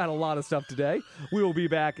talking about a lot of stuff today. We will be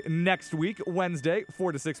back next week, Wednesday,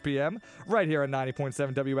 4 to 6 p.m., right here on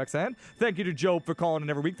 90.7 WXN. Thank you to Joe for calling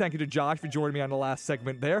in every week. Thank you to Josh for joining me on the last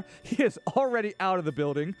segment there. He is already out of the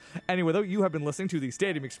building. Anyway, though, you have been listening to the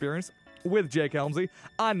Stadium Experience with Jake Helmsley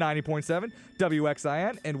on 90.7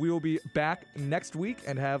 WXIN, and we will be back next week,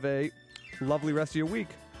 and have a lovely rest of your week.